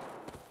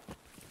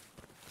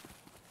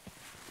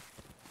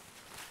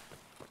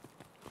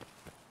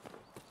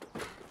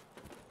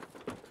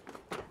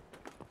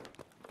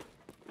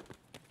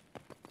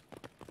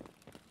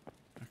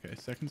 Okay,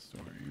 2nd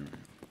story. Here we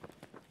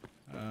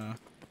go.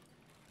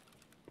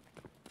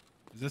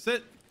 Is this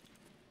it?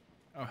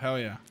 Oh, hell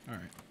yeah. All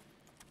right.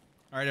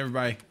 All right,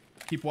 everybody.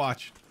 Keep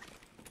watch.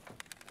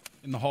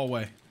 In the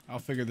hallway. I'll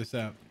figure this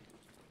out.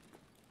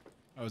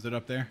 Oh, is it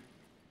up there?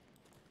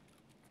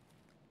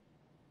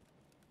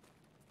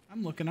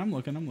 I'm looking.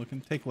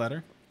 Take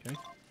ladder. Okay.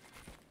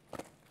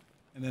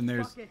 And then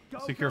there's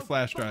secure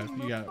flash drive.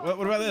 You got it.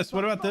 What about this?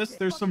 What about this?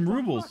 There's some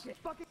rubles.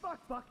 Fuck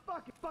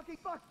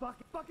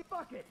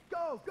it,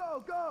 go,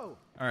 go, go!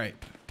 All right.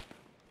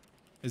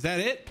 Is that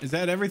it? Is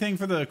that everything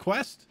for the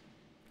quest?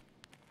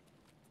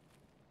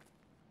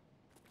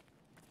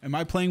 Am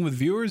I playing with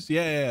viewers?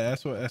 Yeah,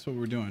 that's what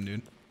we're doing,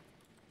 dude.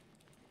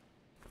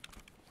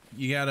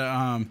 You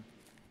gotta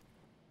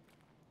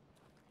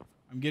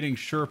I'm getting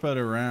Sherpa'd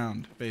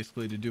around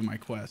basically to do my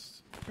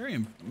quests.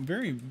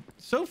 Very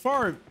so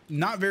far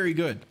not very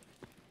good.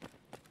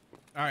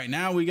 All right,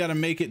 now we got to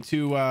make it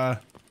to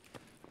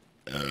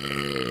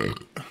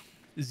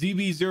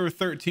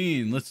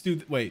ZB013. Let's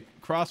do wait,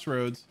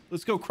 Crossroads.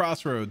 Let's go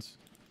Crossroads.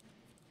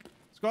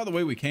 Let's go all the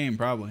way we came,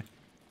 probably.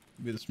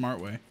 It'd be the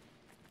smart way.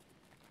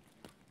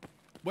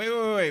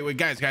 Wait,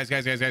 guys.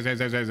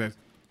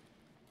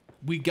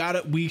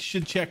 We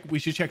should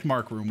check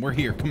mark room. We're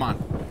here. Come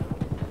on.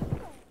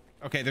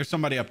 Okay, there's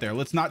somebody up there.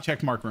 Let's not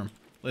check mark room.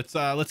 Let's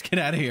get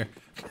out of here.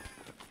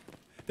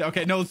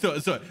 Okay, no, let's do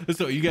it.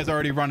 You guys are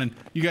already running.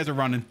 You guys are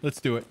running.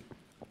 Let's do it.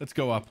 Let's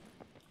go up.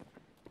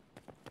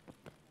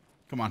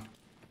 Come on.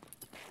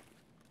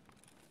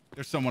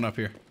 There's someone up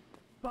here.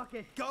 Fuck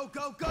it, go,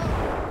 go, go!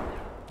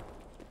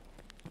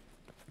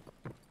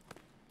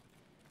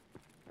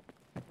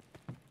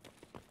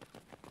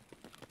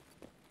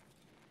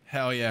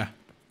 Hell yeah.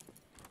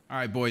 All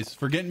right, boys,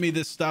 for getting me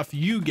this stuff,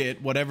 you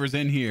get whatever's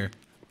in here.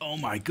 Oh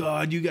my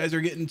God, you guys are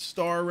getting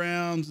star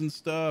rounds and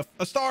stuff.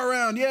 A star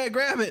round, yeah,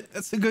 grab it.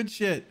 That's the good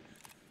shit.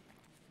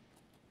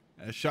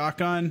 A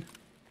shotgun.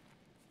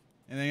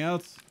 Anything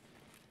else?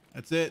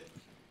 That's it.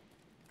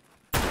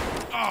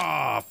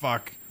 Oh,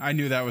 fuck. I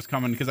knew that was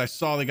coming because I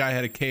saw the guy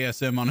had a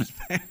KSM on his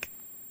back.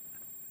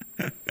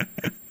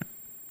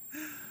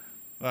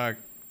 Fuck.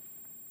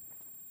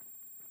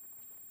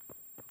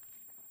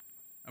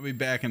 I'll be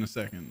back in a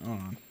second. Hold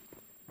on.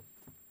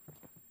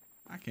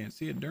 I can't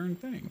see a darn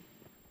thing.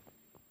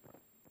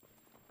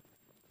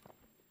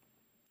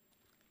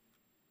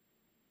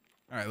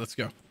 All right, let's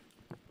go.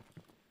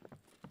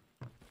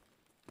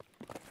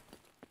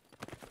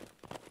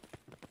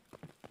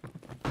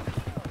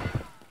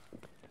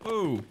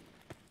 Oh.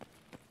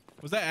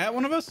 Was that at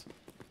one of us?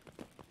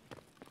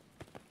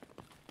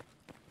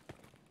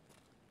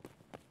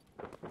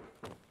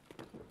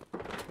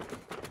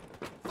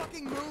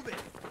 Fucking move it.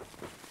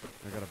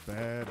 I got a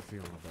bad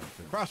feeling about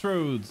this.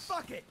 Crossroads.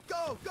 Fuck it.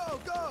 Go, go,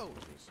 go.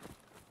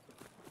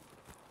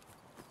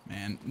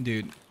 Man,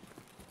 dude.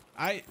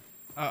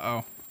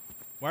 Uh-oh.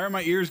 Why are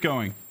my ears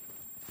going?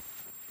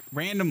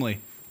 Randomly.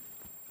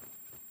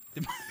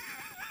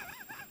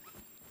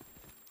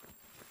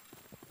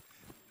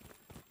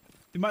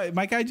 Did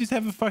my guy just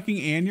have a fucking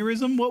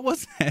aneurysm? What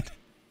was that?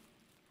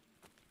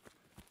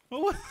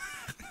 What was...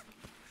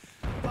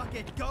 Fuck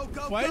it. Go,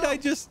 go, Why go. did I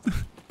just... Did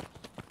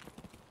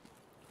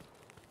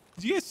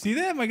you guys see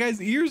that? My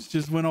guy's ears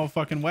just went all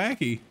fucking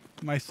wacky.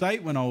 My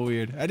sight went all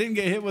weird. I didn't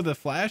get hit with a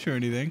flash or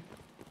anything.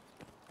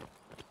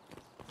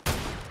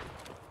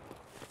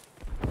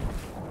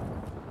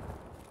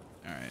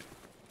 Alright.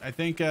 I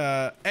think,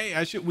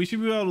 hey, we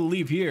should be able to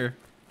leave here,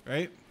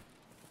 right?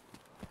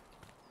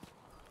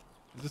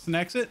 Is this an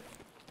exit?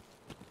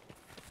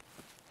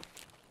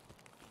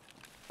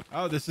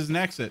 Oh, this is an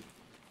exit.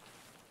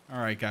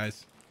 Alright,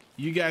 guys.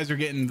 You guys are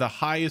getting the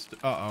highest...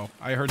 Uh-oh.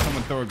 I heard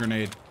someone throw a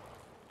grenade.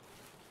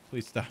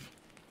 Please stop.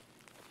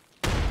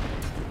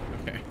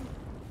 Okay.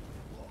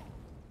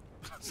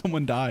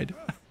 Someone died.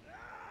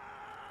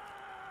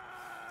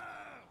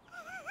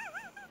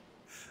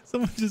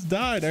 Someone just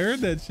died. I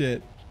heard that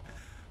shit.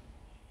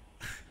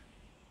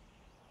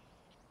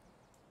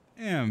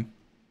 Damn.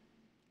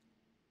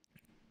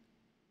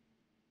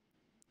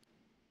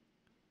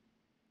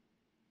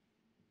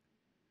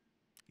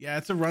 Yeah,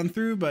 it's a run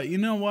through, but you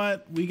know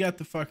what? We got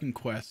the fucking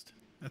quest.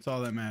 That's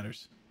all that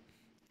matters.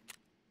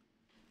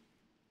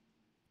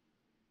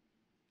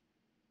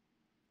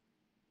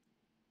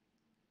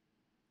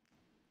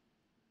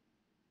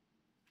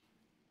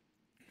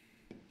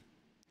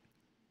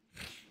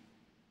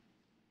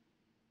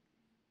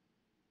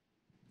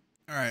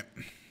 All right.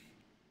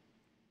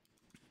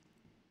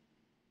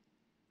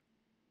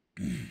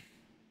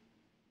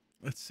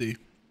 Let's see.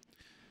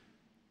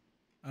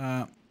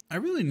 I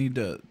really need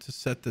to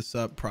set this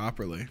up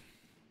properly,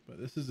 but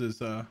this is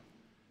as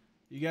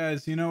you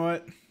guys, you know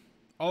what?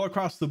 All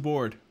across the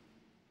board,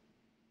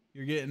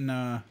 you're getting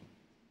I'm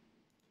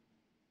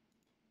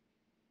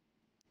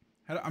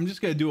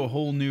just gonna do a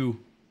whole new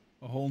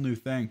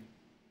thing.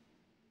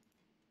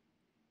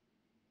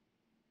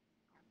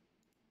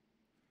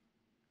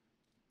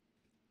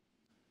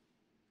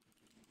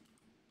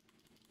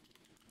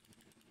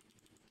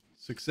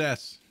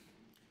 Success.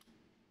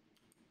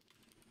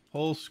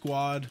 Whole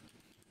squad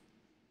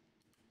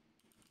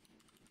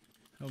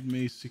helped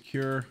me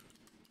secure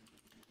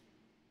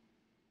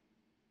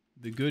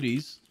the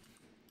goodies.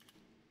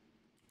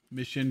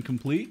 Mission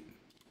complete.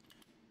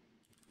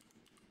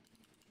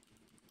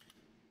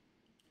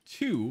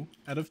 2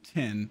 out of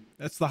 10.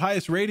 That's the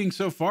highest rating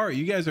so far.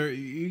 You guys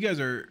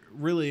are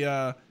really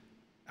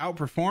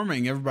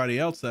outperforming everybody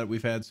else that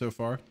we've had so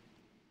far.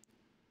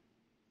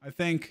 I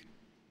think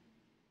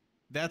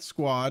that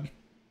squad,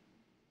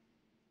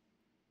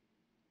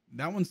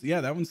 that one's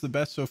the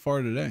best so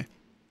far today.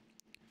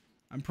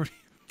 I'm pretty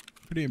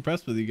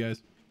impressed with you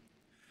guys.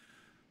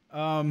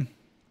 I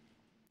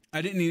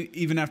didn't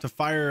even have to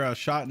fire a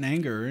shot in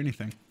anger or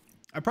anything.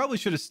 I probably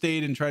should have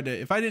stayed and tried to,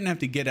 if I didn't have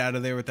to get out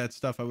of there with that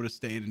stuff, I would have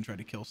stayed and tried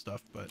to kill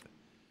stuff, but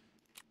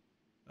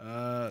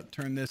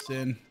turn this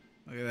in.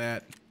 Look at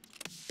that.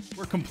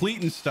 We're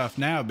completing stuff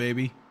now,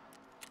 baby.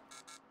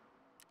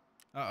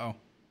 Uh-oh.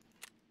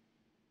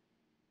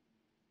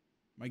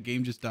 My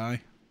game just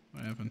died.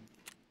 What happened?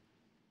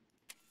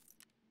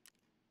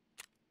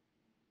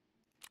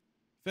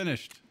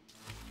 Finished.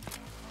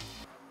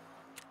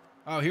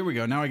 Oh, here we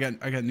go. Now I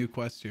got new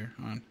quests here.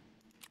 Hold on.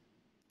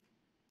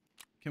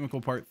 Chemical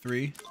part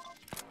 3.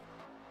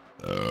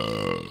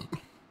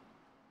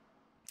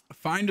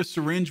 Find a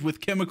syringe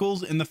with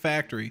chemicals in the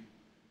factory.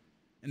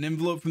 An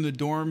envelope from the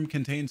dorm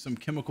contains some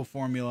chemical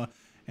formula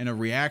and a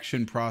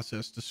reaction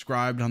process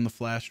described on the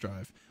flash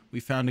drive. We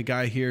found a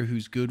guy here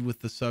who's good with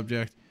the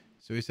subject.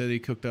 So he said he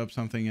cooked up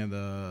something and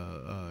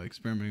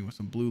experimenting with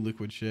some blue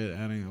liquid shit,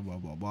 adding blah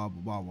blah blah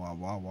blah blah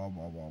blah blah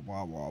blah blah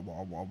blah blah blah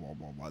blah blah blah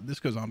blah blah. This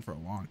goes on for a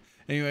long.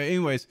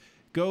 Anyways,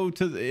 go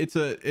to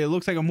it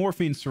looks like a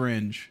morphine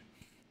syringe.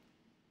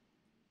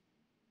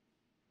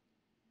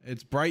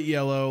 It's bright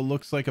yellow,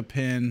 looks like a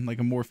pin, like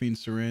a morphine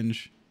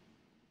syringe.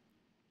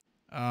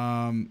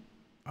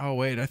 Oh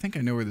wait, I think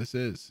I know where this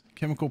is.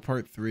 Chemical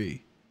part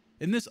 3.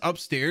 Isn't this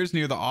upstairs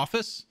near the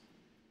office?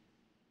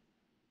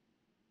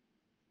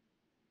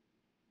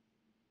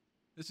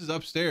 This is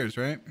upstairs,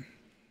 right?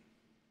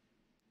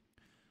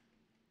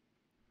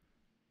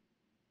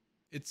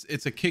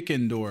 It's a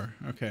kick-in door.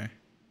 Okay.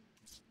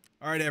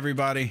 All right,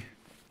 everybody.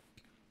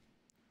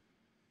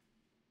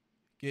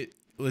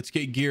 Let's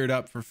get geared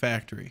up for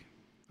factory.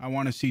 I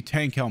want to see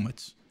tank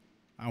helmets.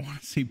 I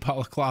want to see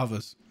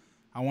balaclavas.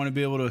 I want to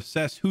be able to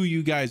assess who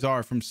you guys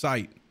are from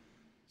sight.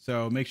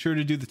 So make sure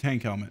to do the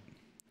tank helmet.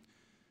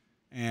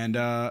 And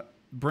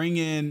bring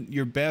in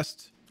your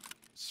best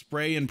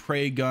spray and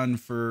pray gun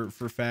for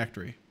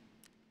factory.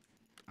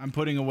 I'm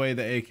putting away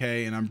the AK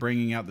and I'm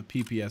bringing out the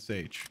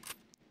PPSH.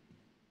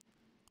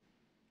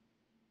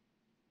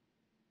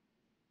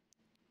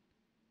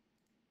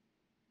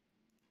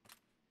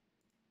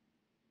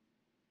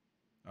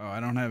 Oh, I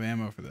don't have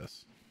ammo for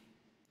this.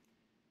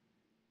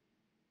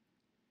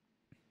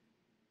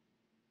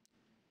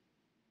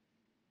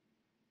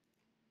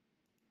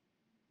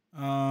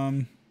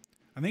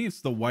 I think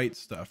it's the white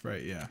stuff,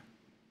 right? Yeah.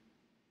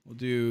 We'll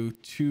do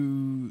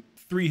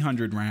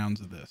 300 rounds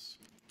of this.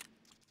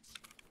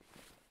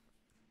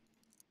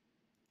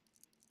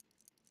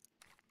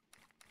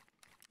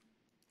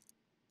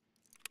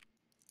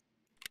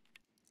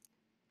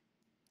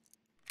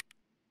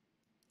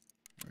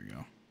 There we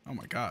go. Oh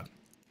my God.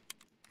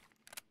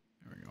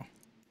 There we go.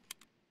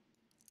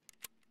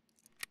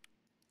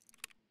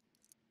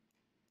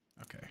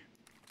 Okay.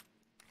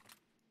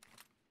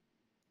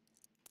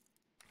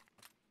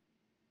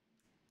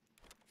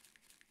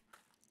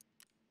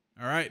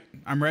 All right,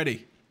 I'm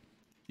ready.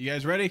 You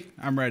guys ready?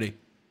 I'm ready.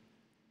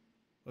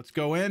 Let's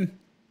go in.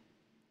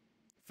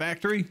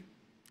 Factory.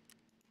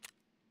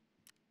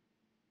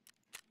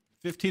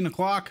 15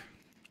 o'clock.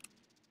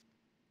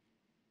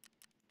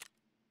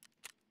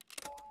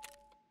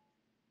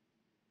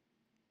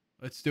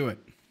 Let's do it.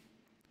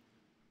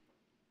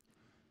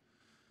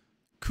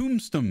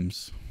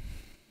 Customs.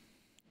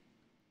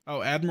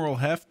 Oh, Admiral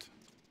Heft.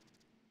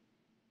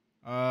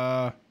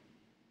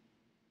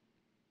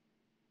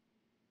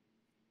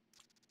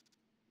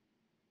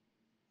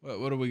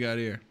 What do we got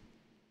here?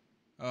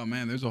 Oh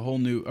man, there's a whole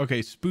new.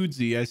 Okay,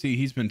 Spoodsy. I see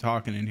he's been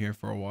talking in here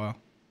for a while.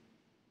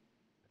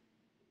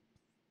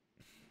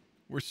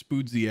 Where's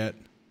Spoodsy at?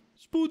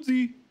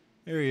 Spoodsy.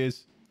 There he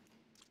is.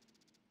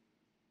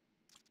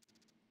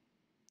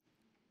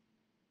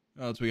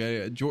 What else we got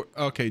here?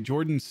 Okay,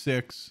 Jordan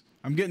 6.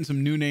 I'm getting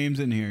some new names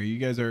in here. You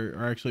guys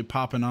are actually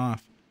popping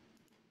off.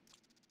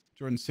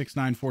 Jordan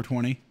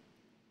 69420.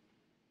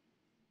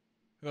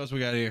 Who else we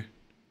got here?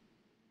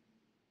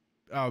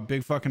 Oh,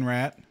 big fucking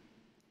rat.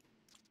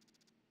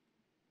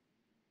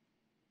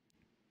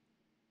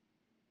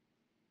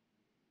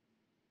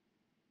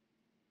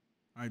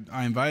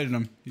 I invited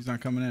him. He's not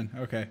coming in.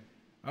 Okay.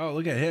 Oh,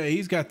 look at him.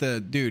 He's got the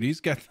dude.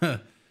 He's got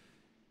the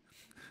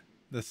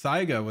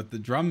Saiga with the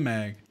drum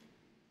mag.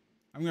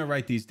 I'm gonna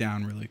write these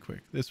down really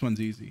quick. This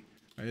one's easy.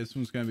 All right, this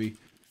one's gonna be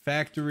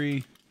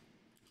factory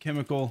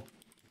chemical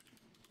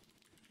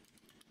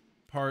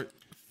part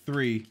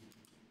 3.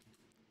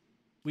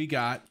 We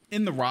got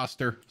in the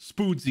roster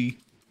Spoodsy,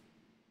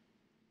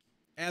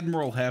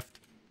 Admiral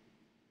Heft.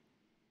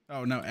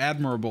 Oh no,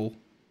 Admirable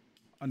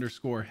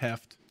 _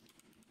 Heft.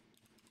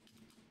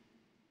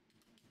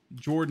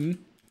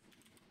 Jordan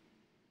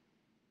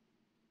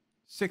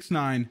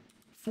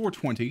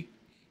 69420.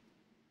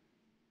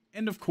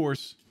 And of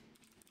course,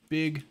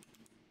 big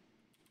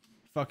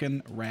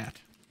fucking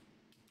rat.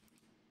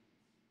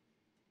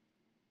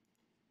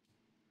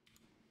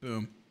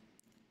 Boom.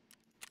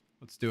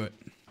 Let's do it.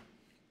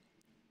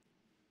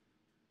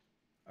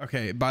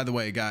 Okay, by the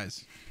way,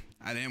 guys,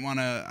 I didn't want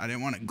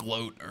to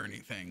gloat or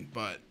anything,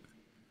 but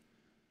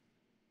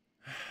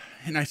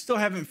and I still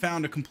haven't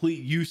found a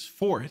complete use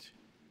for it.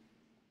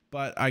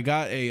 But I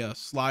got a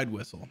slide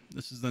whistle.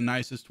 This is the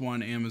nicest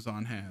one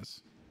Amazon has.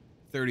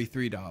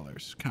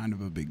 $33. Kind of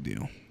a big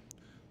deal.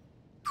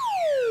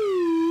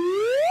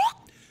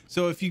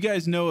 So if you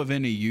guys know of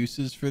any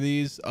uses for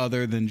these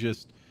other than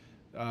just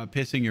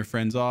pissing your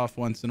friends off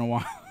once in a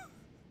while,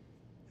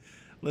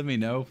 let me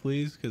know,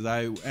 please, because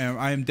I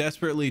am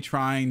desperately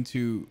trying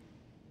to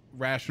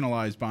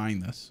rationalize buying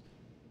this.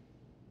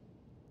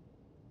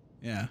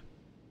 Yeah.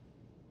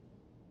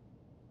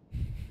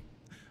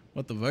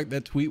 What the fuck?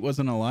 That tweet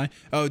wasn't a lie.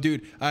 Oh,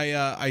 dude,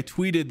 I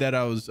tweeted that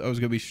I was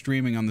gonna be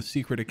streaming on the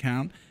secret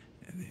account.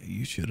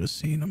 You should have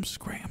seen them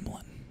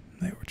scrambling.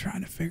 They were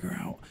trying to figure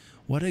out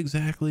what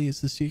exactly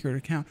is the secret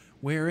account.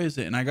 Where is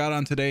it? And I got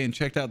on today and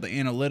checked out the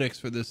analytics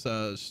for this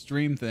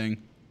stream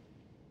thing,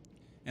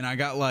 and I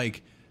got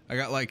like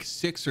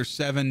 6 or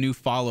 7 new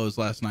follows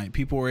last night.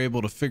 People were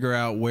able to figure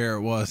out where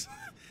it was.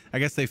 I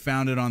guess they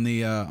found it on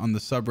the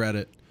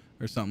subreddit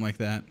or something like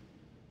that.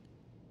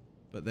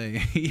 But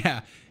they,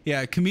 yeah,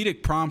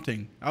 comedic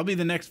prompting. I'll be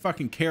the next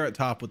fucking Carrot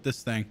Top with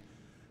this thing.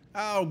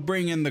 I'll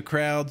bring in the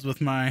crowds with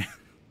my,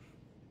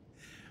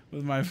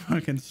 with my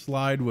fucking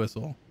slide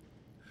whistle.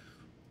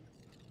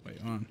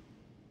 on?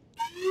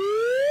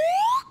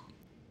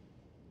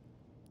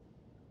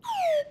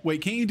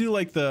 Wait, can't you do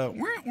like the...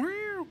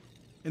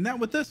 Isn't that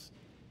with this?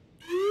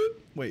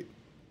 Wait.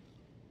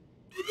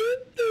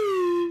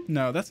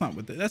 No, that's not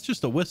with it. That's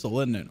just a whistle,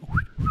 isn't it?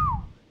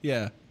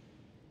 Yeah.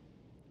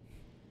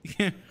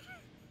 Yeah.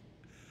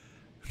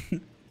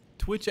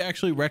 Twitch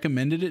actually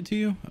recommended it to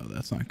you? Oh,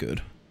 that's not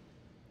good.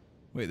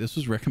 Wait, this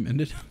was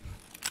recommended?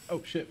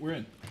 Oh, shit,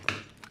 we're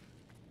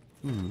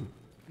in.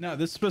 No,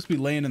 this is supposed to be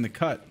laying in the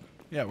cut.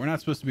 Yeah, we're not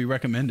supposed to be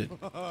recommended.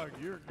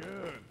 You're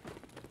good.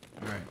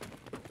 All right.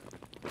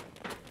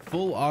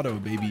 Full auto,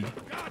 baby.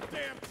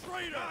 Goddamn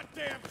traitor!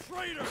 Goddamn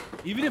traitor!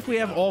 Even if we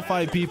have all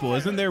 5 people,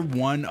 isn't there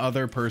one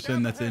other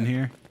person that's in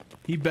here?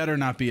 He better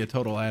not be a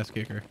total ass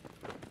kicker.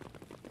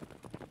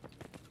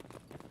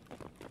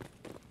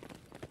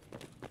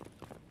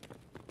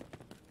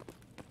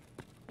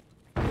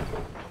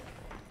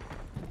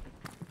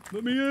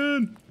 Let me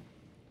in.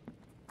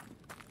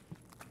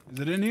 Is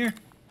it in here?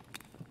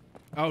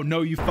 Oh,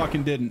 no, you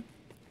fucking didn't.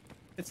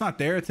 It's not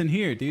there. It's in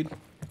here, dude.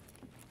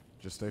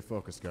 Just stay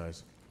focused,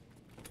 guys.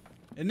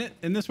 Isn't it?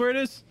 Isn't this where it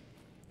is?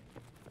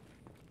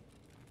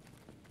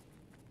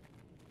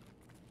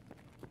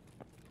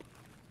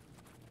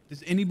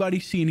 Does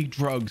anybody see any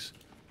drugs?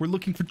 We're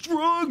looking for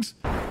drugs.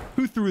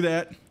 Who threw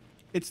that?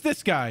 It's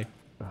this guy.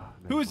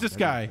 Who is this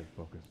guy?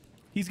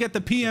 He's got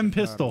the PM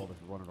pistol.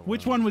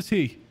 Which one was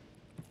he?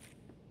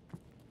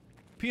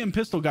 PM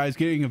pistol guy's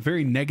getting a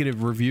very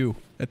negative review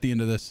at the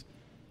end of this.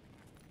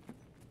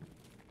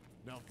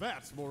 Now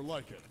that's more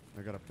like it.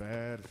 I got a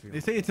bad feeling.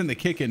 They say it's in the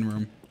kick-in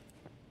room.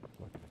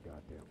 Like the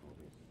goddamn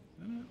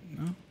movies.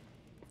 No.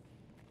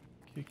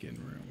 Kick-in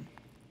room.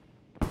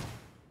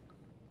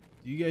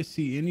 Do you guys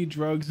see any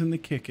drugs in the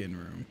kick-in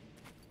room?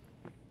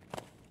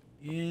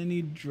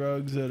 Any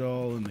drugs at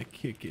all in the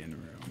kick-in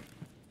room?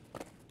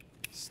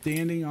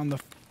 Standing on the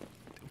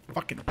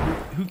fucking...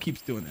 Who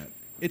keeps doing that?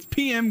 It's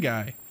PM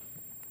guy.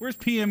 Where's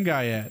PM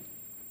guy at?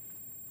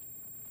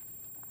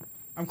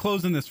 I'm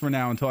closing this for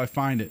now until I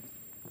find it.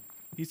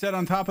 He said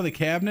on top of the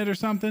cabinet or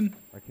something?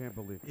 I can't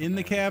believe In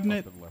the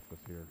cabinet? something left us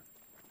here.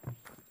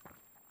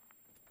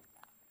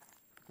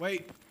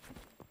 Wait.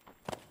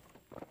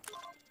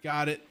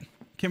 Got it.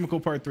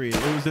 Chemical part 3.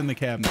 It was in the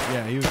cabinet.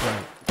 Yeah, he was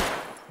right.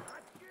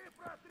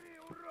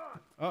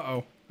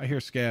 Uh-oh. I hear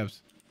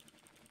scabs.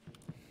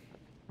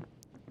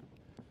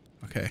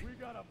 Okay. We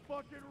got a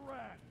fucking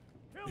rat.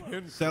 Kill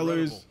him.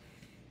 Cellars.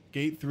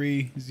 Gate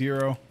 3,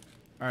 0. All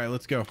right,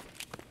 let's go.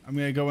 I'm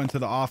going to go into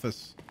the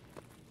office.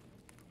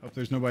 Hope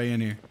there's nobody in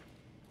here.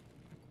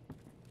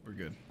 We're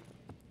good.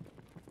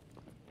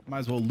 Might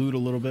as well loot a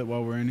little bit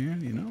while we're in here.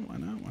 You know, why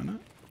not? Why not?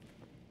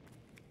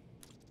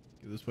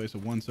 Give this place a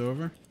once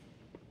over.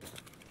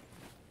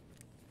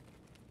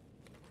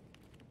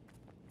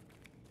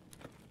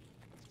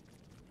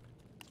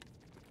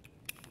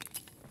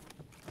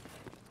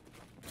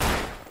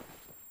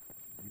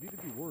 You need to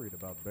be worried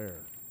about Bear.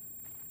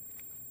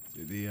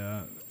 See the,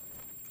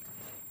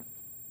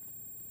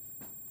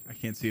 I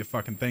can't see a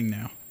fucking thing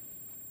now.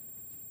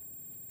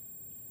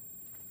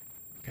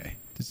 Okay.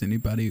 Does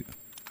anybody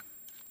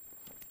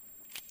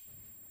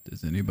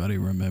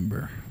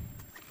remember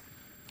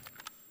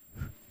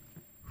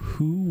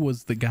who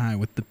was the guy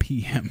with the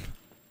PM?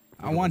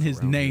 I want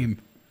his name.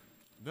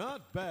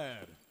 Not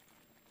bad.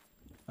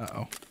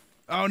 Uh-oh.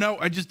 Oh no,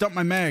 I just dumped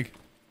my mag.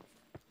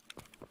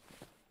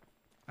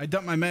 I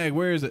dumped my mag.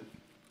 Where is it?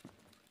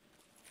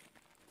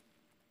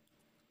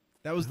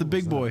 That was the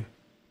big boy. Is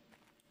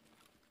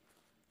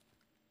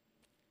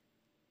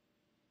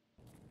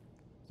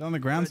it on the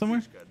ground somewhere?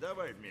 Братишка,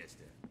 давай вместе.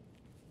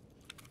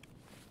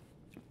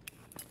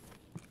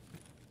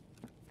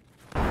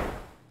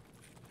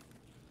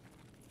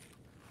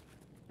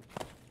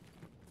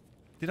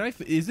 Did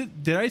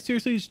I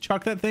seriously just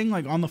chuck that thing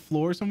like on the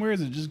floor somewhere?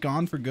 Is it just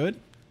gone for good?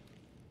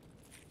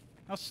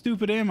 How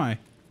stupid am I?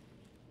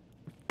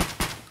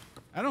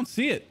 I don't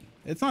see it.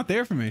 It's not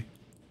there for me.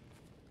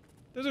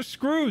 Those are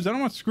screws. I don't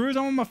want screws.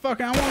 I want my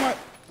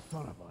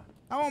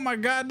I want my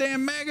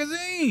goddamn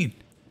magazine.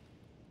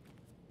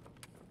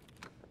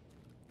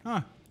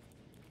 Huh.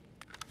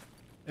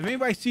 If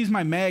anybody sees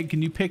my mag,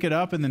 can you pick it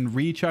up and then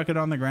re-chuck it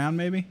on the ground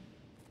maybe?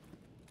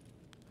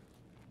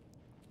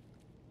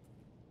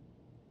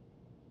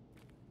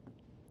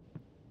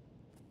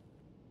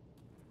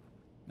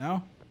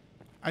 No?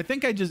 I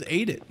think I just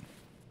ate it.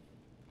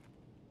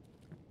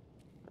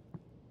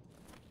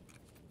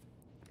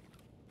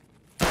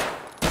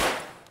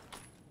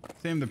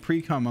 Same the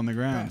pre-cum on the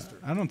ground. Bastard.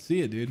 I don't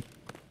see it, dude.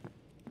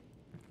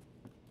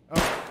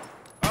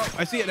 Oh,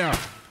 I see it now.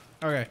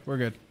 Okay, we're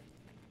good.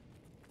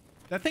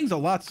 That thing's a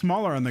lot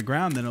smaller on the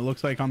ground than it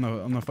looks like on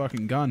the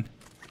fucking gun.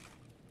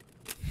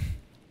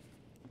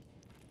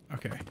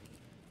 Okay.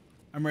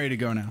 I'm ready to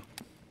go now.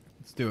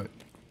 Let's do it.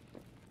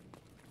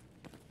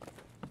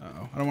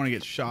 Uh-oh. I don't want to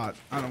get shot.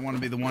 I don't want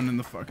to be the one in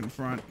the fucking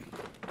front.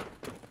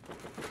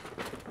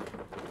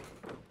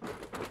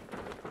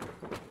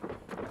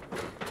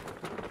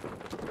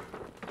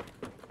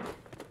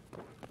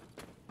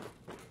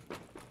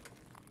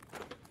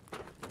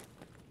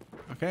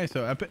 Okay, Okay,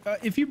 so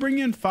if you bring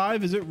in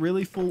 5, is it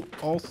really full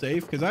all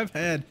safe? Because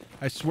I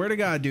swear to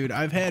God, dude,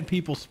 I've had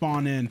people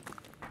spawn in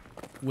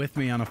with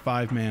me on a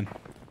 5-man.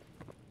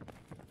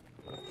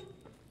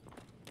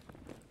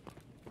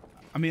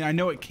 I mean, I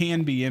know it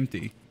can be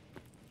empty,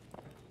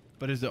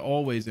 but is it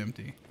always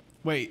empty?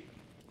 Wait,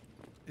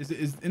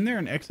 isn't there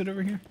an exit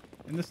over here?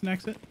 Isn't this an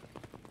exit?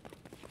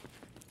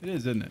 It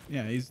is, isn't it?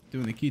 Yeah, he's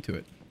doing the key to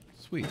it.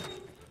 Sweet.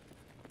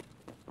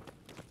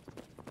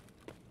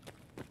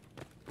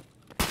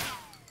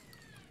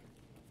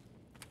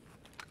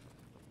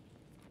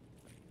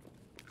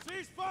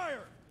 Cease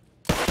fire!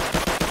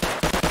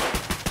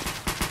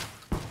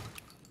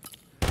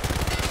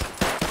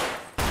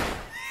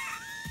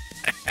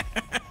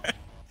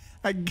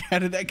 I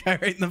got it. That guy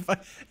right in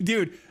the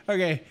dude.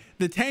 Okay,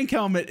 the tank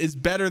helmet is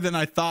better than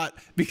I thought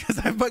because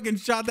I fucking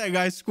shot that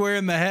guy square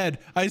in the head.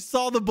 I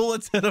saw the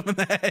bullets hit him in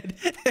the head.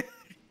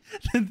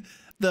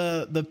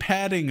 the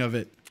padding of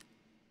it.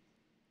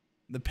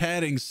 The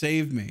padding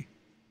saved me.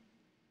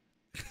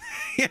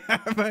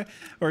 Yeah,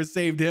 or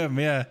saved him.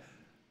 Yeah.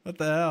 What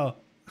the hell?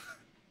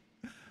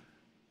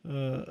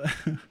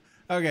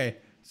 Okay,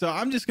 so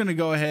I'm just gonna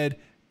go ahead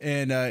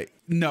and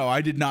no,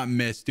 I did not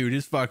miss, dude.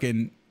 His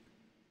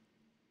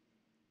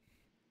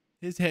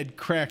head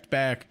cracked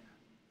back.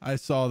 I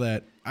saw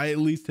that. I at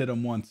least hit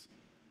him once.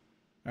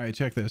 All right,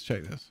 check this.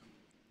 Check this.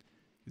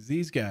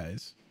 These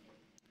guys.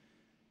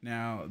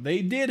 Now,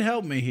 they did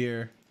help me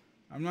here.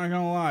 I'm not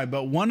going to lie.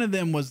 But one of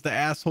them was the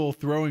asshole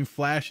throwing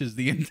flashes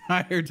the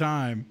entire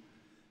time.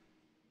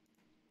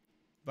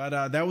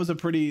 But that was a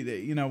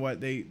pretty, you know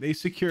what? They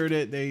secured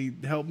it. They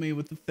helped me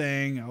with the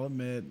thing. I'll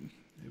admit.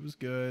 It was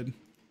good.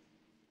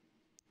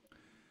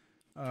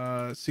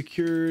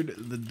 Secured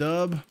the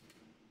dub.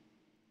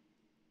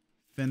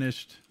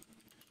 Finished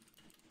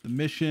the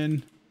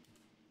mission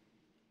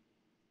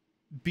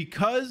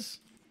because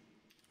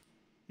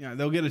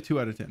they'll get a 2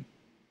 out of 10,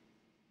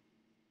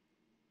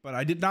 but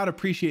I did not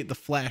appreciate the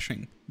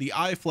flashing. The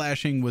eye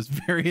flashing was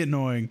very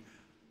annoying,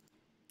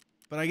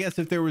 but I guess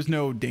if there was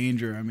no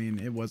danger, I mean,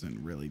 it wasn't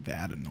really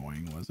that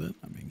annoying, was it?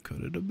 I mean,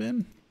 could it have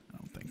been? I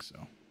don't think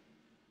so.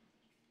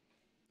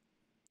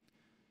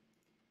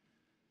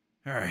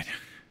 All right.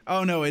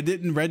 Oh, no, it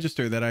didn't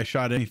register that I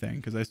shot anything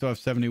because I still have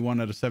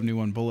 71 out of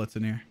 71 bullets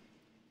in here.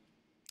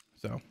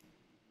 So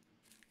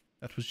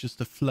that was just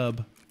a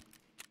flub.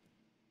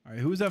 All right,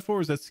 who was that for?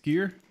 Was that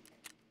Skier?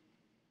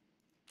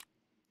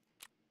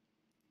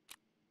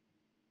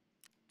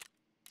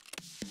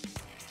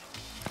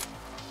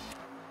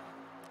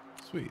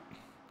 Sweet.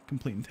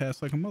 Completing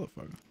tasks like a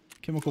motherfucker.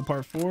 Chemical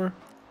part 4.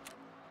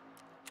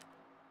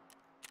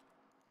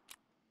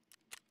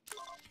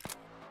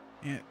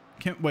 And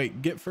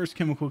wait, get first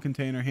chemical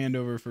container, hand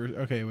over first.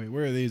 Okay, wait,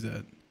 where are these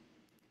at?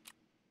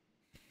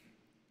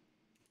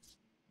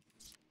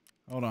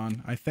 Hold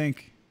on. I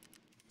think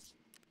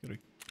go to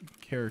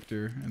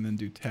character and then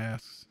do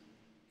tasks.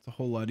 It's a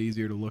whole lot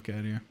easier to look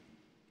at here.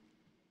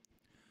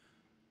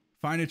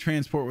 Find a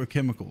transport with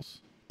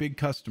chemicals. Big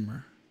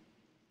customer.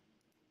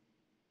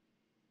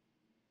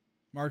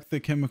 Mark the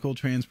chemical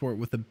transport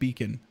with a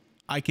beacon.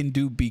 I can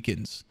do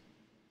beacons.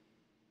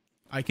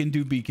 I can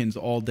do beacons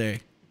all day.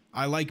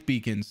 I like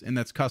beacons, and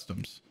that's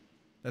customs.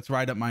 That's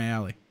right up my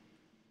alley.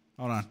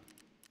 Hold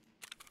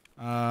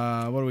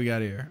on. What do we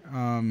got here?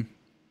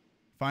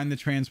 Find the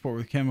transport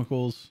with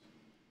chemicals.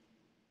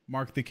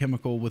 Mark the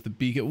chemical with a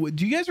beacon.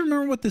 Do you guys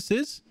remember what this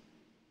is?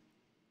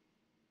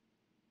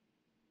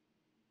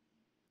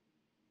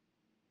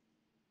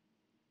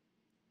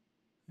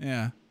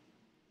 Yeah.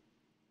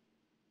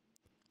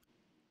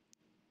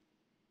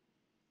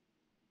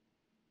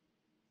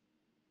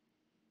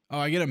 Oh,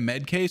 I get a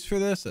med case for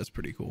this? That's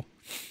pretty cool.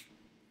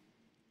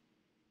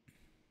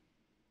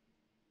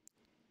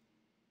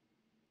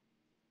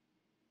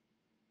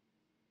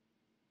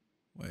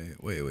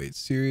 Wait.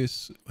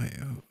 Serious? Wait,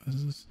 what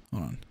is this?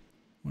 Hold on.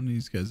 One of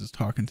these guys is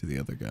talking to the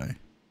other guy.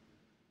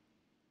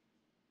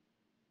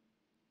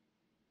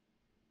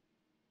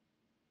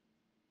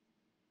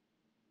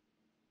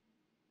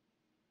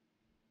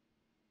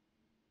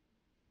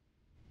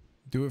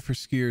 Do it for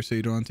Skier so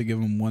you don't have to give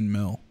him 1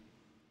 mil.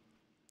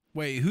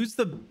 Wait, who's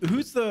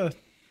the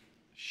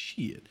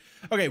shit?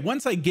 Okay,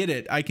 once I get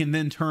it, I can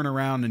then turn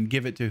around and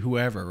give it to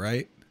whoever,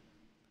 right?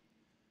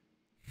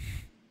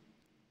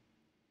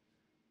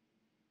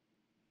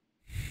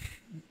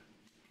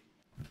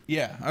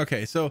 Yeah,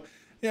 okay. So,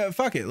 yeah,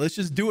 fuck it. Let's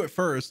just do it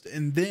first,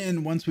 and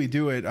then once we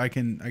do it, I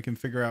can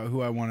figure out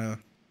who I want to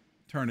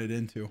turn it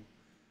into.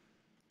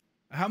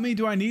 How many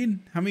do I need?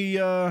 How many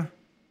of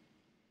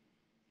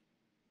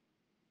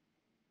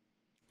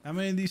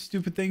these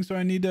stupid things do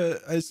I need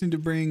to... I just need to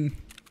bring...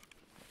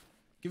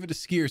 Give it to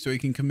Skier so he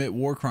can commit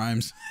war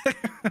crimes.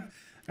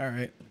 All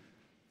right.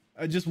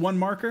 Just 1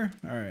 marker?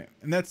 All right.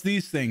 And that's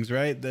these things,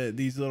 right?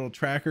 These little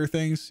tracker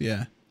things?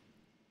 Yeah.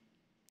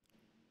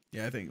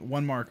 Yeah, I think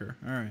 1 marker.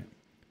 All right.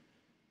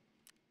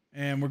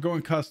 And we're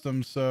going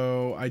custom,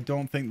 so I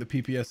don't think the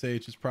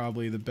PPSH is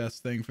probably the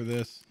best thing for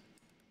this.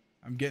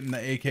 I'm getting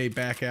the AK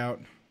back out.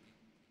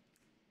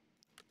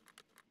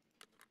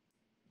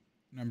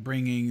 And I'm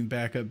bringing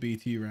backup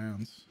BT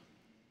rounds.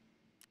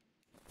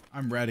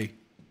 I'm ready.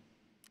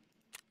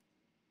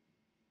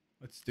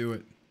 Let's do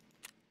it.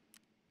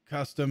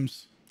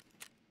 Customs.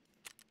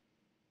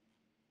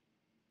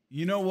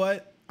 You know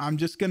what? I'm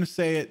just going to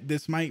say it.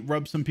 This might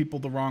rub some people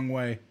the wrong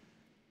way.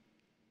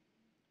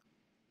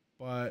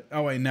 But,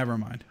 oh wait, never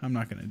mind. I'm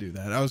not going to do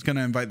that. I was going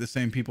to invite the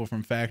same people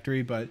from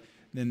factory, but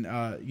then,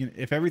 you know,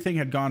 if everything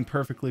had gone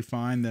perfectly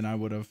fine, then I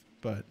would have,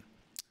 but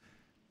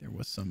there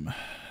was some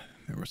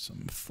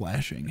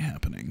flashing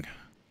happening,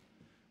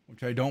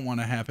 which I don't want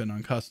to happen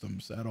on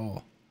customs at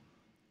all.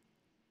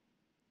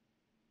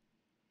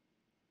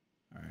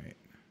 All right.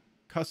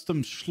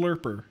 Custom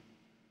Schlurper.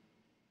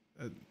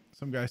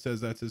 Some guy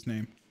says that's his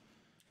name.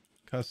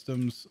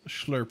 Customs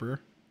Schlurper.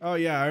 Oh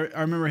yeah,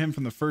 I remember him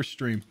from the first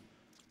stream.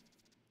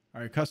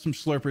 All right, Custom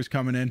Slurper's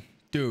coming in.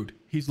 Dude,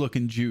 he's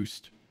looking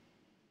juiced.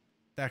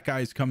 That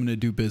guy's coming to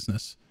do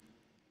business.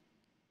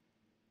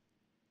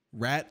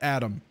 Rat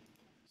Adam.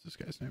 What's this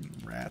guy's name?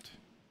 Rat.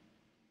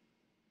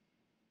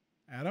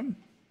 Adam?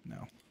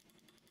 No.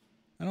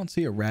 I don't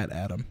see a Rat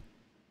Adam.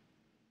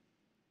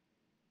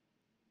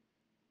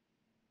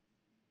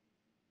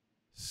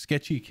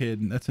 Sketchy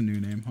Kid. That's a new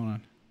name. Hold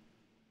on.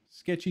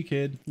 Sketchy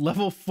Kid.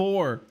 Level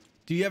 4.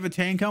 Do you have a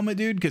tank helmet,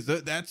 dude? Because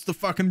that's the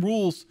fucking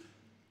rules.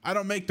 I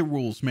don't make the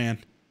rules, man.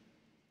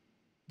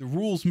 The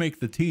rules make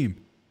the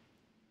team.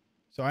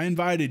 So I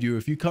invited you.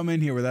 If you come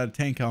in here without a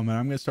tank helmet,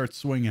 I'm going to start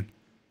swinging.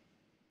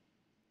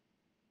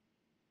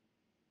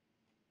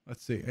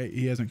 Let's see. Hey,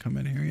 he hasn't come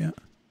in here yet.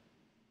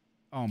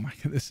 Oh my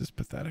God, this is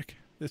pathetic.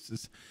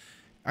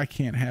 I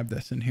can't have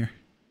this in here.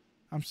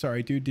 I'm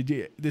sorry,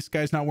 dude. This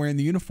guy's not wearing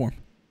the uniform.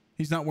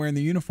 He's not wearing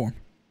the uniform.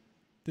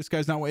 This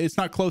guy's not, it's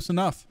not close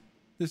enough.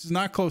 This is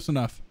not close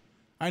enough.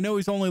 I know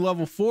he's only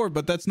level 4,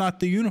 but that's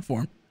not the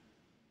uniform.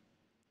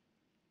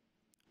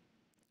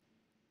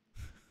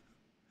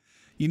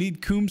 You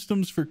need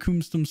Coomstums for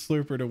Coomstum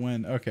Slurper to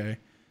win. Okay.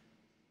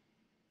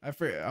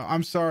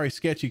 I'm sorry,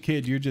 Sketchy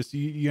Kid. You're just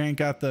you ain't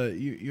got the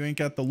you ain't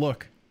got the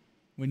look.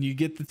 When you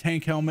get the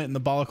tank helmet and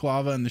the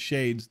balaclava and the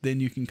shades, then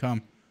you can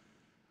come.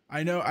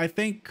 I know. I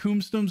think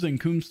Coomstums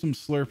and Coomstum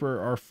Slurper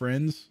are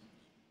friends,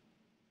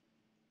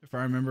 if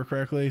I remember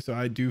correctly. So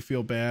I do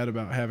feel bad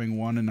about having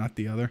one and not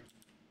the other.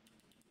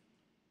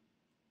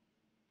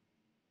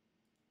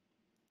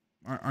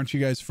 Aren't you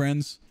guys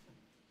friends?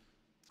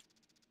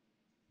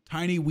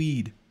 Tiny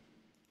Weed.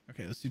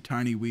 Okay, let's do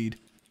Tiny Weed.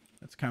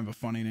 That's kind of a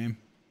funny name.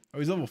 Oh,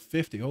 he's level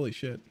 50. Holy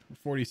shit.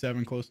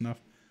 47, close enough.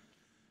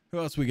 Who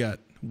else we got?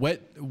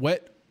 Wet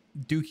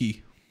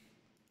Dookie.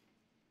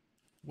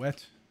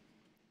 Wet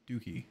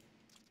Dookie.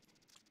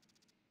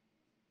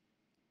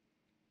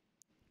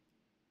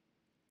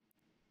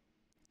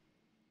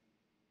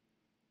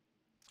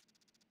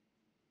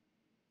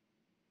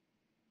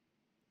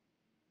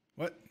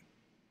 What?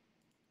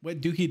 Wet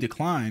Dookie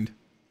declined.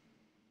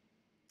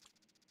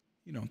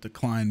 You don't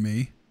decline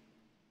me.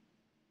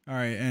 All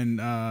right, and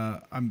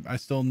I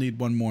still need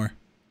one more.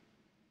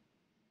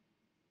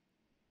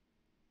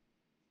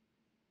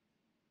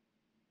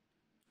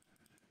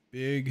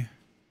 Big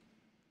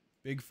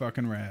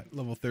fucking rat,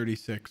 level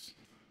 36.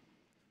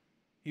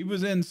 He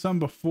was in some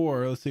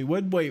before. Let's see.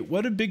 What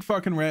did big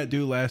fucking rat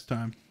do last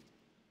time?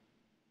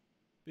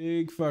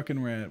 Big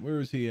fucking rat. Where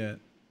was he at?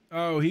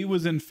 Oh, he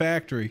was in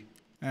factory.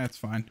 That's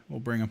fine. We'll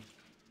bring him.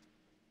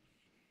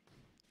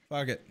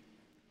 Fuck it.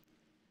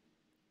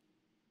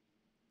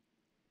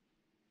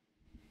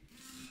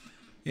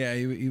 Yeah,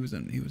 he was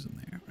in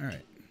there. All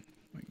right.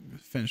 I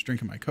finished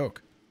drinking my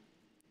Coke.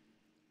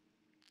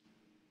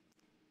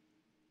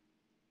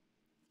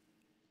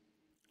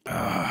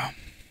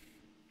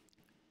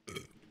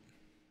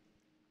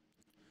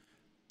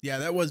 Yeah,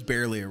 that was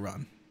barely a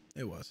run.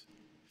 It was.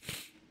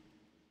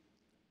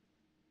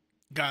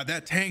 God,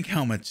 that tank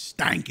helmet's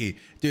stanky.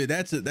 Dude,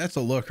 that's a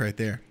look right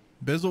there.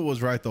 Bizzle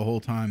was right the whole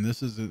time.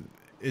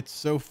 It's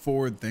so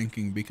forward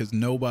thinking because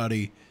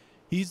nobody,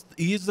 he's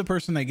the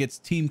person that gets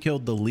team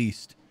killed the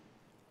least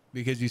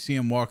because you see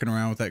him walking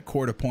around with that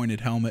quarter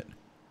pointed helmet.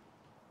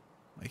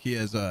 Like he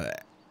has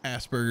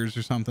Asperger's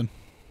or something.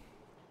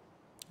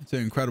 It's an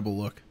incredible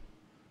look.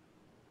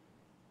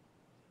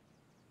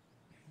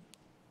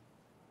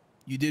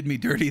 You did me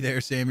dirty there,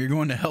 Sam. You're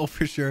going to hell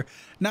for sure.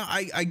 Now,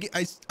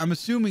 I'm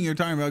assuming you're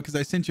talking about because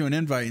I sent you an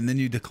invite and then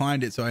you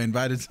declined it, so I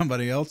invited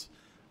somebody else.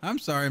 I'm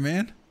sorry,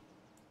 man.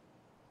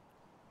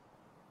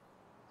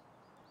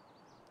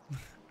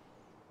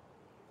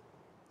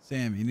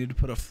 Sam, you need to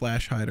put a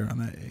flash hider on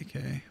that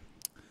AK.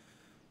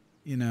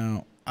 You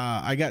know,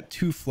 I got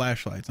 2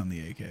 flashlights on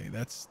the AK.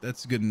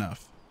 That's good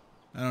enough.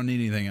 I don't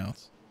need anything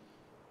else.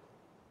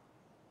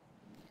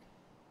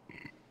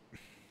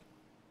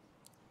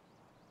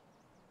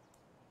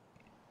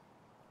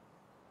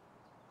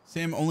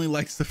 Sam only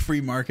likes the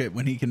free market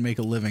when he can make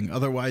a living.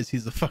 Otherwise,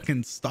 he's a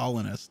fucking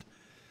Stalinist.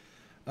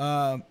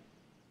 I'm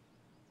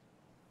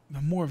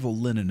more of a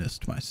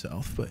Leninist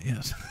myself, but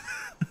yes.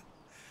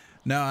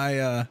 No,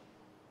 I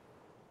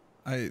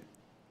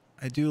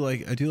do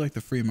like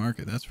the free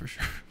market. That's for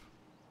sure.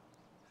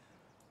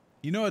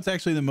 You know, it's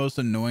actually the most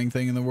annoying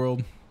thing in the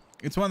world.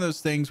 it's one of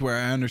those things where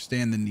I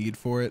understand the need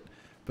for it,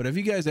 but have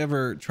you guys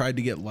ever tried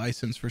to get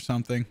licensed for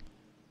something?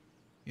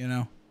 You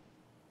know,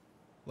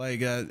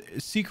 like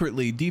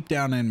secretly deep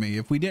down in me,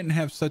 if we didn't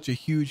have such a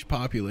huge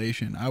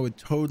population, I would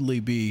totally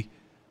be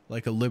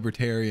like a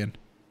libertarian,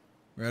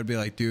 where I'd be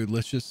like, dude,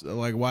 let's just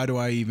like, why do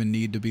I even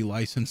need to be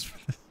licensed for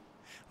this?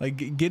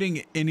 Like,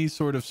 getting any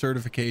sort of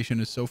certification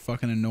is so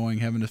fucking annoying,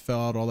 having to fill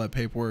out all that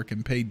paperwork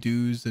and pay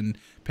dues and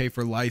pay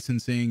for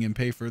licensing and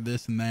pay for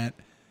this and that.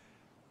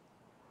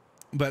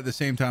 But at the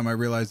same time, I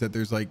realize that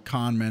there's like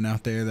con men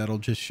out there that'll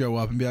just show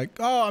up and be like,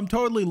 oh, I'm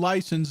totally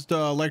licensed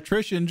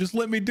electrician, just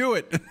let me do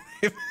it.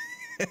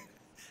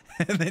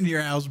 And then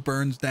your house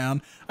burns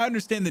down. I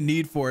understand the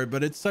need for it,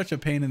 but it's such a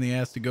pain in the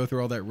ass to go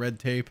through all that red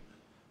tape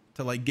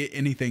to like get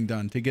anything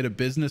done, to get a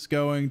business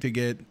going, to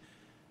get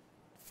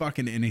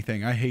fucking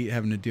anything. I hate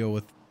having to deal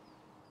with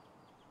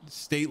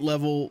state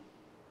level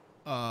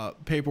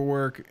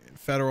paperwork,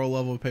 federal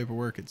level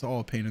paperwork. It's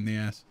all a pain in the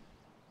ass.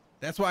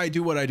 That's why I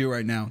do what I do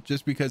right now,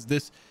 just because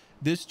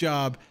this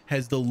job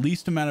has the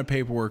least amount of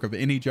paperwork of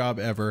any job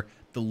ever,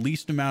 the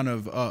least amount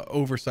of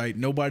oversight.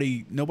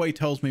 Nobody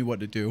tells me what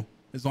to do.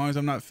 As long as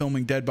I'm not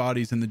filming dead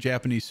bodies in the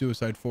Japanese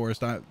suicide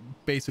forest,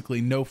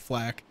 basically no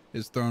flack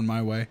is thrown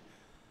my way.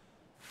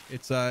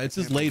 It's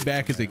as laid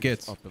back as it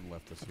gets. Up and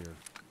left us here.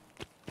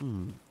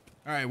 All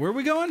right, where are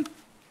we going?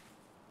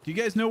 Do you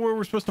guys know where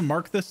we're supposed to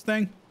mark this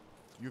thing?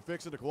 You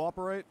fixing to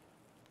cooperate?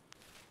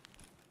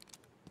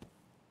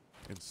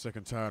 And sick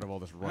and tired of all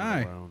this running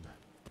Aye. around.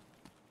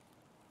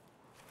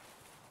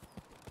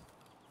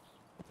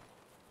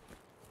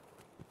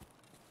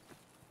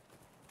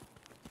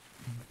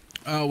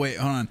 Oh, wait,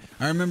 hold on.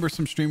 I remember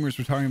some streamers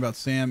were talking about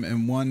Sam,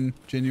 and one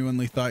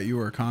genuinely thought you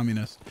were a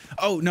communist.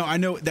 Oh, no, I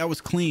know. That was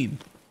Clean.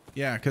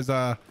 Yeah,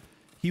 because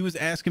he was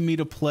asking me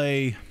to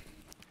play...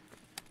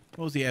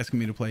 What was he asking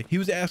me to play? He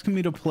was asking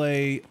me to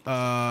play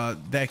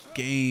that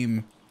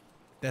game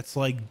that's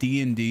like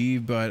D&D,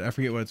 but I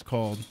forget what it's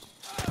called.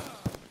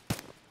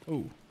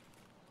 Oh.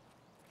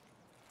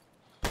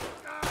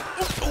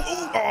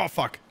 Oh,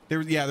 fuck. There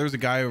was a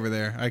guy over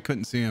there. I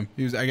couldn't see him.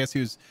 I guess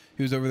he was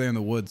over there in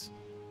the woods.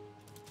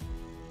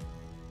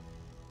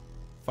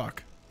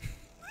 Fuck.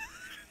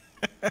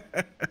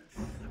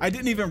 I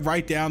didn't even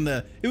write down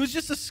it was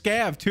just a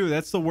scav too.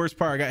 That's the worst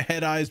part. I got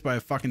head eyes by a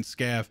fucking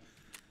scav.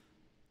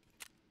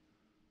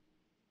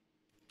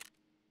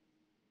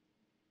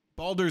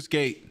 Baldur's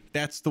Gate.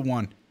 That's the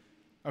one.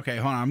 Okay,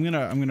 hold on.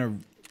 I'm gonna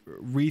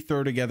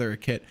re-throw together a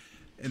kit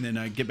and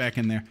then get back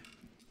in there.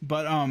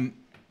 But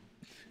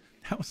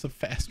that was a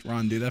fast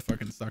run, dude. That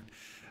fucking sucked.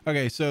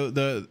 Okay, so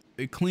the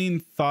Clean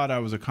thought I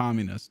was a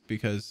communist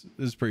because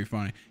this is pretty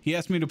funny. He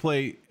asked me to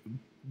play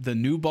the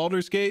new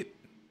Baldur's Gate.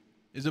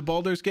 Is it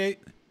Baldur's Gate?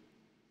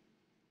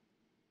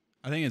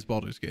 I think it's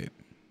Baldur's Gate.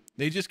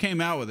 They just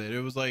came out with it. It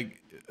was like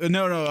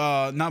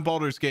no, not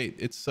Baldur's Gate.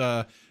 It's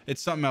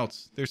something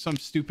else. There's some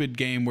stupid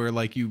game where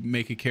like you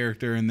make a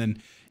character and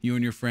then you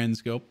and your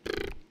friends go,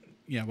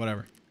 yeah,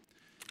 whatever.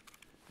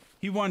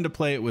 He wanted to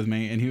play it with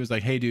me and he was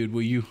like, hey dude,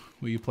 will you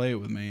play it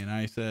with me? And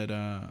I said,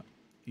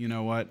 you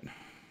know what?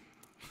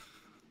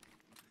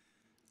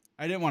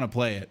 I didn't want to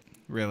play it,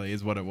 really,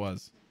 is what it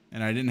was.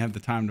 And I didn't have the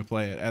time to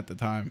play it at the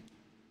time.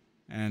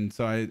 And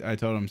so I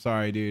told him,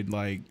 sorry, dude,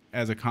 like,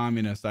 as a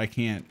communist, I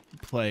can't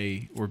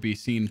play or be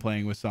seen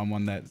playing with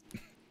someone that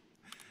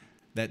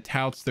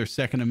touts their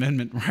Second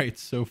Amendment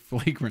rights so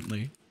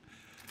flagrantly.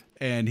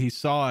 And he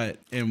saw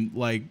it and,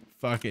 like,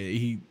 fuck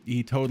it.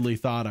 He totally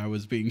thought I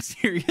was being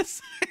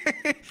serious.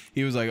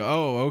 He was like,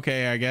 oh,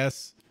 okay, I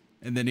guess.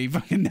 And then he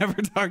fucking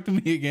never talked to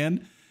me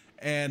again.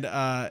 And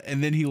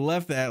then he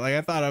left that. Like,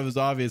 I thought it was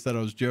obvious that I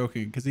was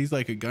joking because he's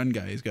like a gun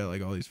guy. He's got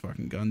like all these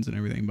fucking guns and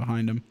everything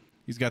behind him.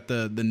 He's got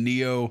the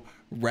Neo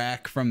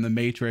rack from the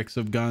Matrix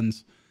of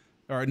guns.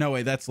 Or no,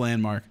 wait, that's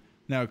Landmark.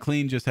 Now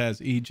Clean just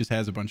has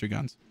a bunch of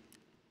guns.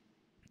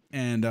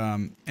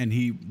 And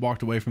he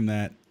walked away from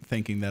that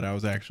thinking that I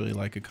was actually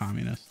like a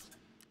communist,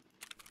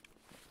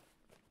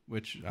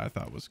 which I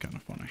thought was kind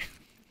of funny.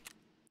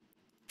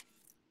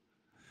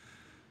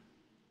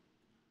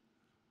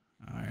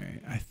 All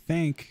right, I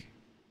think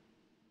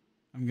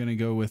I'm gonna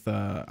go with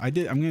I'm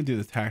gonna do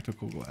the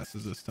tactical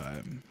glasses this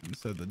time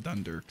instead of the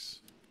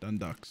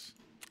Dunducks.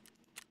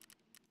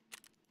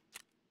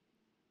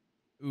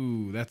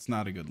 Ooh, that's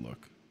not a good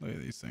look. Look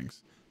at these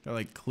things. They're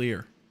like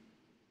clear,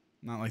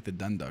 not like the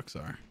Dunducks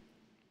are.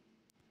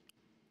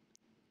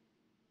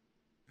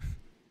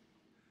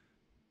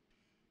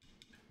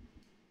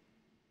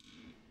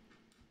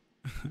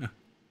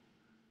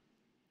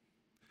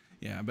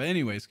 Yeah, but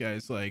anyways,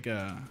 guys, like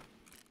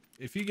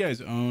if you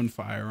guys own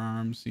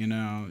firearms, you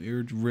know,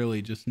 you're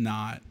really just you're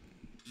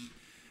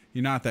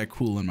not that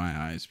cool in my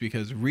eyes,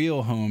 because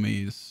real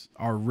homies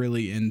are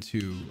really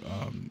into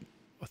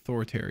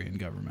authoritarian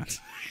governments.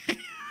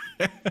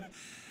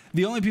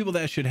 The only people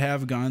that should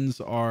have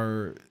guns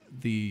are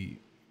the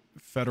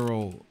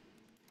federal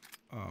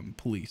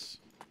police,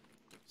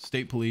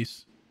 state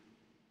police.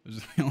 Those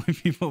are the only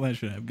people that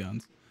should have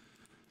guns.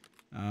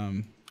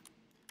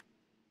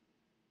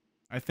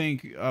 I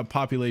think a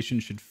population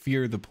should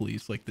fear the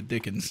police like the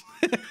Dickens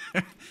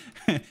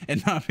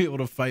and not be able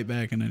to fight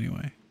back in any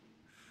way.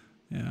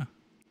 Yeah.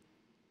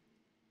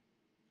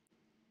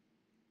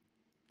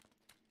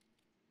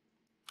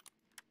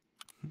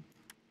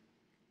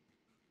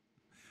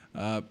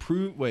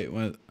 Wait,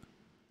 what?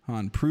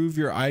 Prove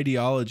your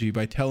ideology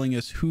by telling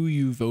us who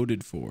you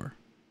voted for.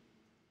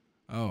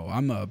 Oh,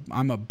 I'm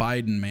a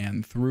Biden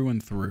man through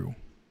and through.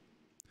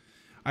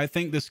 I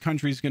think this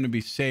country's going to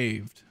be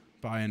saved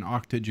by an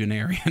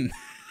octogenarian.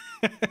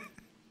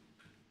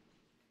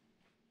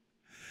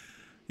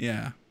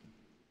 Yeah.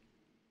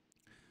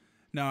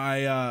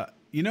 No,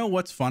 you know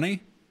what's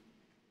funny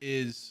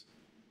is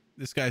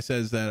this guy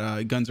says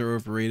that guns are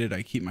overrated.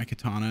 I keep my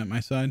katana at my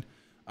side.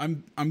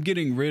 I'm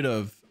getting rid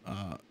of,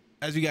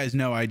 as you guys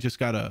know, I just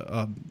got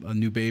a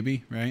new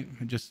baby, right?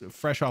 Just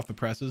fresh off the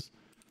presses.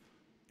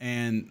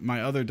 And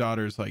my other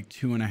daughter's like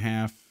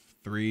 2.5,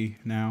 3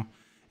 now.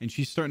 And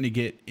she's starting to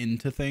get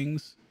into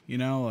things, you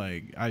know,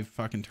 like I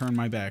fucking turn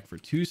my back for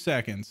 2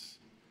 seconds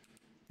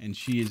and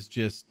she is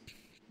just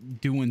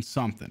doing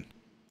something.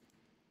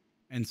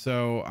 And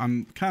so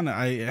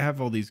I have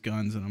all these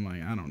guns and I'm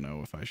like, I don't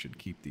know if I should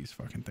keep these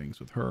fucking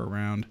things with her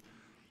around.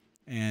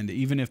 And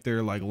even if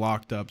they're like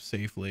locked up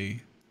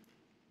safely,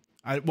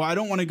 I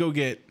don't want to go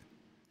get,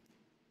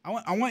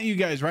 I want you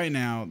guys right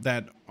now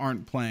that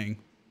aren't playing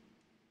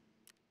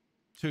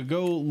to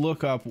go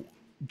look up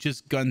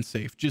just gun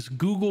safe. Just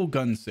Google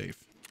gun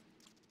safe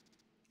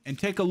and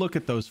take a look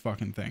at those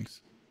fucking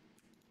things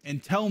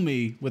and tell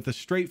me with a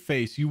straight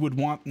face you would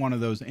want one of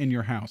those in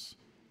your house.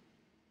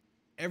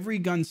 Every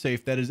gun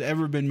safe that has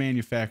ever been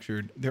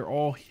manufactured, they're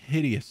all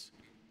hideous,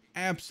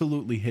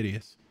 absolutely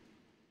hideous.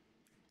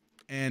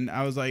 And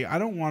I was like, I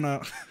don't want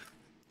to,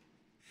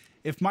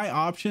 if my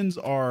options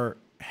are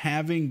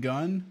having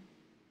gun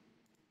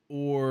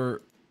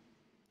or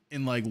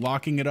in like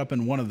locking it up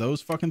in one of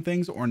those fucking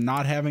things or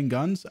not having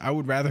guns, I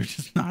would rather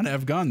just not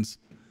have guns.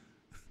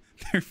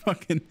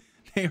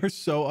 They are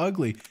so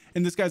ugly.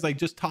 And this guy's like,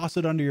 just toss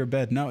it under your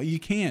bed. No, you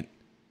can't.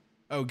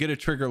 Oh, get a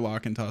trigger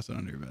lock and toss it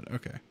under your bed.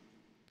 Okay.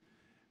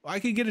 Well,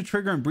 I could get a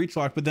trigger and breech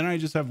lock, but then I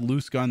just have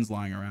loose guns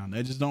lying around.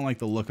 I just don't like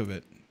the look of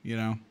it, you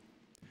know?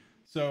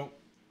 So,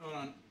 hold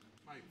on.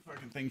 My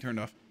fucking thing turned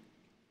off.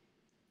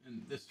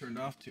 And this turned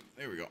off too.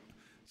 There we go.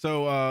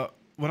 So,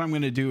 what I'm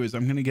going to do is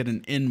I'm going to get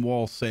an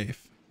in-wall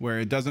safe where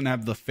it doesn't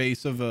have the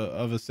face of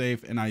a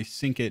safe, and I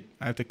sink it.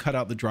 I have to cut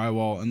out the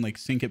drywall and like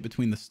sink it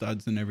between the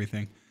studs and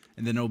everything.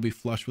 And then it'll be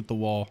flush with the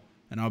wall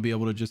and I'll be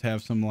able to just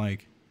have some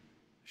like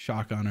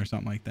shotgun or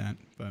something like that.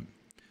 But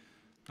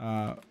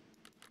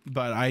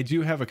I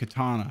do have a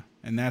katana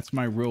and that's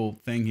my real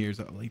thing here is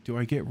that, like, do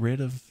I get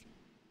rid of,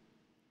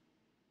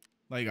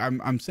 like,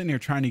 I'm sitting here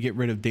trying to get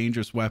rid of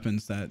dangerous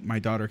weapons that my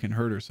daughter can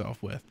hurt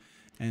herself with.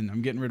 And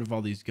I'm getting rid of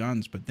all these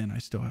guns, but then I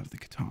still have the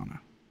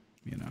katana,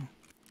 you know?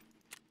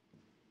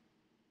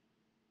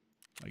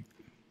 Like,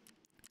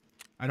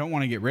 I don't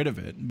want to get rid of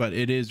it, but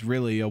it is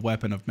really a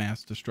weapon of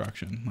mass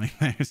destruction. Like,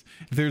 if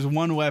there's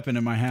one weapon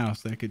in my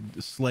house that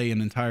could slay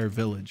an entire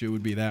village, it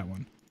would be that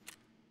one.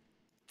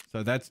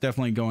 So that's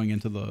definitely going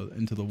into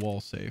the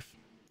wall safe.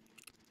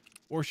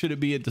 Or should it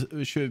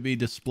be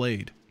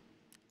displayed?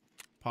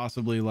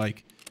 Possibly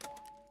like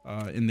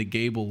in the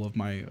gable of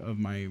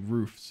my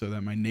roof, so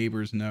that my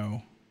neighbors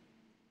know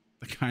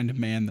the kind of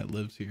man that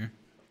lives here.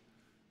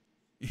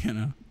 You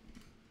know.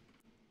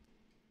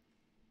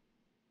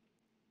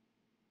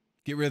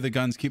 Get rid of the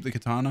guns, keep the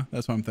katana.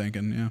 That's what I'm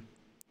thinking.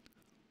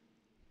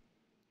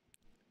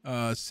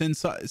 Yeah.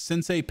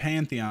 Sensei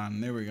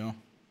Pantheon. There we go.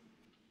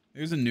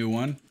 There's a new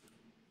one.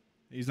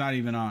 He's not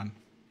even on.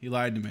 He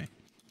lied to me.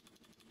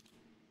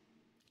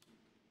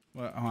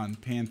 What? On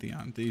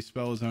Pantheon. Did he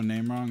spell his own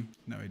name wrong?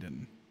 No, he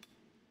didn't.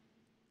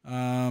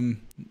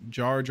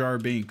 Jar Jar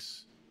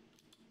Binks.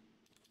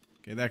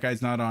 Okay, that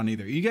guy's not on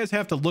either. You guys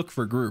have to look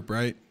for group,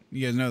 right?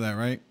 You guys know that,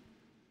 right?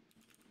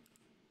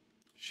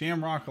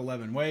 Shamrock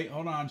 11. Wait,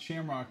 hold on.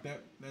 Shamrock.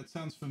 That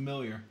sounds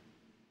familiar.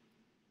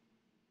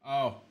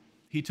 Oh,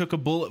 he took a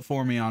bullet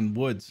for me on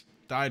Woods.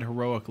 Died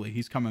heroically.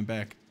 He's coming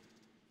back.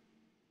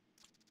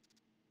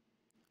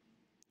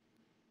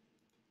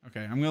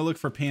 Okay, I'm gonna look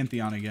for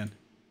Pantheon again.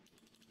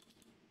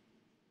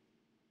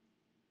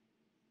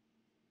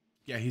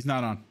 Yeah, he's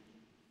not on.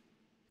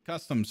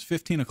 Customs,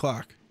 15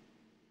 o'clock.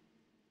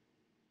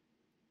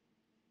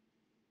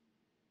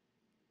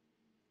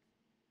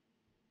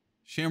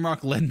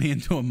 Shamrock led me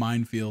into a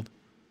minefield.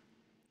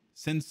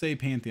 Sensei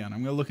Pantheon.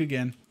 I'm gonna look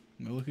again.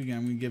 I'm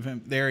gonna give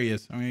him. There he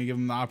is. I'm gonna give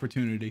him the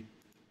opportunity.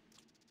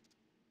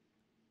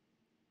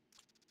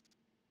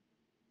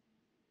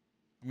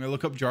 I'm gonna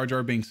look up Jar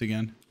Jar Binks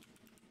again.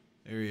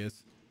 There he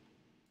is.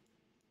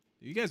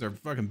 You guys are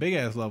fucking big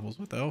ass levels.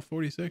 What the hell?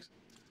 46?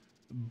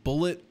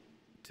 Bullet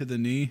to the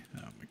knee.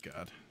 Oh my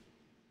god.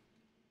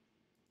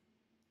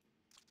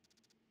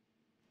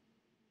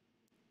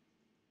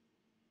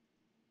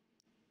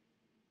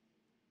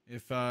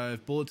 If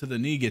bullet to the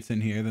knee gets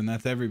in here, then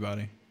that's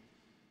everybody.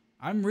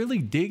 I'm really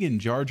digging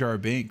Jar Jar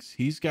Binks.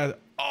 He's got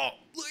look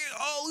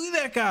at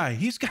that guy.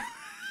 He's got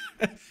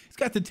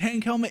got the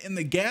tank helmet and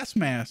the gas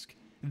mask.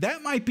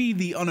 That might be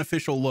the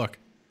unofficial look.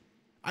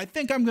 I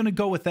think I'm going to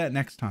go with that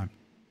next time.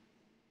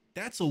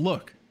 That's a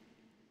look.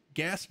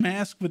 Gas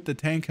mask with the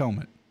tank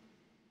helmet.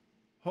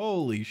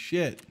 Holy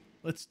shit.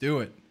 Let's do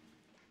it.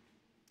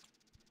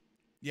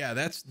 Yeah,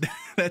 that's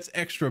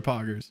extra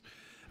poggers.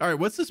 All right,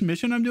 what's this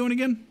mission I'm doing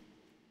again?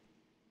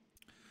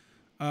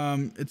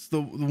 It's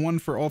the one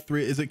for all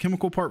three. Is it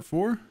Chemical Part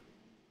 4?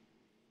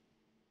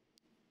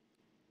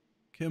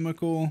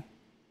 Chemical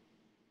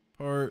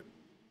Part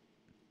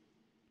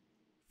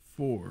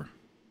 4.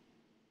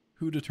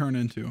 Who to turn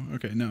into?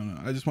 Okay, no.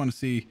 I just want to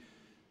see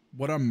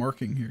what I'm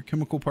marking here.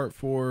 Chemical Part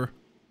 4.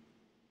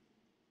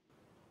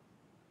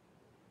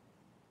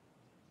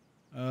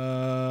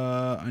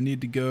 I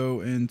need to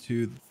go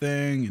into the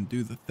thing and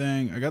do the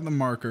thing. I got the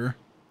marker.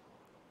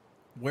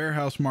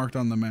 Warehouse marked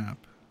on the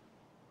map.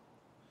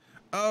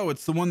 Oh,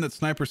 it's the one that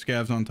sniper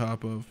scavs on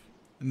top of.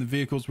 And the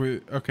vehicles were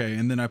okay,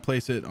 and then I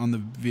place it on the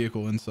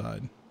vehicle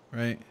inside,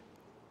 right?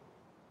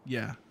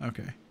 Yeah,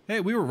 okay.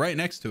 Hey, we were right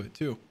next to it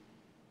too.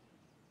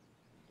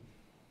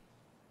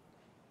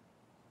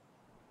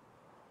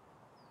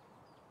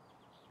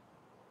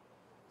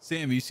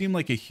 Sam, you seem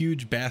like a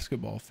huge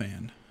basketball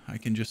fan. I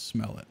can just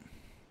smell it.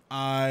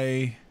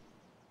 I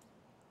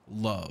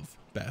love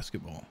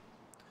basketball.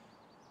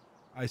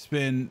 I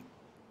spend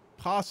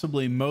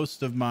possibly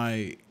most of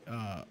my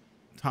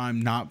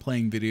time not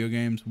playing video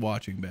games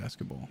watching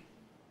basketball.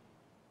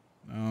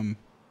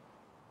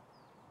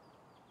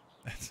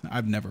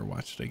 I've never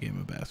watched a game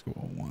of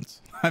basketball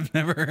once. I've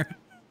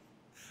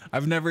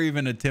never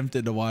even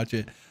attempted to watch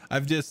it.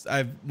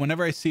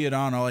 Whenever I see it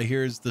on, all I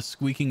hear is the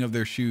squeaking of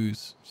their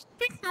shoes.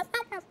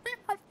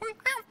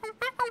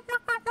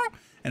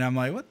 And I'm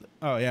like, what?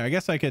 Oh yeah, I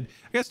guess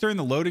during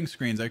the loading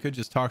screens, I could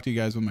just talk to you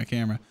guys with my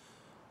camera.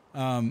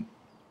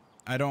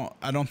 I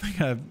don't think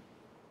I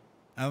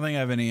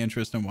have any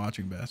interest in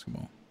watching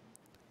basketball.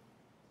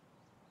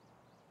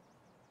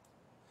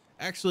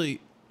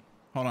 Actually,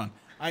 hold on.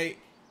 I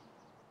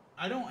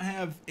don't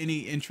have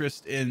any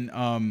interest in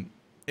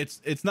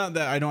it's not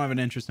that I don't have an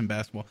interest in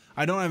basketball.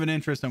 I don't have an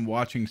interest in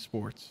watching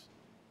sports.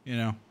 You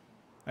know,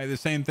 the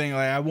same thing.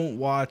 Like I won't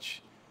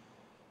watch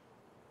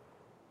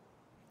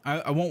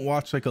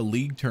like a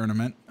league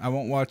tournament. I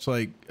won't watch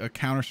like a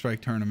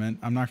Counter-Strike tournament.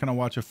 I'm not gonna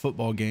watch a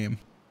football game.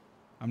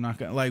 I'm not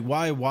gonna, like,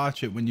 why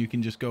watch it when you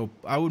can just go?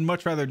 I would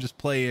much rather just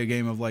play a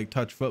game of like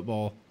touch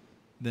football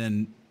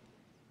than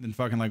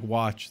fucking like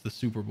watch the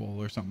Super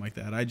Bowl or something like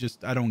that.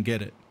 I don't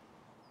get it.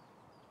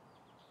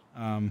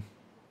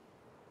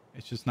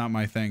 It's just not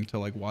my thing to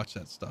like watch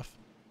that stuff.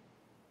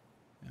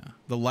 Yeah.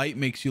 The light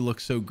makes you look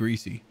so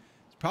greasy.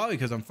 It's probably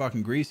because I'm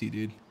fucking greasy,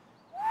 dude.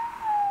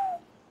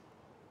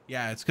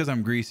 Yeah, it's because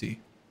I'm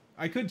greasy.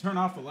 I could turn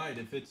off the light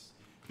if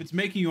it's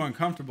making you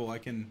uncomfortable. I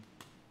can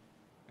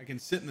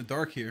sit in the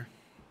dark here,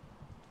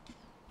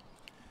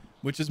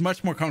 which is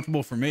much more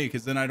comfortable for me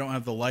because then I don't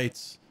have the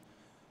lights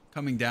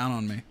coming down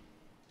on me.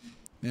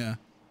 Yeah.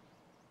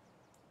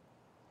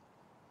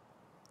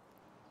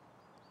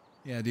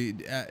 Yeah,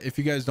 dude. If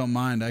you guys don't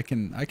mind, I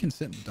can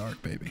sit in the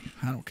dark, baby.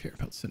 I don't care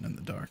about sitting in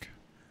the dark.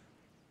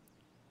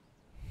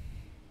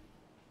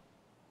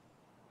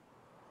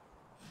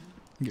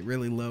 Get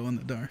really low in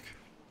the dark.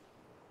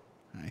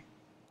 Hi.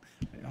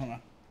 Hey, hold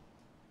on.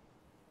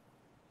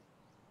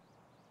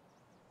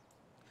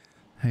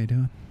 How you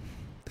doing?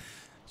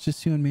 It's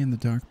just you and me in the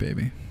dark,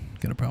 baby.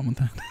 Got a problem with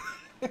that?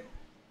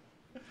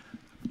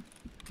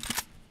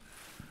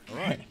 All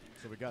right.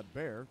 So we got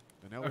bear.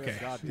 And now Okay.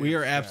 got We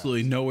are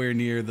absolutely nowhere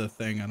near the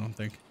thing, I don't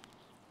think.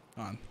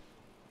 On.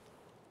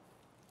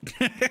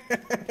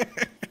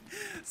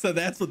 So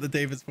that's what the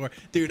tape is for.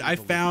 Dude, I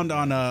found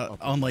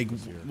on like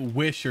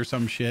Wish or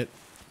some shit.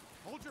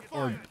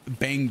 Or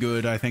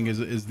Banggood, I think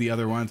is the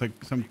other one. It's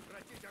like some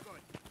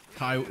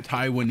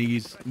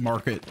Taiwanese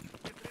market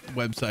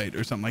website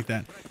or something like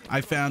that. I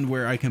found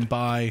where I can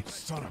buy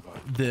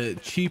the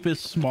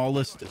cheapest,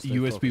 smallest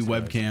USB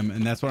webcam,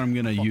 and that's what I'm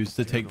gonna use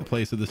to take the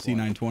place of the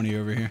C920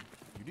 over here.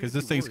 Because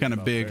this thing's kind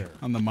of big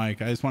on the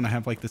mic. I just want to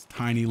have like this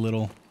tiny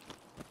little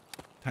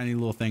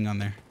thing on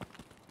there.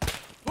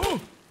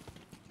 Oh!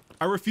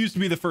 I refuse to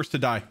be the first to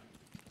die.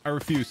 I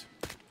refuse.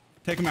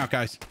 Take him out,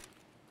 guys.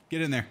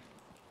 Get in there.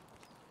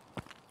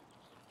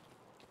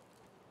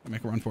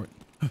 Make a run for it.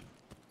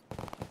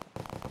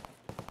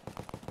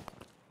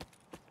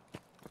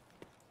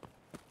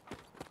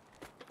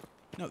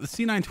 No, the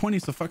C920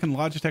 is the fucking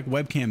Logitech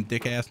webcam,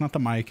 dick ass, not the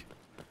mic.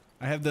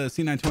 I have the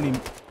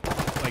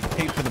C920 like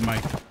taped to the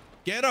mic.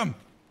 Get him!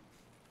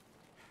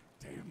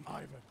 Damn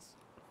Ivans.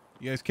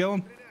 You guys kill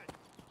him?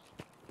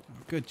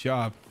 Oh, good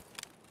job.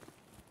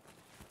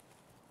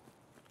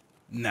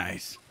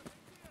 Nice.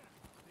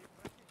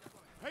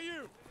 Hey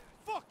you!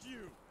 Fuck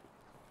you!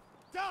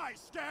 Die,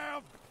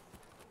 scav!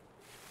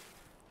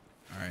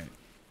 All right.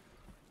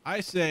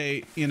 I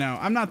say, you know,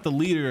 I'm not the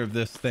leader of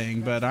this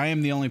thing, but I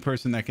am the only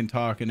person that can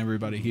talk and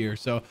everybody here.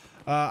 So,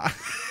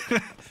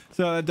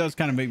 so that does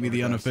kind of make me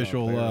the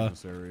unofficial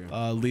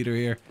leader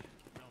here.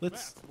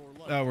 Let's.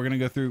 Oh, we're gonna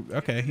go through.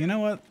 Okay, you know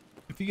what?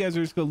 If you guys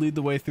are just gonna lead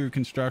the way through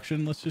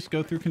construction, let's just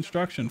go through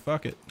construction.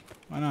 Fuck it.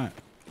 Why not?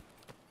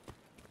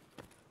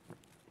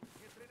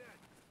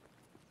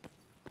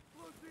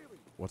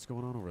 What's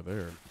going on over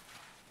there?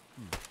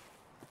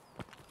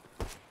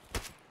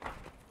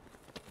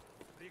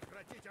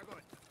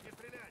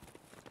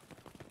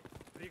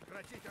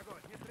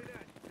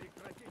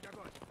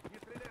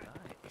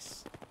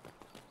 Nice.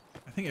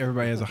 I think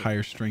everybody has a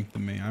higher strength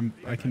than me.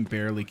 I can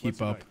barely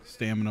keep up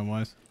stamina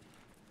wise.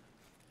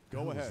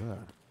 Go ahead.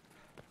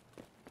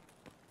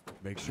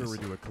 Make sure we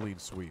do a clean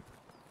sweep.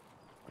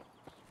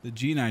 The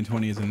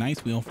G920 is a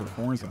nice wheel for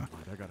Forza.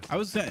 I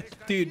was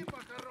dude,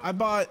 I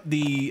bought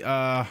the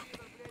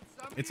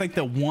it's like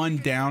the one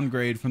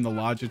downgrade from the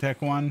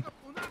Logitech one.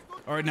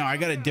 Or no, I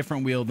got a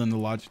different wheel than the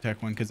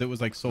Logitech one because it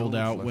was like sold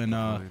out when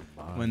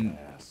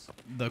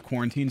the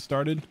quarantine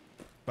started.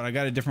 But I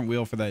got a different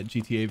wheel for that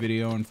GTA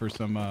video and for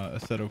some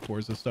Assetto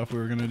Corsa stuff we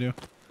were gonna do.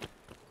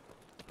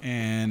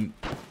 And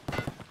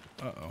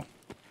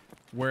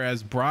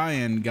whereas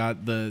Brian got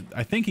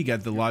I think he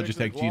got the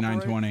Logitech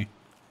G920,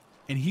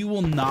 and he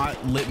will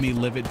not let me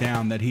live it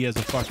down that he has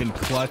a fucking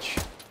clutch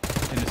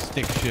and a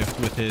stick shift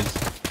with his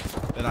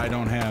that I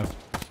don't have.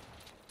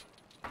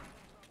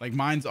 Like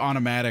mine's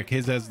automatic,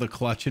 his has the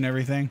clutch and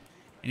everything.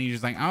 And he's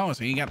just like, oh,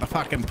 so you got the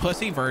fucking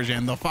pussy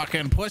version,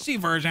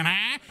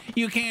 huh?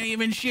 You can't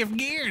even shift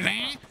gears,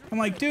 huh? I'm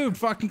like, dude,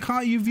 fucking,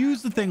 you've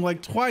used the thing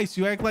like twice.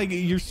 You act like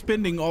you're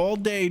spending all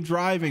day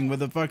driving with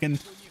the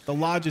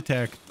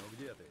Logitech.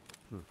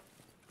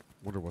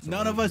 Wonder what's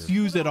None of around us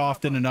here. use it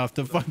often enough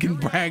to fucking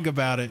brag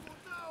about it.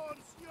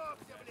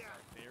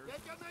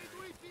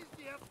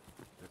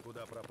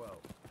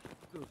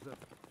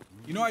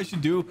 You know what I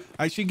should do?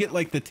 I should get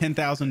like the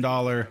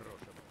 $10,000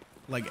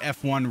 like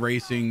F1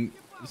 racing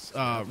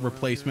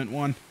replacement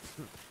one,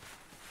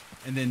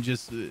 and then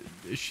just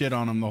shit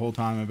on them the whole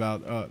time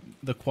about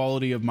the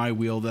quality of my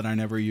wheel that I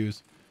never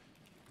use.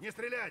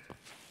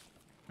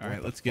 All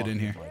right, let's get in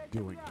here.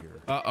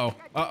 Uh-oh.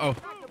 Uh-oh.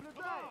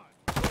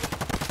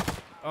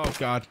 Oh,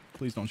 God.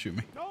 Please don't shoot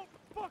me. Don't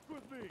fuck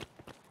with me!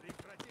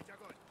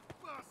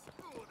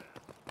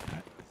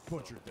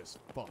 Butchered this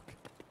fuck.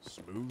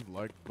 Smooth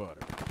like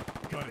butter.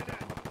 Cut it.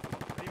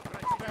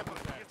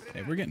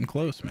 Hey, we're getting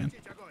close, man.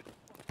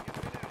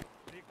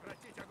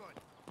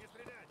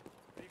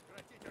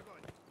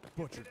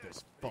 Butchered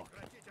this fuck.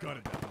 Got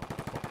it.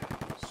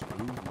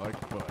 Smooth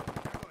like butter.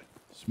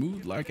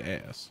 Smooth like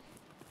ass.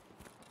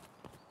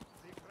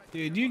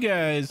 Dude, you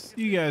guys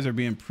are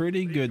being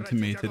pretty good to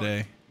me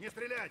today.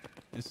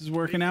 This is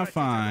working out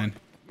fine.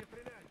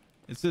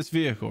 It's this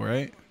vehicle,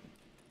 right?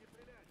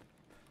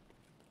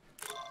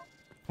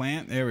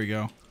 Plant. There we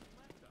go.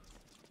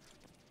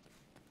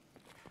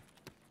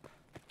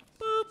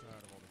 Boop.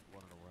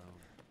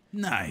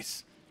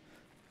 Nice.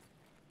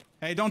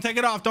 Hey, don't take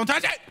it off. Don't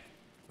touch it.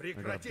 I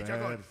got a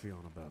bad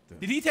feeling about this.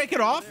 Did he take it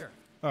off?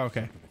 Oh,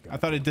 okay. I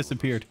thought it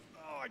disappeared.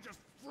 Oh, I just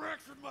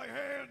fractured my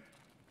hand!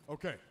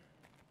 Okay.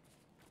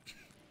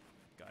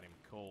 Got him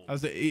cold. I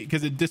was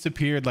because it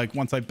disappeared like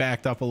once I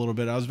backed up a little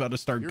bit. I was about to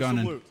start Here's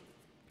gunning. some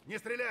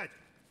loot.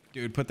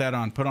 Dude, put that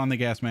on. Put on the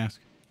gas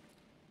mask.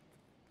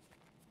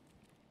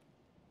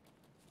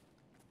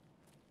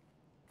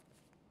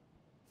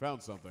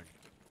 Found something.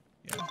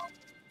 Yeah.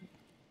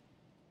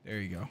 There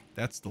you go.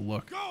 That's the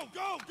look. Go,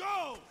 go,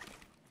 go!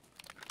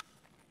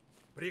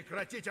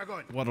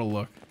 What a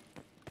look.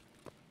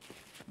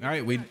 All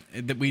right, we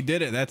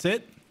did it. That's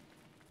it.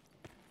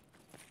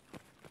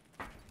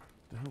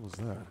 The hell was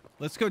that?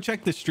 Let's go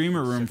check the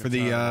streamer room for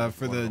the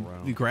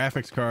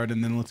graphics card,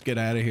 and then let's get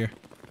out of here.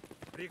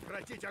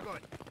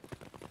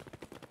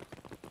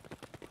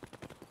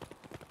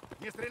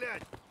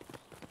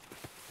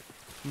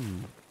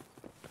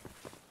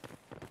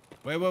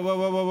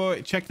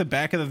 Wait. Check the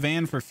back of the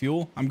van for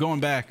fuel. I'm going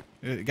back.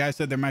 The guy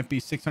said there might be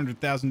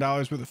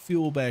 $600,000 worth of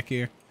fuel back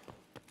here.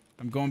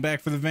 I'm going back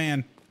for the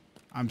van.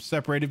 I'm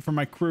separated from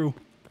my crew.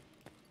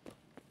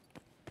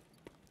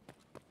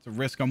 It's a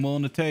risk I'm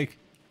willing to take.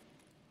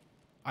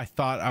 I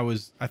thought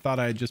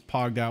I had just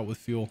pogged out with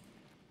fuel.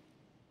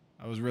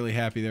 I was really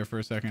happy there for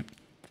a second.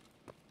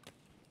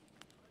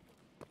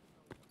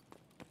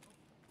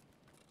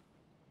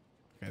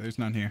 Okay, there's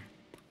none here.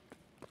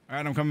 All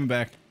right, I'm coming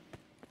back.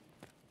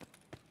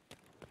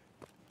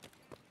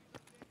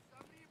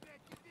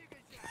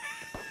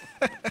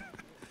 All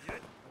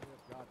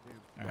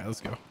right,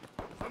 let's go.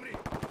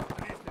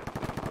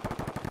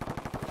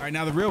 All right,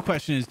 now the real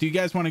question is, do you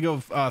guys want to go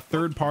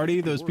third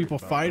party, those people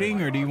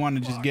fighting, or do you want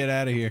to just get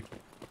out of here?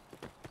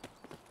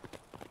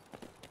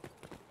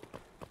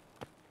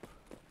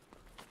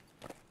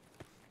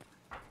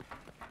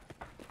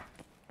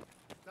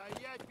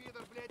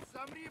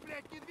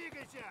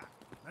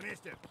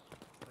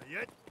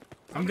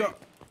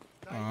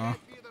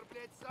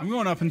 I'm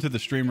going up into the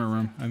streamer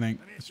room, I think.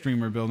 The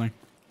streamer building.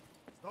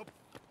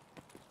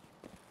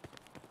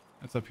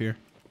 That's up here.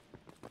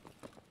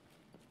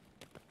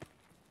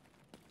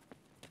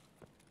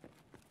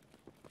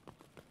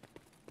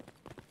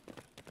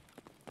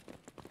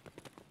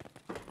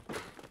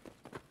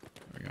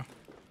 There we go.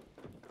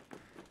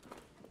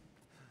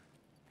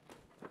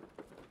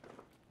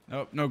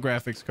 Oh, no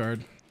graphics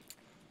card.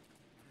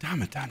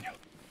 Damn it, Daniel.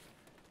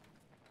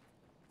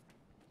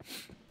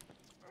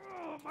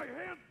 Oh, my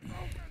hand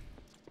broken.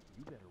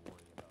 You better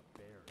worry about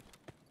bears.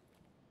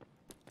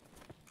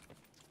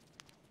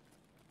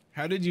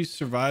 How did you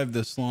survive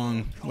this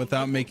long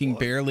without making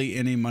barely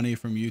any money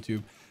from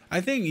YouTube? I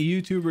think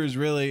YouTubers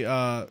really,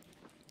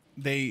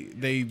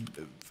 they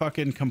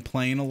fucking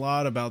complain a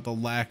lot about the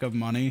lack of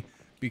money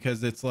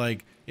because it's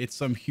like, it's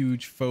some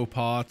huge faux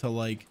pas to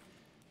like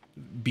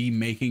be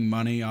making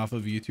money off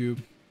of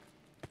YouTube.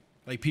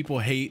 Like people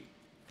hate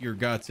your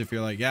guts if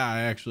you're like, yeah,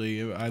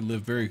 I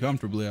live very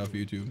comfortably off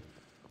YouTube.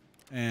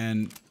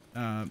 And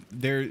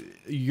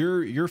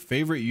your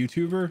favorite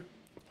YouTuber,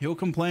 he'll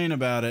complain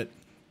about it,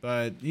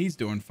 but he's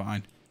doing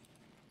fine.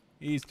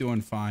 He's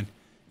doing fine.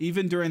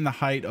 Even during the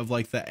height of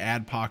like the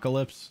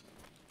adpocalypse,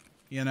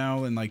 you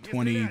know, in like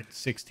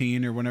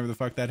 2016 or whenever the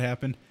fuck that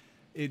happened,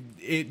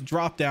 it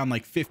dropped down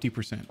like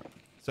 50%.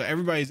 So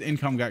everybody's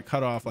income got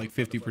cut off like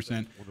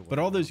 50%. But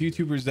all those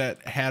YouTubers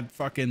that had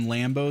fucking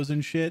Lambos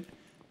and shit,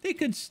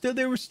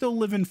 they were still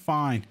living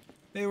fine.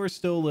 They were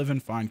still living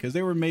fine because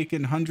they were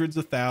making hundreds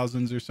of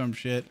thousands or some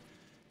shit.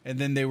 And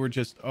then they were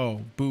just,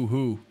 oh, boo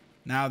hoo.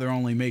 Now they're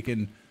only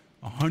making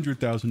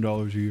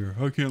 $100,000 a year.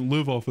 I can't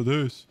live off of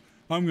this.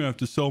 I'm going to have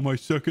to sell my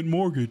second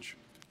mortgage.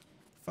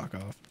 Fuck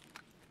off.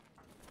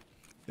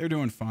 They're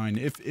doing fine.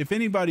 If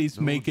anybody's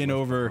making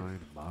over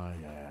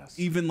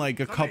even like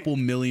a couple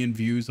million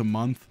views a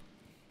month,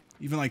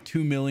 even like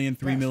 2 million,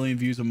 3 million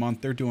views a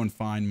month, they're doing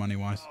fine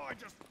money-wise. Oh, I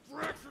just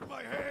fractured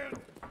my hand.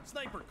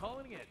 Sniper,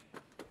 calling it.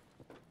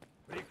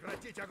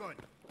 Прекратить огонь!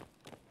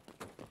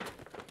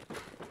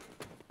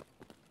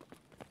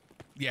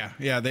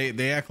 Yeah,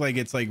 they act like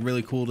it's like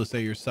really cool to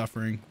say you're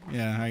suffering.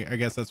 Yeah, I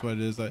guess that's what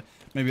it is.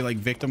 Maybe like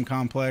victim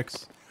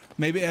complex.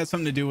 Maybe it has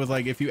something to do with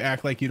like if you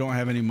act like you don't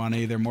have any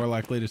money, they're more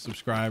likely to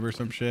subscribe or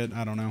some shit.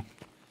 I don't know.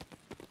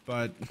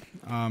 But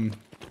I'm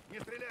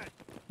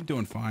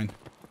doing fine.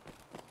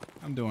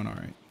 I'm doing all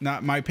right. Now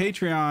my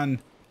Patreon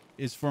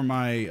is for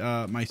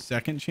my my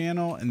second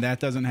channel, and that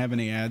doesn't have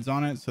any ads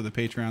on it, so the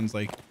Patreon's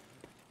like,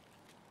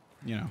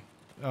 you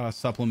know,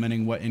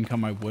 supplementing what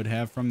income I would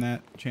have from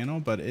that channel,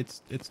 but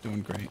it's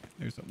doing great.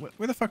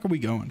 Where the fuck are we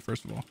going?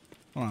 First of all,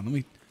 hold on, let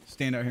me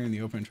stand out here in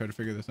the open and try to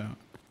figure this out.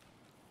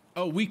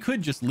 Oh, we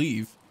could just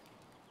leave.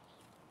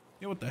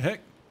 Yeah, what the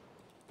heck?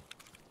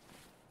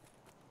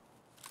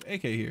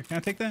 AK here. Can I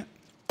take that?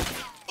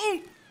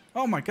 Oh,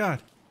 oh my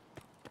god.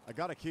 I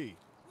got a key.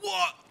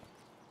 What?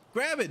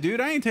 Grab it, dude.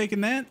 I ain't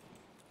taking that.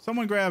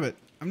 Someone grab it.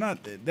 I'm not.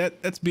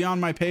 That's beyond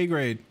my pay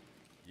grade.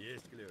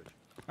 Есть ключ.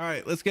 All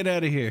right, let's get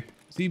out of here.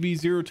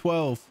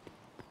 ZB012.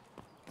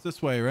 It's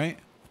this way, right?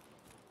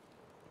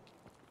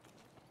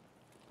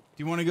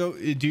 Do you want to go?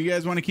 Do you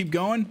guys want to keep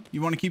going?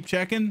 You want to keep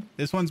checking?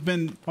 This one's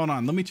been. Hold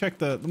on. Let me check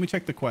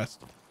the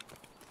quest.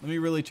 Let me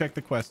really check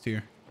the quest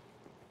here.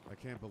 I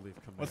can't believe.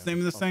 What's the name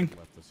of this thing?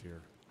 Left us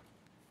here.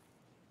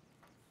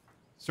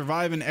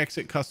 Survive and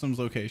exit customs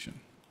location.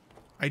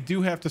 I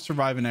do have to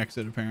survive and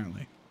exit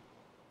apparently.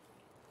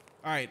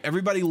 All right,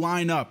 everybody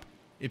line up.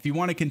 If you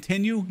want to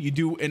continue, you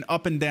do an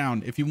up and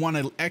down. If you want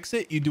to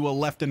exit, you do a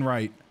left and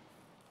right.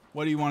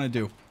 What do you want to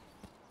do?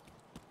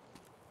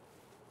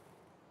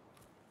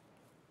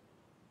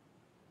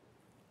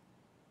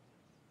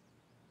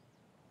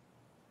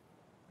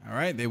 All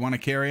right, they want to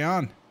carry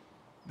on.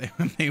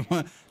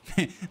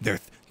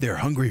 They're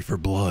hungry for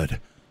blood.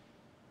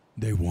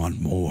 They want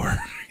more.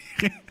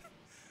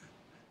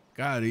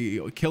 God,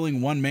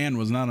 killing one man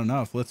was not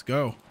enough. Let's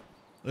go.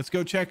 Let's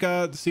go check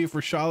out, see if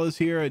Rashala's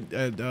here at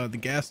the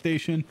gas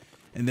station,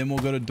 and then we'll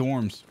go to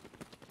dorms.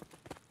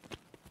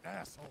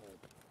 Asshole.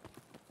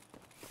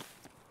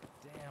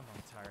 Damn,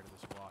 I'm tired of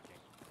this walking.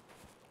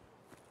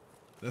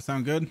 Does that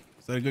sound good?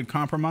 Is that a good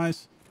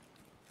compromise?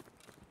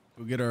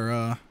 We'll get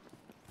our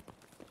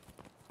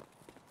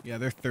yeah,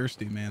 they're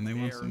thirsty, man. They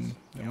want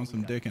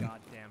some dicking.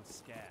 Goddamn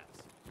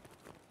scabs.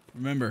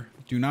 Remember,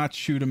 do not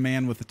shoot a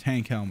man with a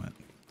tank helmet.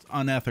 It's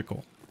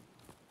unethical.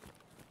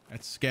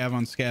 That's scav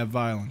on scav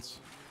violence.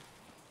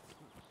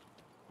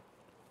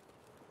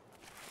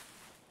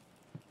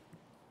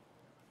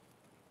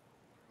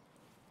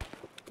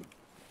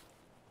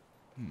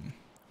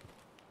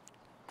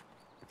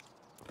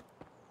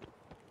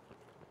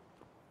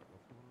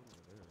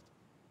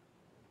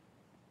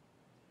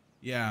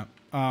 Yeah.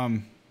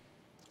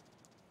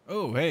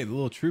 Oh, hey, the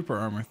little trooper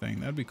armor thing.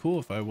 That'd be cool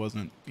if I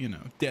wasn't, you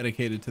know,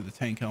 dedicated to the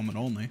tank helmet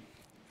only.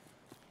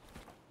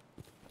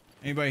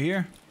 Anybody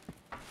here?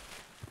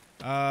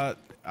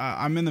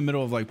 I'm in the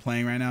middle of like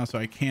playing right now, so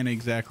I can't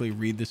exactly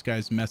read this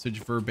guy's message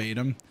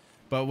verbatim.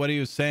 But what he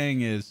was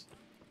saying is,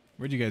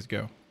 where'd you guys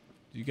go?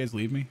 Did you guys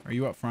leave me? Are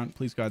you up front?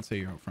 Please God say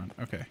you're up front.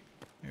 Okay.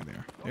 There they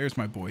are. There's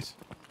my boys.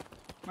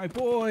 My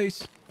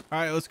boys. All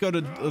right, let's go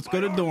to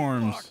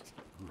dorms.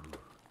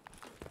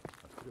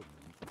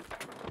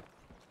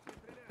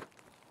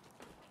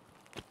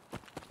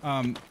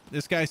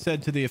 This guy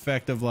said to the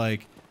effect of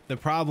like, the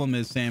problem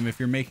is, Sam, if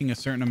you're making a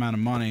certain amount of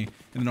money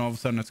and then all of a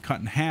sudden it's cut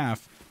in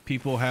half,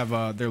 people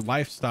have their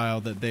lifestyle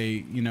that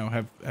they, you know,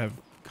 have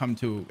come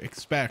to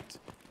expect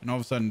and all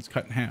of a sudden it's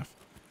cut in half.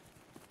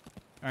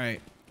 All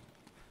right.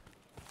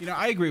 You know,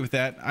 I agree with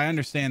that. I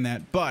understand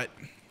that, but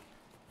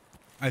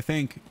I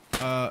think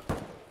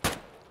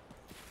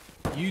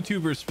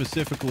YouTubers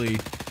specifically.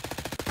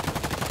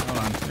 Hold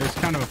on. There's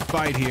kind of a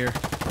fight here.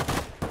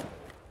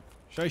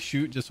 Should I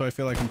shoot just so I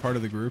feel like I'm part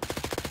of the group?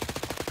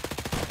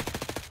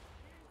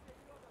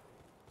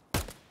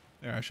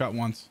 There, I shot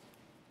once.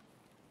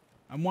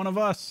 I'm one of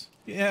us.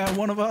 Yeah,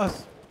 one of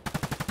us.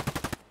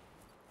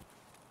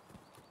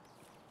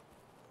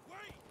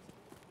 Wait!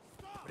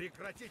 Stop!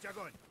 Прекратить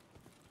огонь!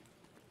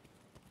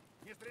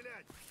 Не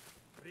стрелять!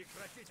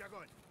 Прекратить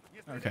огонь!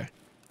 Не стрелять! Okay.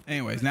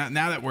 Anyways, now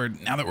that we're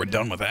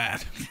done with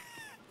that.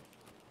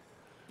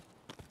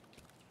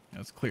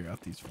 Let's clear out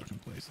these fucking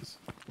places.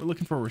 We're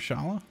looking for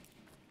Rashala.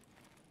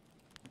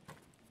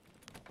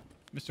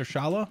 Mr.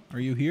 Shala, are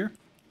you here?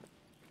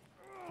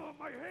 Oh,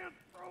 my hand's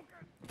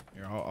broken!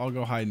 Here, I'll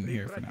go hide in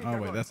here for now.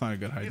 Oh wait, that's not a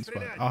good hiding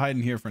spot. I'll hide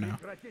in here for now.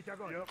 Прекратить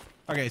огонь!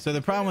 Okay, so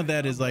the problem with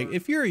that is, like,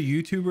 if you're a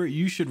YouTuber,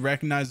 you should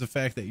recognize the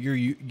fact that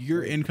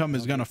your income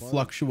is gonna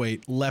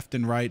fluctuate left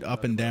and right,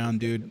 up and down,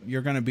 dude.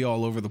 You're gonna be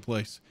all over the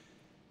place.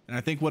 And I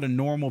think what a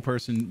normal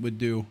person would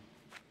do,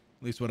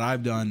 at least what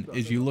I've done,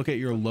 is you look at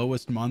your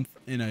lowest month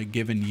in a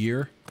given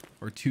year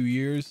or 2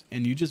 years,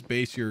 and you just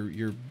base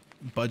your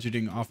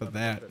budgeting off of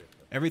that.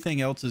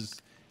 Everything else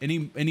is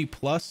any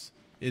plus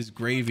is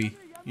gravy,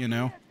 you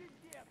know.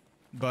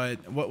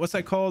 But what's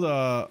that called?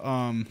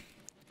 I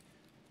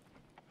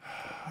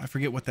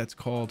forget what that's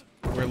called.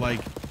 Where like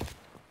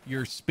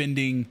you're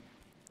spending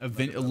a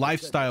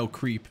lifestyle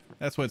creep.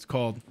 That's what it's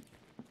called.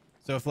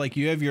 So if like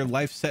you have your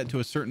life set to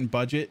a certain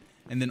budget,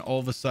 and then all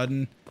of a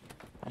sudden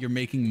you're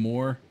making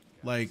more,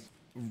 like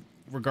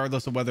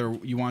regardless of whether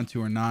you want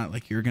to or not,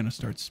 like you're gonna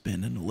start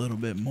spending a little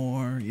bit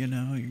more, you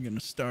know. You're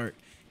gonna start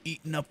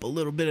eating up a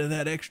little bit of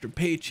that extra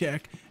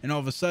paycheck, and all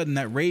of a sudden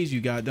that raise you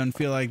got doesn't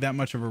feel like that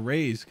much of a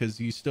raise because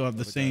you still have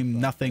the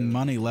same nothing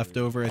money left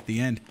over at the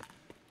end.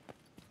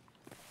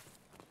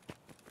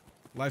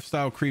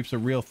 Lifestyle creep's a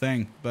real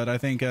thing, but I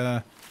think you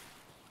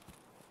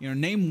know,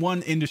 name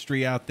one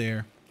industry out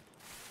there.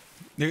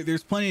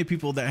 There's plenty of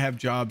people that have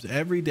jobs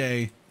every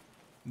day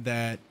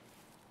that,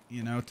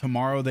 you know,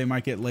 tomorrow they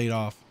might get laid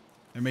off.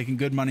 They're making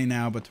good money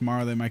now, but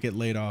tomorrow they might get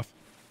laid off.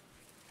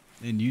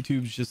 And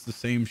YouTube's just the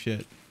same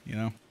shit, you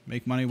know?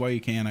 Make money while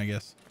you can, I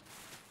guess.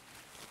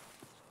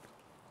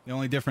 The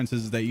only difference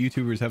is that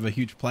YouTubers have a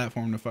huge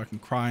platform to fucking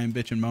cry and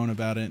bitch and moan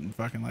about it and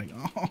fucking like,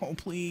 oh,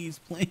 please,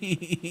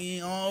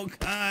 please. Oh,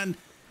 God.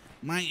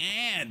 My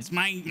ads.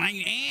 My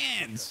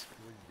ads.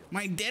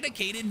 My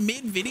dedicated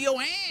mid-video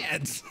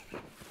ads.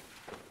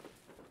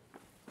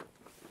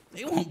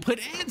 They won't put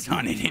ads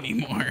on it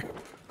anymore.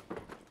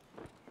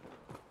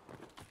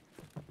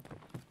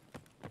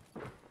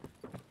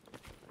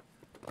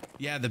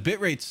 Yeah, the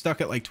bitrate's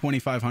stuck at like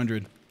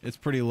 2,500. It's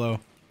pretty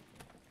low.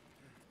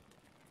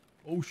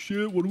 Oh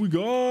shit, what do we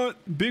got?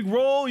 Big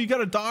roll, you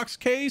got a Doc's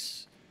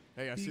case?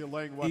 Hey, I see a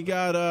laying weapon. You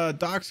got a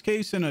Doc's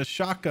case and a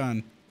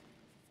shotgun.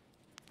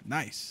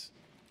 Nice.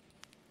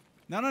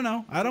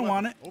 No, I don't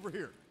want it. Over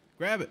here.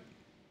 Grab it.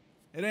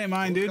 It ain't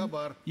mine, dude.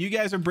 You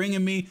guys are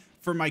bringing me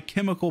for my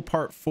chemical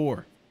part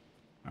 4.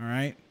 All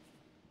right?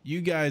 You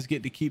guys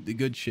get to keep the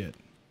good shit.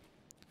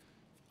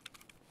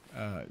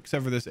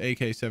 Except for this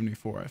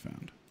AK-74 I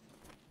found.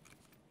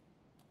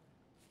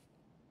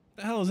 What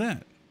the hell is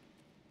that?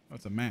 Oh,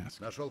 it's a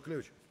mask. Нашел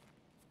ключ.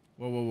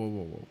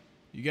 Whoa.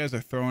 You guys are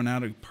throwing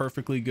out a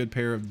perfectly good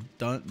pair of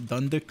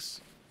Dundics.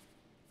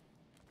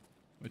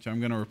 Which I'm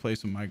going to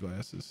replace with my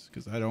glasses.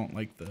 Because I don't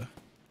like the...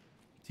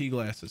 T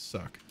glasses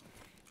suck.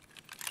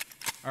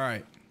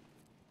 Alright.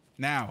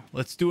 Now,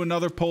 let's do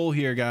another poll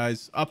here,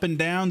 guys. Up and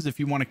downs if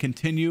you want to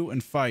continue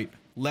and fight.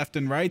 Left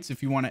and rights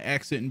if you want to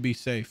exit and be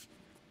safe.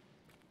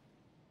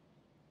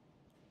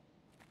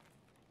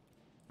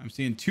 I'm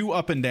seeing 2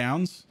 up and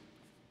downs.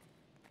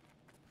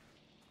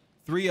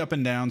 3 up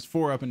and downs,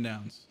 4 up and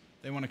downs.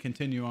 They want to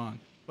continue on.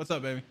 What's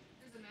up, baby?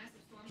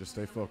 Just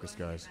stay focused,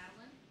 guys.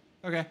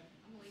 Okay.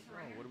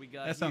 What do we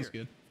got That sounds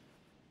here? good.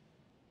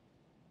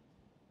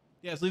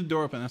 Yeah, let's leave the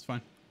door open. That's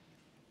fine.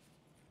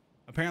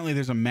 Apparently,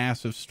 there's a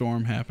massive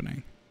storm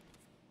happening.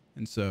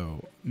 And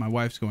so, my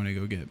wife's going to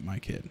go get my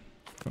kid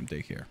from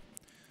daycare.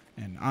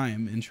 And I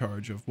am in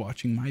charge of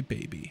watching my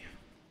baby.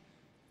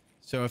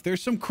 So, if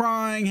there's some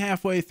crying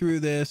halfway through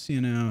this, you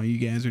know, you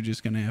guys are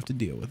just going to have to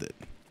deal with it.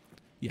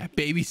 Yeah,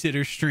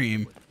 babysitter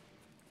stream.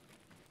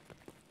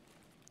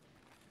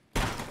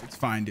 It's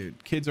fine,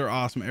 dude. Kids are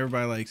awesome.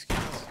 Everybody likes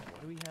kids.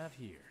 What do we have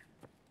here?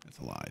 That's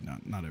a lie.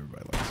 Not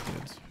everybody likes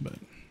kids, but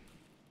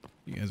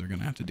you guys are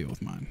gonna have to deal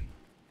with mine.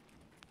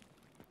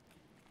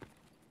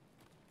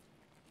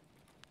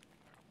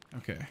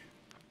 Okay.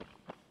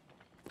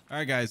 All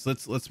right, guys.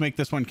 Let's make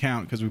this one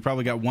count because we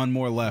probably got one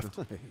more left.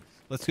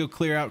 Let's go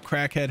clear out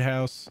Crackhead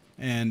House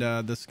and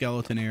the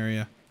skeleton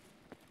area.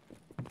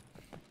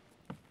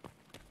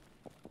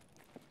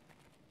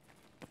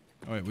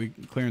 Oh wait, we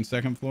clearing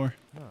second floor?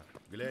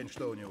 Глянь,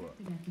 что у него.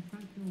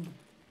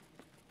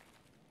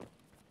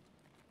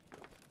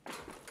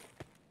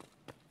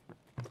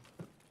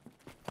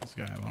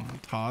 this guy have on?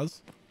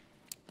 Taz?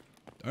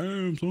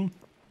 Damn, son.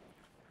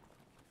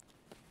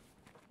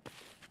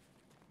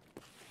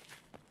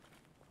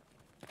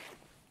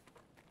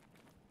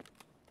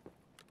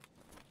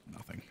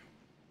 Nothing.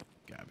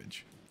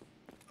 Garbage.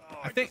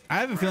 I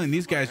have a feeling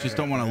these guys just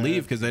don't want to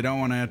leave because they don't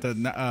want to have to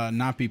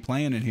not be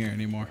playing in here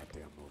anymore.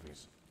 Damn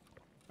movies.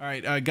 All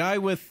right, guy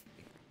with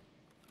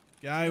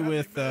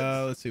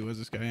let's see, what's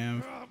this guy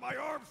have? My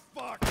arm's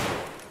fucked.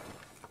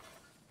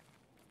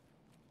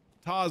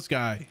 Taz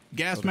guy,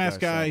 gas Oh, the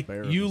mask guy guy, saw a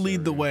bear in you this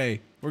lead the area.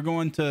 way. We're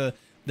going to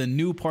the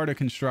new part of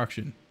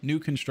construction. New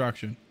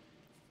construction.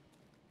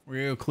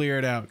 We're gonna clear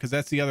it out because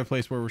that's the other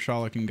place where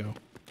Rashala can go.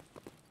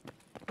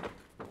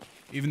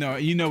 Even though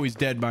you know he's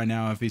dead by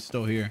now if he's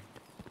still here.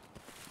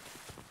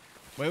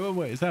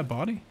 Wait. Is that a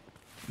body?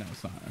 No,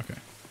 it's not. Okay.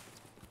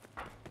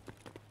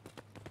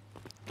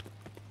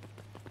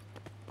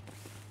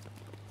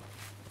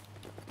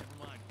 Never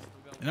mind.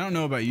 Still got I don't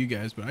know about you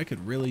guys, but I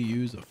could really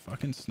use a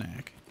fucking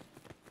snack.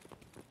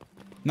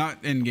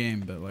 Not in game,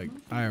 but like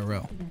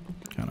IRL.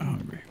 Kind of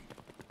hungry.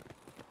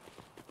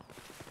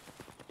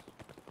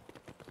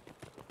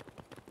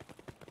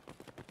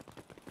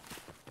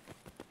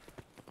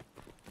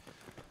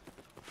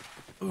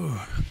 Ooh.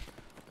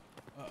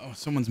 Uh-oh,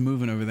 someone's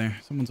moving over there.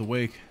 Someone's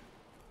awake.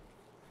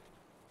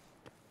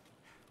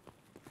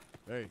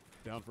 Hey,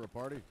 down for a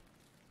party?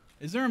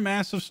 Is there a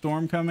massive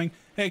storm coming?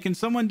 Hey, can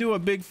someone do a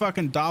big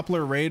fucking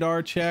Doppler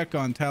radar check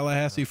on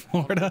Tallahassee,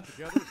 Florida?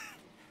 Together?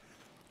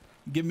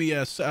 Give me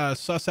a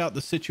suss out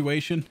the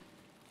situation.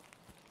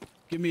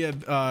 Give me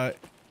a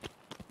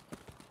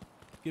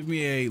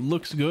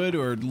looks good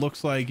or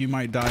looks like you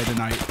might die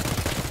tonight.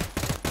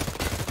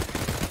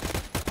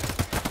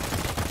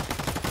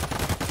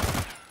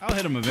 I'll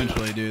hit him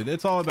eventually, dude.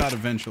 It's all about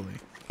eventually.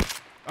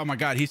 Oh my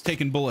God, he's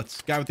taking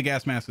bullets. Guy with the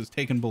gas mask is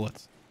taking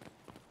bullets.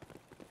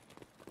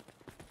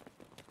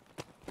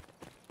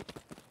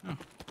 Oh,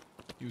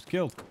 he was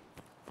killed.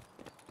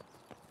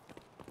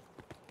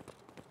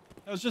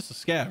 That was just a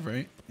scav,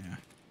 right? Yeah.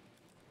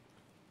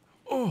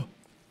 Oh,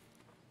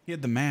 he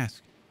had the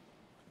mask.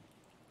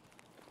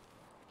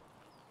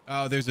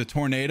 Oh, there's a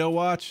tornado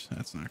watch?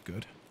 That's not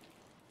good.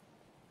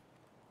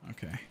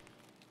 Okay.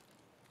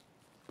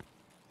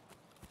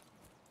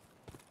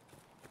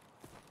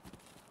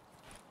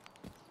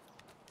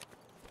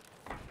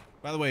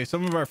 By the way,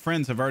 some of our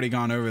friends have already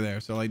gone over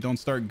there, so like don't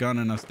start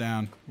gunning us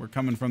down. We're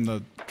coming from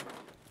the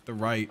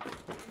right.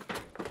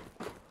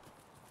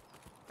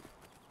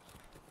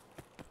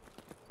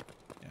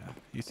 Yeah,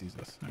 he sees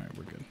us. All right,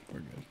 we're good. We're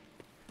good.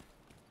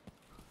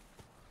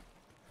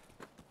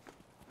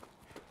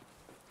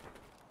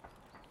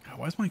 God,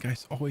 why is my guy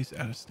always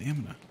out of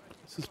stamina?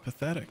 This is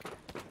pathetic.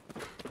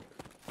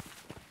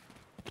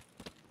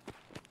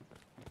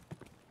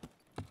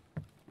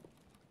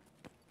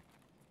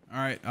 All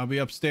right, I'll be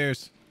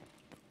upstairs.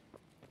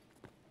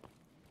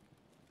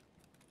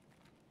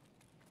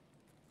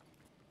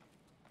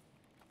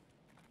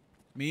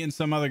 Me and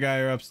some other guy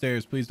are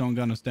upstairs. Please don't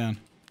gun us down.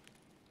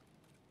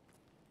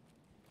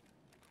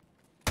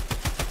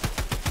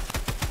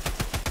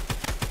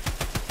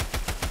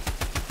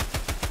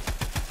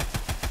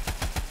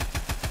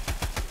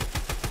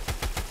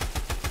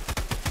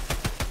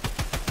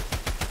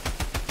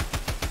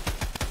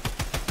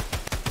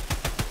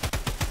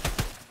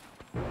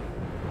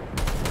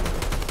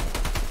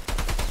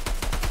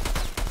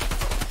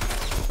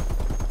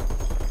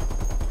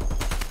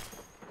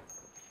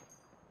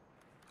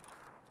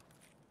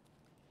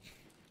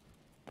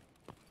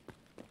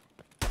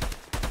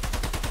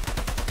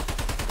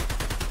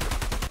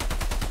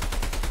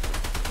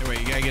 Wait,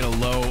 you gotta get a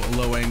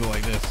low angle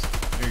like this.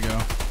 There you go.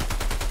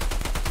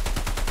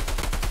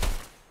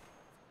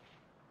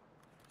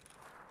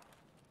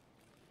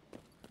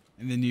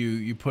 And then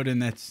you put in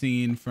that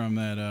scene from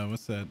that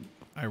what's that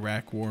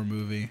Iraq war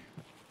movie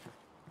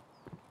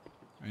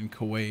in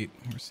Kuwait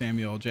where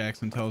Samuel L.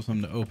 Jackson tells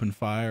them to open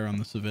fire on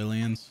the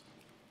civilians.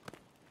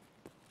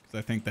 Because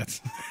I think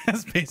that's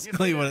that's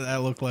basically what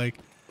that looked like.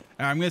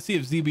 I'm gonna see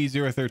if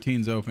ZB013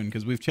 is open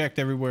because we've checked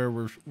everywhere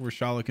where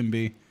Shala can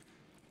be.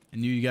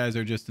 And you guys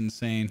are just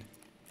insane.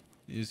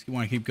 You just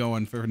want to keep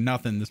going for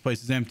nothing. This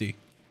place is empty.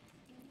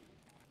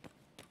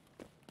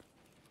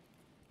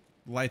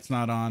 Light's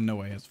not on. No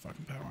way it's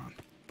fucking power on.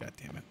 God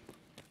damn it.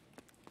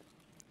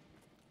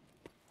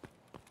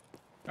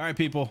 All right,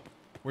 people.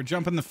 We're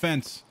jumping the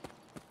fence.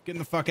 Getting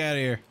the fuck out of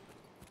here.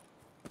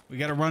 We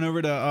got to run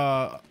over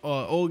to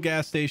old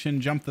gas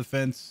station, jump the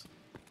fence.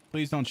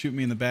 Please don't shoot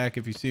me in the back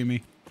if you see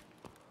me.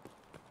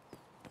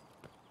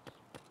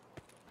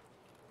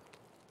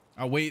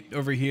 I'll wait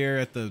over here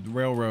at the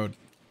railroad.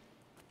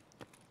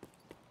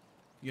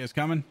 You guys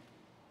coming?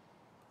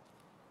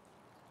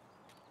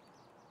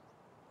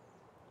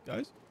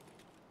 Guys?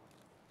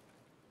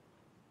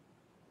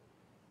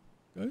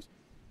 Guys?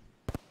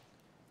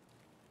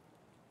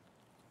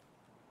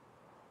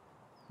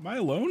 Am I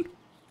alone?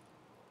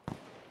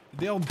 Did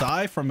they all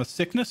die from a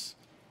sickness?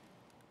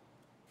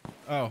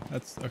 Oh,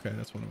 that's okay.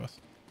 That's one of us.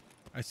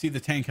 I see the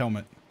tank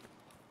helmet.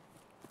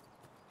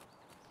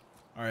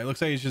 All right,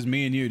 looks like it's just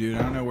me and you, dude.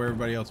 I don't know where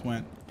everybody else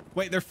went.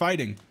 Wait, they're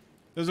fighting.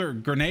 Those are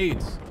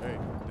grenades. Hey,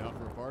 down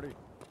for a party?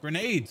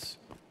 Grenades.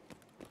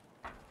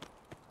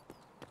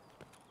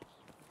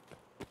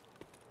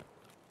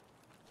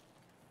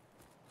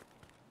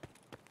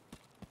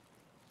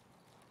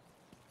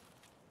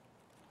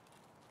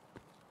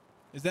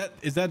 Is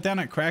that down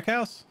at Crack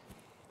House?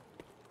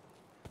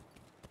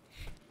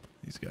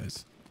 These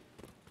guys.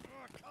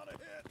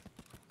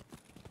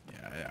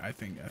 Yeah, I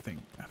think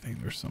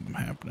there's something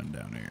happening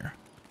down here,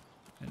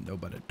 and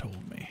nobody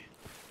told me.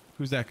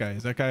 Who's that guy?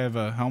 Does that guy have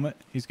a helmet?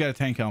 He's got a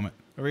tank helmet.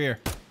 Over here.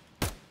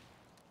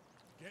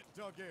 Get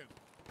dug in.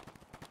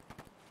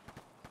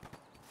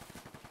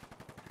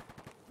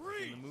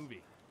 Freeze! In the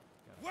movie.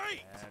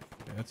 Wait!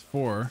 Okay, that's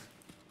 4.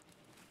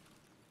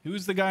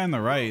 Who's the guy on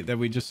the right that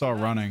we just saw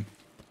running?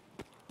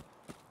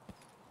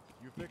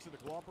 You fixing to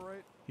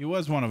cooperate? He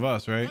was one of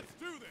us, right? Let's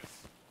do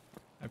this!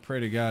 I pray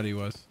to God he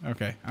was.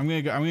 Okay, I'm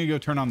gonna go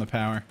turn on the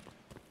power.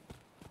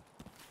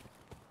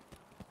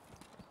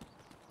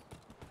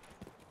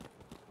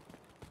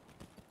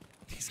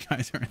 These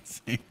guys are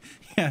insane.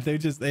 Yeah, they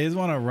just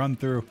want to run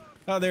through.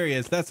 Oh, there he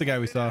is. That's the guy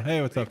we saw.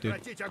 Hey, what's up, dude?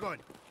 Прекратить огонь!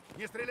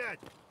 Не стрелять!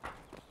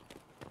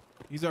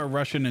 He's our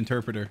Russian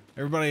interpreter.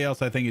 Everybody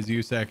else, I think, is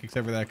USAC,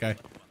 except for that guy.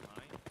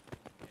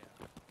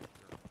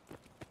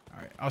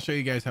 All right, I'll show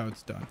you guys how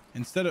it's done.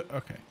 Instead of...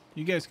 Okay,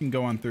 you guys can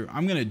go on through.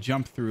 I'm going to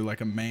jump through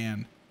like a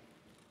man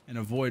and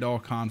avoid all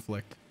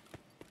conflict.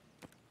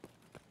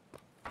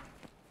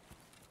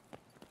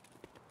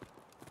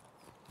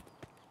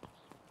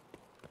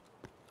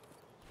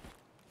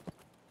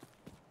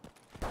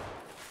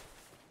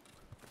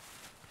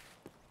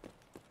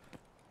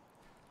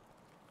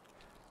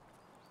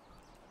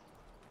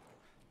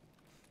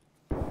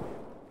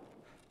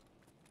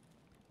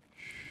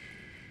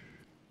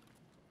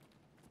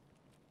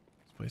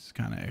 Place is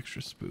kind of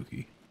extra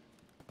spooky.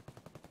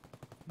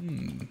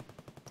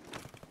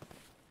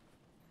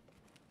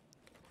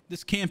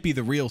 This can't be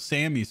the real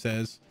Sam, he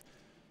says.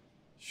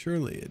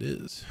 Surely it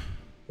is.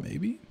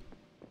 Maybe?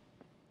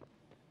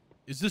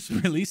 Is this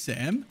really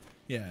Sam?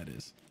 Yeah, it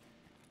is.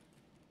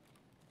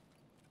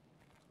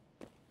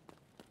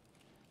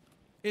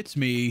 It's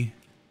me.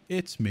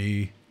 It's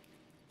me.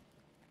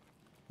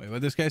 Wait,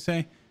 what'd this guy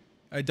say?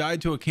 I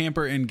died to a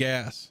camper in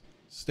gas.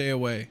 Stay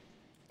away.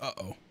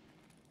 Uh-oh.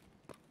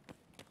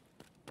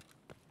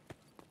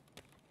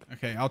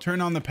 Okay, I'll turn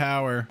on the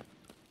power,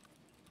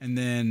 and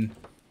then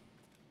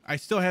I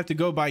still have to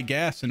go buy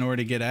gas in order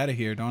to get out of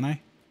here, don't I?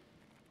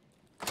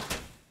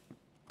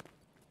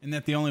 Isn't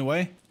that the only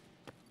way?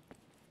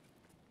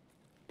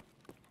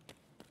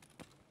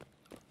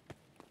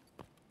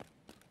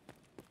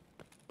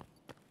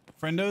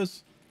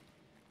 Friendos?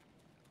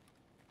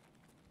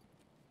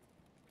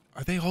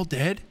 Are they all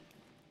dead?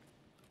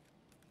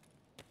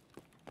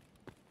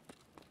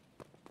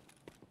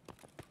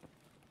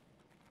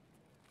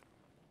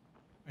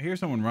 I hear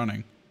someone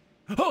running.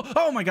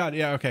 Oh my God.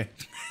 Yeah, okay.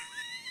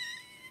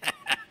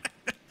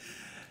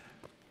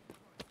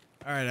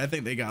 All right, I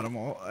think they got them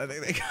all. I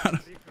think they got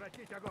them.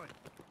 Прекратить огонь!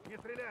 Не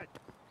стрелять!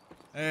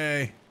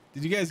 Hey,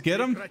 did you guys get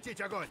them? Прекратить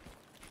огонь!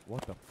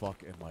 What the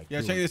fuck am I Yeah,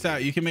 doing? check this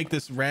out. You can make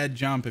this rad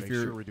jump if Make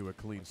you're sure we do a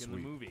clean In the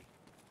sweep. movie.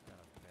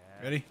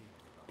 ready.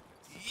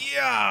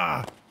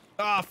 Yeah.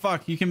 Oh,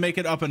 fuck. You can make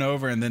it up and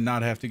over and then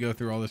not have to go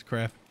through all this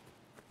crap.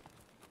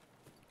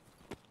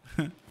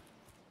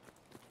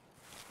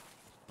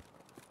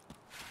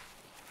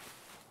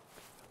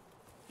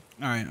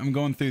 All right, I'm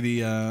going through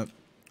the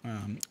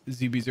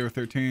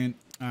ZB013.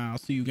 I'll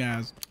see you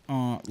guys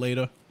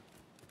later.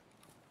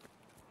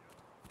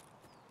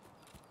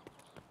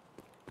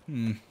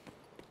 Getting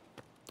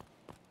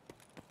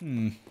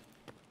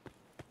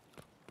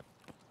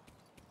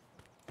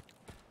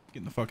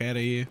the fuck out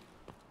of here.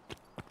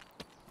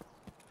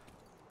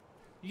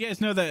 You guys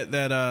know that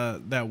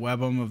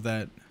webum of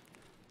that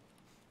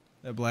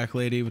black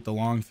lady with the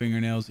long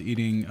fingernails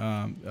eating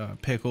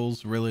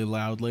pickles really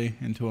loudly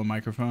into a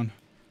microphone?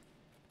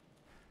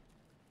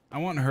 I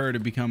want her to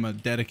become a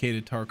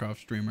dedicated Tarkov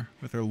streamer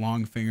with her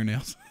long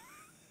fingernails.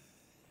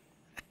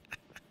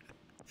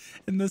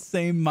 And the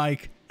same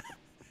mic.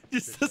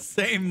 Just the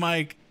same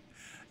mic.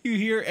 You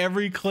hear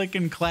every click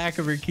and clack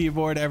of her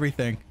keyboard,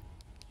 everything.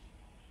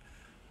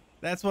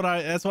 That's what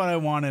I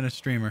want in a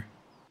streamer.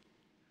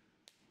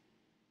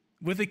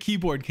 With a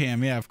keyboard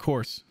cam, yeah, of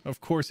course.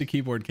 Of course a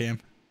keyboard cam.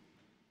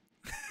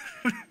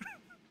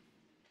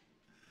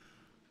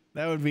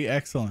 That would be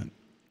excellent.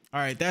 All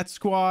right, that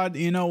squad,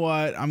 you know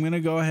what? I'm going to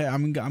go ahead.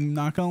 I'm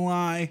not going to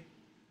lie.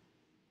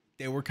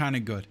 They were kind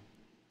of good.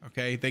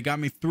 Okay? They got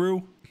me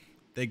through.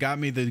 They got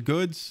me the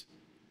goods.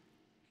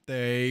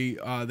 They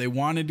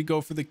wanted to go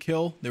for the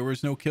kill. There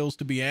was no kills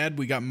to be had.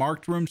 We got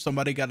marked rooms.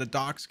 Somebody got a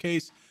docs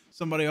case.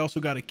 Somebody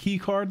also got a key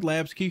card,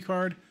 labs key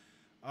card.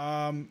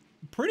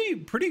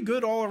 Pretty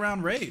good all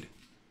around raid.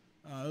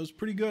 It was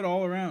pretty good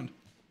all around.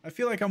 I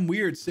feel like I'm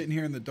weird sitting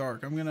here in the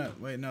dark. I'm gonna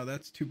wait. No,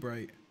 that's too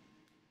bright.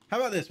 How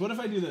about this? What if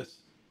I do this?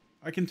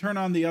 I can turn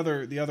on the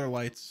other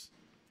lights.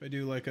 If I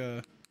do like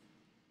a,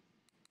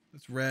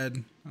 it's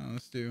red.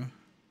 Let's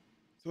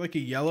Is there like a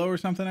yellow or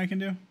something I can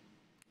do?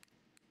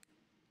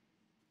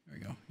 There we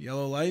go.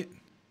 Yellow light.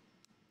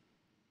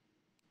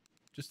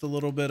 Just a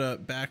little bit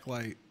of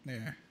backlight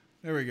there.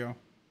 There we go.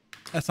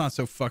 That's not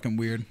so fucking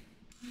weird.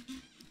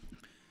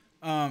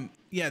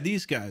 Yeah,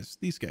 these guys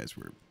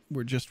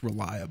were just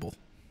reliable.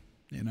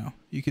 You know,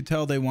 you could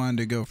tell they wanted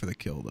to go for the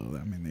kill though.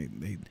 I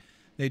mean,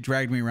 they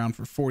dragged me around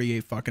for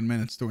 48 fucking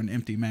minutes through an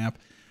empty map,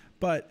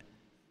 but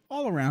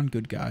all around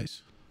good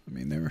guys. I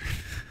mean, they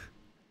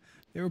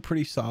were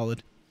pretty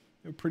solid.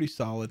 They were pretty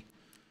solid.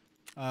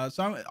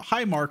 So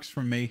high marks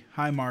from me.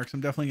 High marks.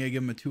 I'm definitely gonna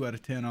give them a 2 out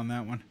of 10 on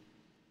that one.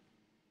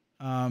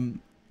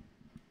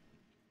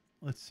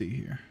 Let's see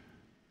here.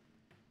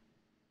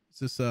 Is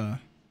this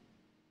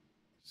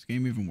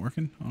game even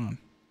working? Hold on.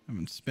 I'm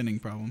having spinning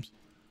problems.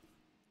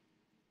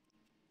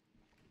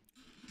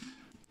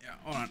 Yeah,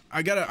 hold on.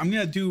 I'm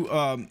gonna do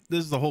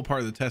this is the whole part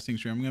of the testing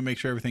stream. I'm gonna make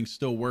sure everything's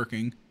still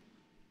working.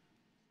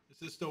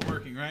 This is still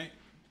working, right?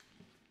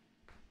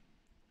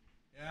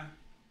 Yeah.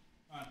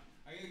 Hold on.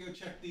 I gotta go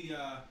check the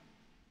I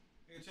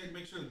gotta check,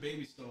 make sure the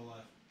baby's still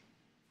alive.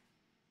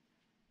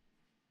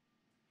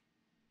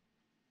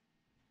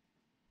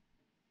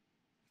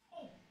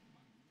 Oh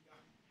my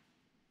God.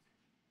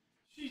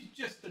 She's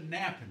just a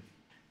napping.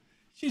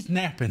 She's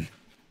napping.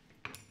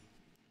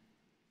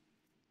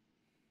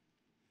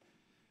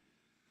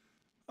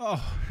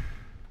 Oh,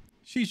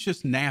 she's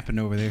just napping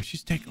over there.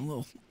 She's taking a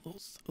little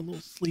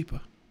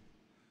sleeper.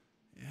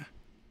 Yeah.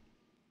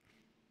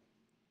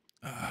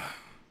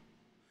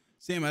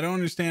 Sam, I don't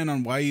understand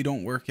on why you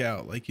don't work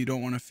out. Like you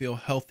don't want to feel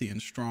healthy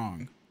and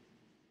strong.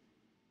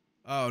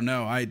 Oh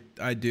no, I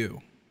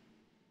do.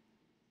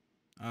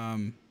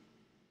 Not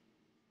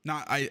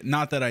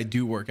that I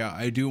do work out.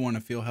 I do want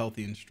to feel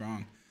healthy and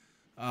strong.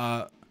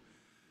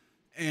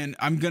 And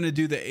I'm gonna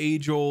do the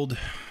age-old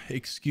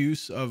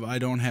excuse of I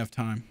don't have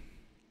time.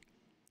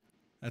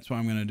 That's what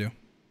I'm gonna do.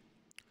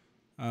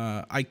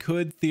 I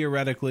could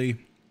theoretically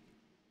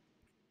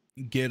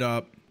get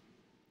up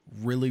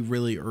really,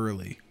 really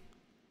early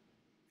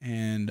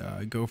and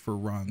go for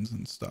runs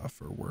and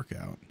stuff or work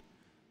out.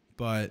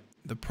 But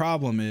the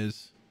problem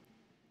is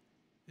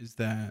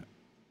that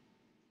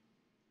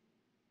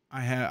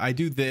I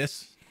do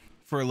this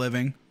for a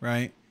living,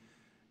 right?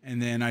 And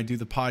then I do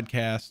the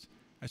podcast.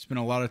 I spend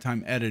a lot of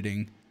time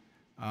editing.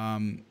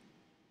 And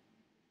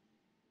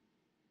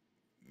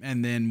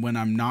then when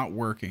I'm not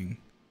working,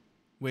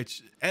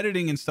 which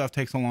editing and stuff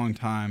takes a long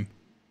time,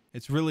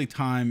 it's really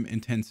time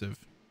intensive.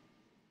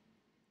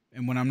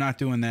 And when I'm not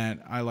doing that,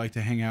 I like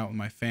to hang out with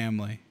my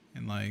family.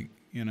 And like,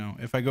 you know,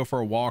 if I go for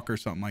a walk or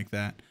something like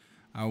that,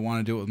 I want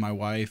to do it with my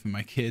wife and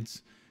my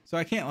kids. So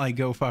I can't like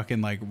go fucking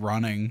like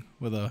running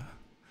with a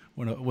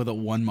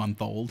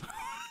 1-month-old.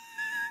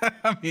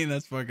 I mean,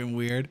 that's fucking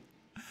weird.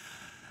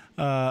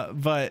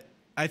 But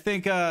I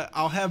think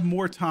I'll have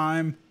more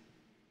time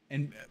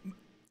and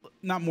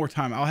not more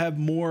time. I'll have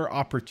more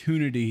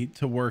opportunity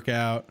to work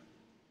out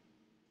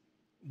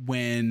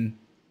when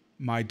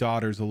my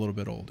daughter's a little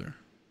bit older.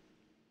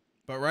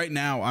 But right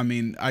now, I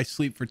mean, I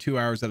sleep for 2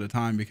 hours at a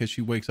time because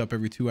she wakes up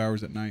every 2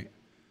 hours at night.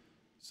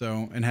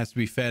 So, and has to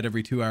be fed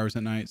every 2 hours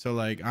at night. So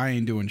like, I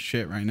ain't doing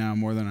shit right now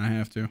more than I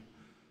have to.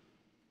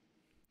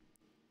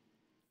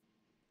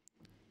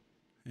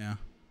 Yeah.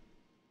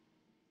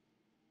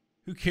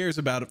 Who cares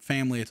about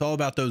family? It's all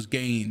about those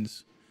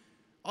gains.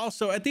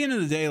 Also, at the end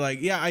of the day,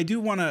 like, yeah, I do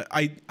want to,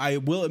 I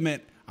will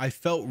admit, I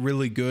felt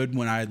really good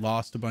when I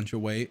lost a bunch of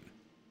weight.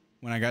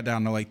 When I got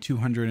down to like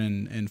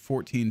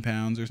 214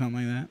 pounds or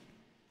something like that.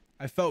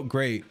 I felt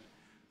great.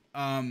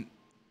 And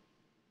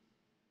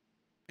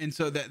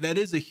so that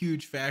is a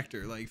huge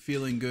factor. Like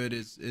feeling good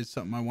is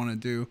something I want to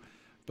do.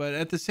 But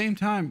at the same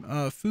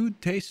time,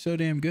 food tastes so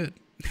damn good.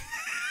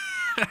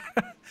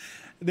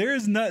 There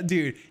is not,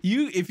 dude,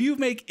 if you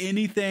make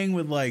anything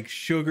with like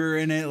sugar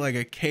in it, like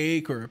a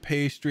cake or a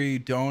pastry,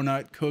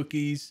 donut,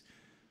 cookies,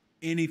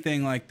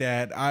 anything like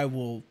that, I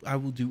will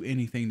do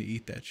anything to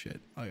eat that shit.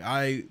 Like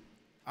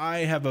I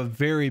have a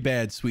very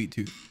bad sweet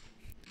tooth.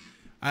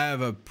 I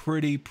have a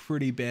pretty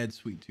bad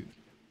sweet tooth.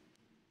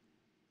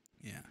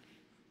 Yeah.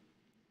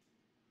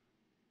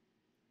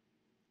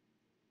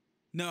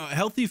 No,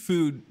 healthy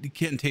food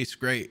can taste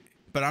great,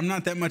 but I'm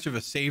not that much of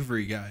a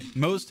savory guy.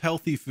 Most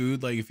healthy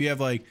food, like if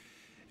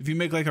you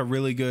make like a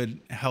really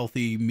good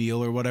healthy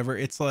meal or whatever,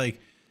 it's like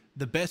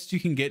the best you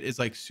can get is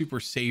like super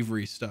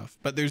savory stuff,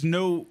 but there's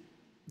no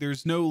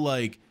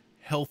like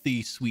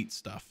healthy sweet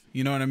stuff.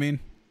 You know what I mean?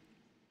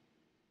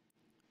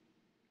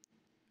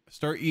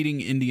 Start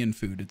eating Indian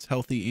food. It's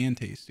healthy and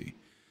tasty.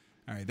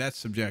 All right, that's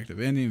subjective.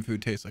 Indian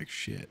food tastes like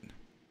shit.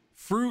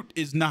 Fruit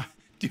is not,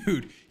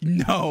 dude,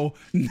 no.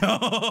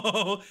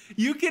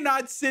 You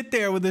cannot sit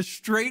there with a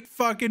straight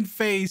fucking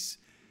face.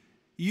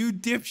 You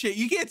dipshit.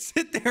 You can't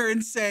sit there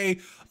and say,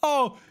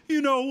 oh,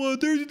 you know,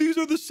 these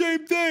are the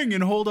same thing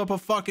and hold up a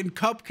fucking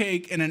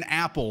cupcake and an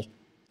apple.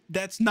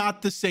 That's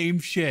not the same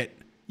shit.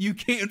 You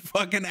can't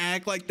fucking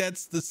act like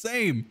that's the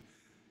same.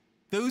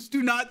 Those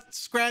do not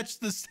scratch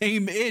the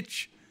same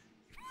itch.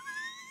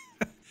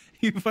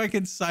 You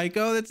fucking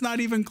psycho. That's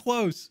not even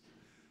close.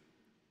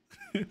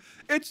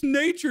 It's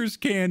nature's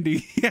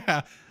candy.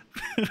 Yeah.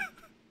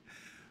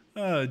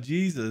 Oh,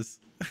 Jesus.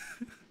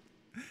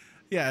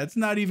 Yeah, it's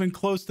not even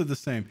close to the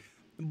same.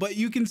 But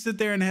you can sit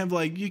there and have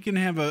like, you can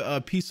have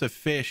a piece of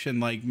fish and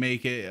like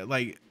make it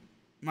like,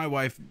 my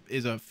wife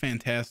is a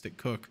fantastic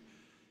cook,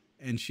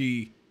 and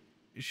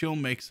she'll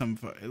make some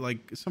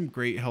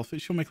great health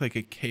food. She'll make like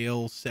a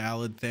kale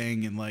salad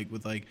thing and like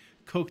with like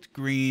cooked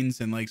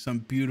greens and like some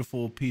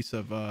beautiful piece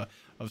of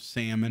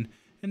salmon.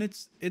 And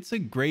it's a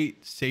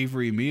great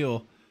savory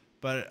meal.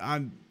 But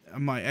I'm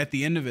like, at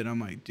the end of it, I'm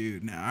like,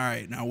 dude, now, all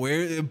right, now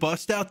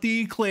bust out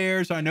the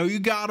eclairs. I know you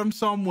got them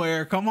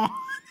somewhere. Come on.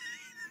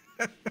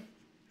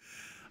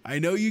 I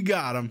know you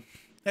got them.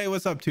 Hey,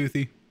 what's up,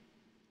 Toothy?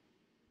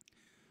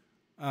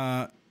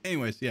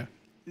 Anyways, yeah,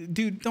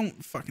 dude,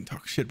 don't fucking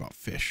talk shit about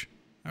fish.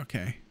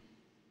 Okay.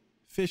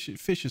 Fish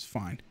is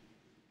fine.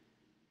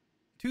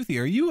 Toothy,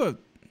 you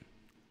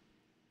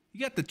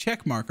got the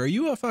check mark. Are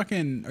you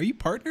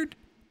partnered?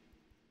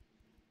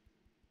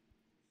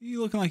 You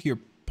looking like you're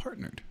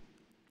partnered.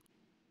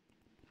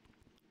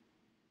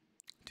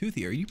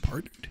 Toothy, are you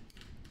partnered?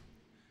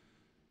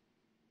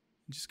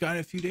 Just got it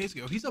a few days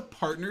ago. He's a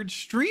partnered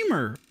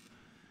streamer.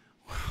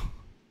 Wow.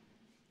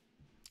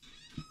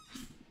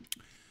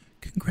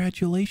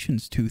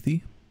 Congratulations,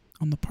 Toothy,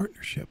 on the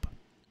partnership.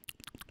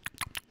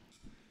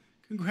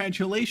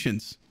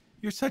 Congratulations.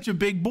 You're such a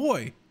big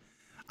boy.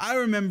 I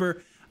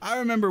remember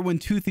when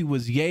Toothy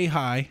was yay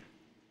high.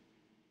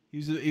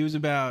 He was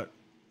about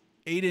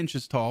 8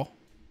 inches tall,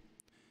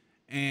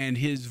 and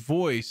his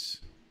voice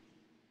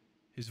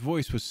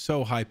was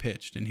so high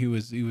pitched, and he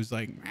was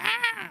like,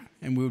 ah!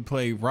 And we would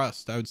play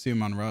Rust. I would see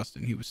him on Rust,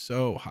 and he was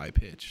so high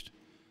pitched.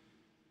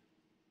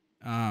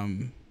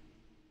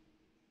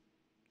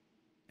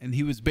 And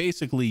he was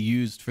basically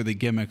used for the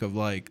gimmick of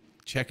like,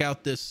 check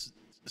out this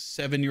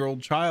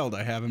 7-year-old child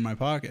I have in my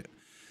pocket.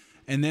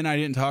 And then I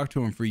didn't talk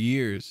to him for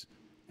years.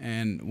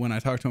 And when I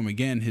talked to him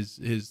again,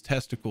 his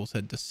testicles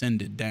had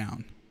descended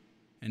down.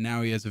 And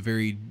now he has a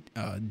very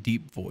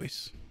deep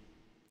voice,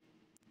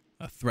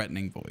 a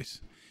threatening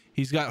voice.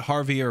 He's got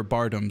Javier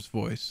Bardem's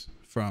voice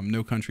from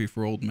No Country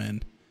for Old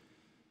Men.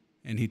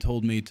 And he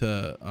told me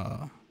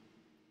to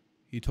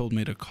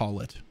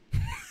call it.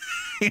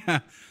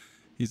 Yeah.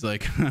 He's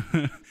like,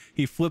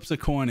 he flips a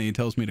coin and he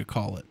tells me to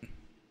call it.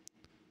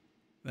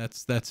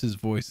 That's his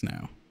voice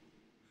now.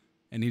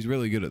 And he's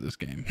really good at this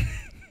game.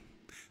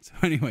 So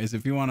anyways,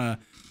 if you want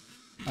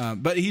to,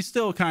 but he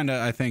still kind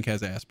of, I think,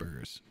 has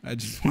Asperger's. I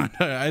just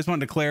wanted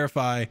to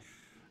clarify.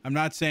 I'm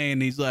not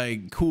saying he's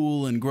like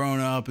cool and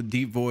grown up, a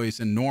deep voice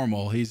and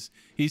normal. He's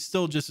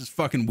still just as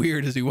fucking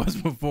weird as he was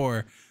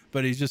before,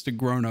 but he's just a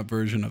grown up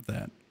version of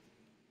that.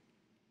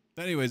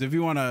 But anyways, if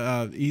you want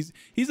to,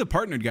 he's a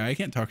partnered guy. I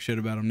can't talk shit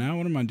about him now.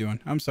 What am I doing?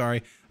 I'm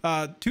sorry.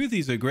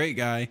 Toothy's a great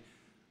guy.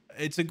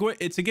 It's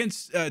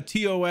against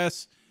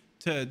TOS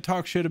to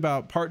talk shit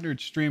about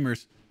partnered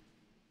streamers.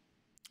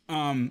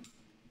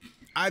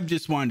 I've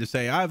just wanted to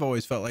say I've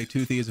always felt like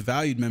Toothy is a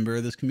valued member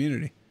of this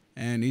community,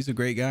 and he's a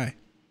great guy,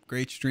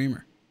 great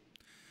streamer.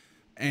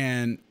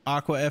 And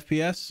Aqua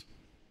FPS,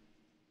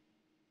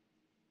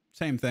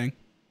 same thing.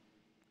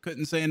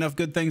 Couldn't say enough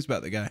good things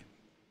about the guy.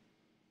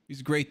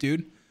 He's a great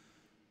dude.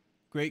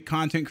 Great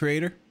content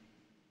creator.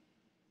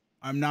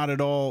 I'm not at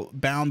all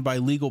bound by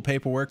legal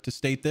paperwork to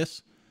state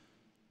this.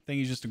 I think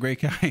he's just a great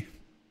guy.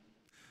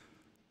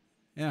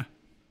 Yeah.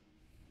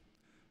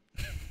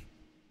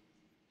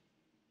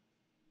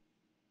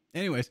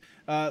 Anyways,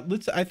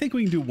 I think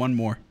we can do one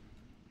more.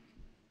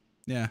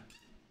 Yeah.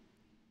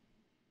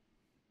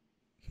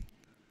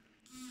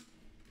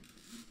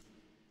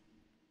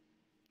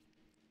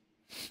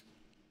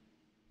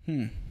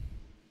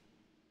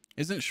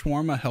 Isn't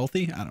shawarma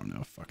healthy? I don't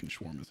know if fucking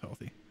shawarma's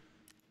healthy.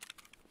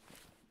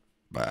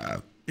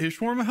 Is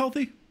shawarma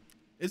healthy?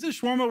 Is it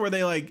shawarma where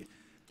they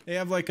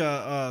have like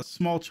a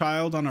small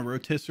child on a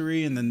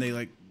rotisserie and then they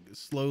like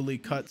slowly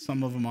cut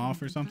some of them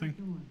off or something?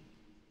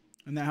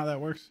 Isn't that how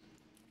that works?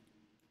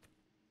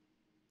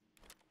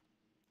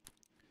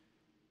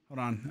 Hold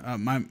on.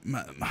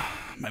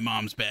 My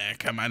mom's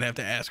back. I might have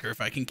to ask her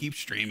if I can keep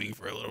streaming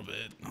for a little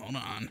bit. Hold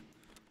on.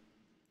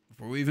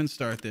 Before we even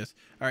start this.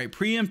 All right,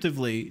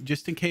 preemptively,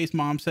 just in case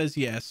mom says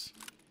yes,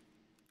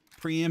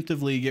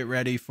 preemptively get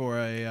ready for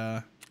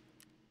a,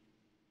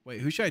 wait,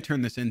 who should I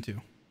turn this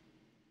into?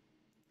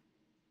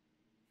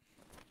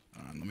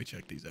 Hold on, let me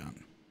check these out.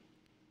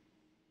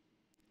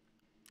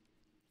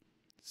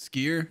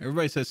 Skier?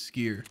 Everybody says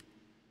skier.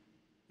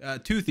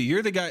 Toothy,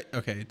 you're the guy.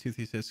 Okay,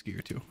 Toothy says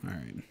skier too. All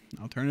right,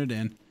 I'll turn it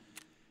in.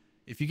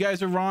 If you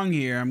guys are wrong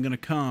here, I'm going to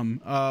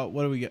come.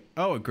 What do we get?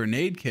 Oh, a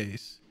grenade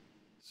case.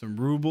 Some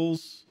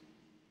rubles.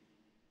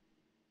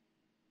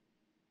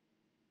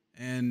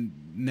 And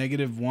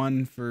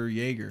 -1 for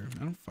Jaeger.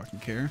 I don't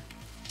fucking care.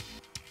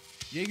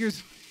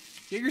 Jaeger's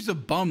a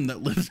bum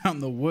that lives out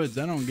in the woods.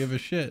 I don't give a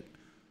shit.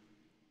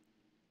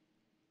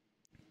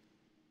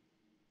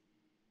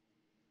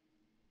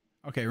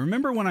 Okay,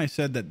 remember when I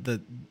said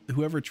that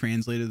whoever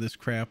translated this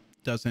crap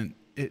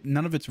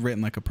none of it's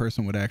written like a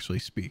person would actually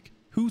speak.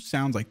 Who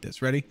sounds like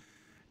this? Ready?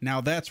 Now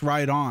that's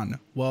right on.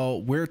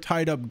 Well, we're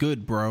tied up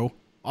good, bro.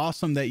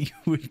 Awesome that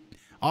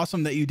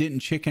you didn't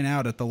chicken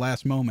out at the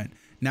last moment.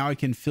 Now I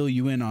can fill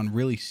you in on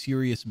really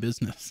serious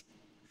business.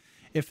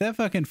 If that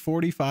fucking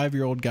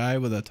 45-year-old guy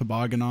with a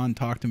toboggan on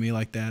talked to me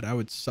like that, I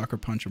would sucker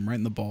punch him right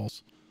in the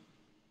balls.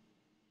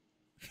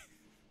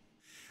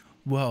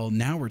 Well,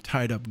 now we're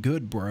tied up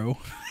good, bro.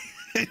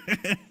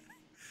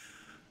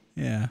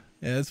 Yeah,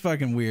 it's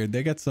fucking weird.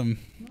 They got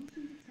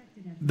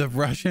the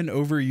Russian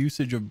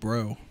overusage of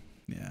bro.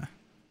 Yeah.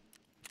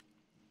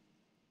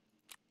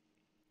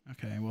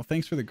 Okay, well,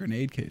 thanks for the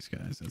grenade case,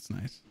 guys. That's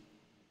nice.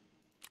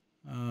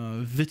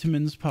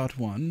 Vitamins Part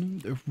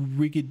 1. The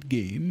rigged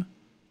game.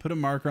 Put a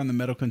marker on the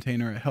metal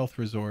container at Health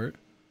Resort.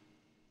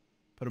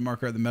 Put a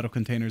marker at the metal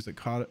containers that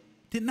caught it.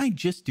 Didn't I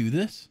just do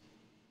this?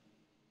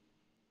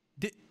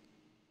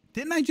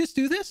 Didn't I just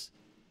do this?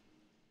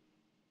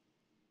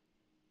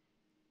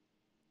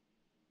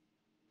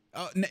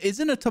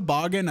 Isn't a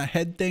toboggan a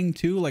head thing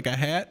too? Like a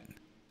hat?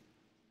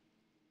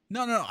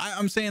 No.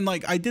 I'm saying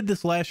like I did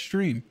this last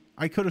stream.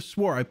 I could have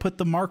swore I put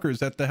the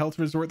markers at the Health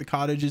Resort, the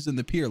cottages, and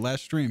the pier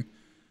last stream.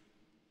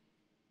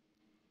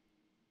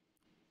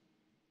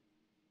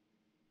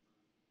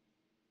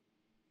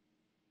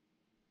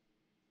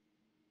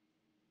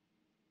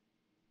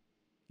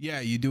 Yeah,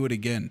 you do it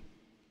again.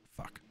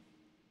 Fuck.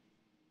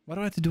 Why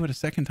do I have to do it a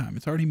second time?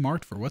 It's already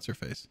marked for what's her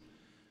face.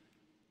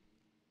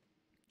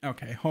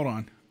 Okay, hold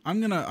on.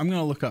 I'm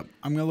gonna look up.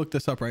 I'm gonna look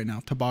this up right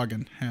now.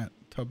 Toboggan hat.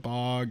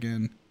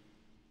 Toboggan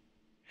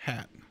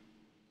hat.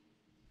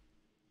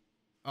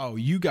 Oh,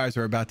 you guys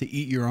are about to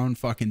eat your own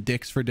fucking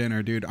dicks for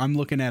dinner, dude. I'm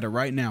looking at it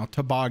right now.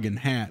 Toboggan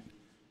hat.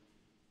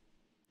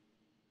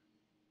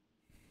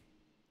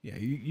 Yeah,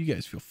 you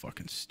guys feel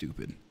fucking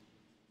stupid.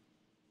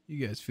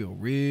 You guys feel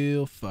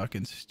real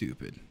fucking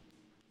stupid.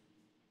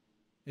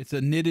 It's a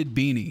knitted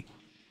beanie.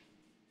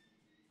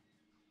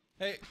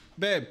 Hey,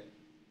 babe.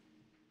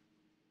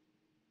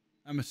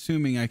 I'm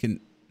assuming I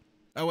can...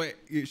 Oh, wait.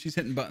 She's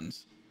hitting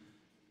buttons.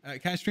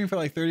 Can I stream for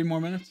like 30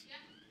 more minutes?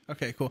 Yeah.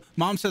 Okay, cool.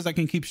 Mom says I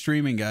can keep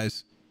streaming,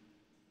 guys.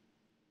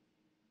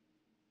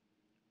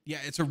 Yeah,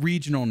 it's a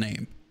regional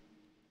name.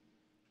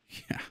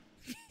 Yeah.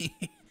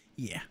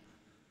 Yeah.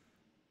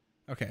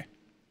 Okay.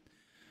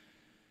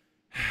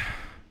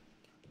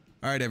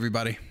 All right,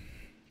 everybody.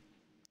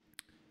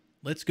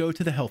 Let's go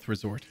to the Health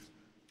Resort.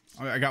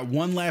 All right, I got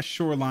one last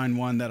shoreline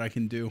one that I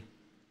can do.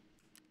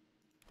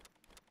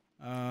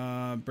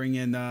 Bring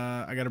in,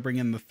 I got to bring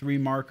in the 3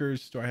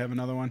 markers. Do I have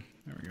another one?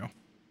 There we go.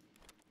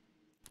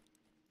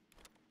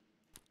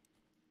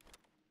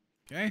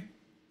 Okay.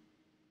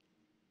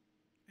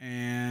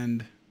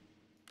 And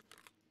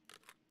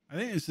I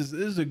think this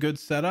is a good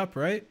setup,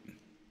 right?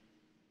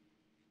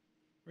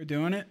 We're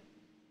doing it.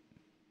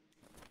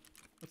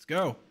 Let's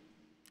go.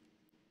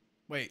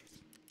 Wait.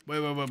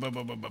 Wait.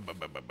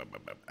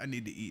 I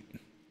need to eat.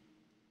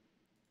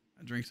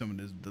 I drink some of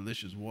this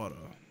delicious water.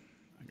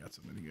 I got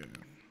something to go.